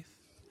spider's life,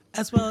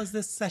 as well as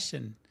this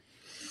session.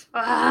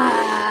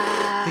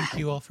 Thank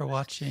you all for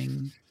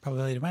watching.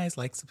 Probability Demise,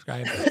 like,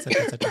 subscribe,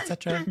 etc., etc.,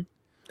 etc.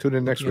 Tune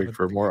in next week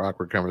for more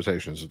awkward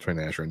conversations between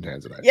Asher and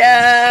Tanzanite.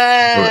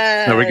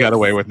 Yes. That we got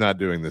away with not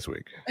doing this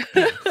week.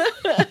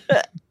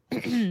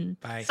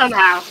 Bye.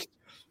 Somehow.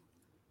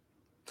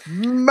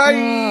 Bye.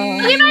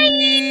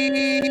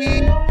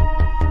 Bye.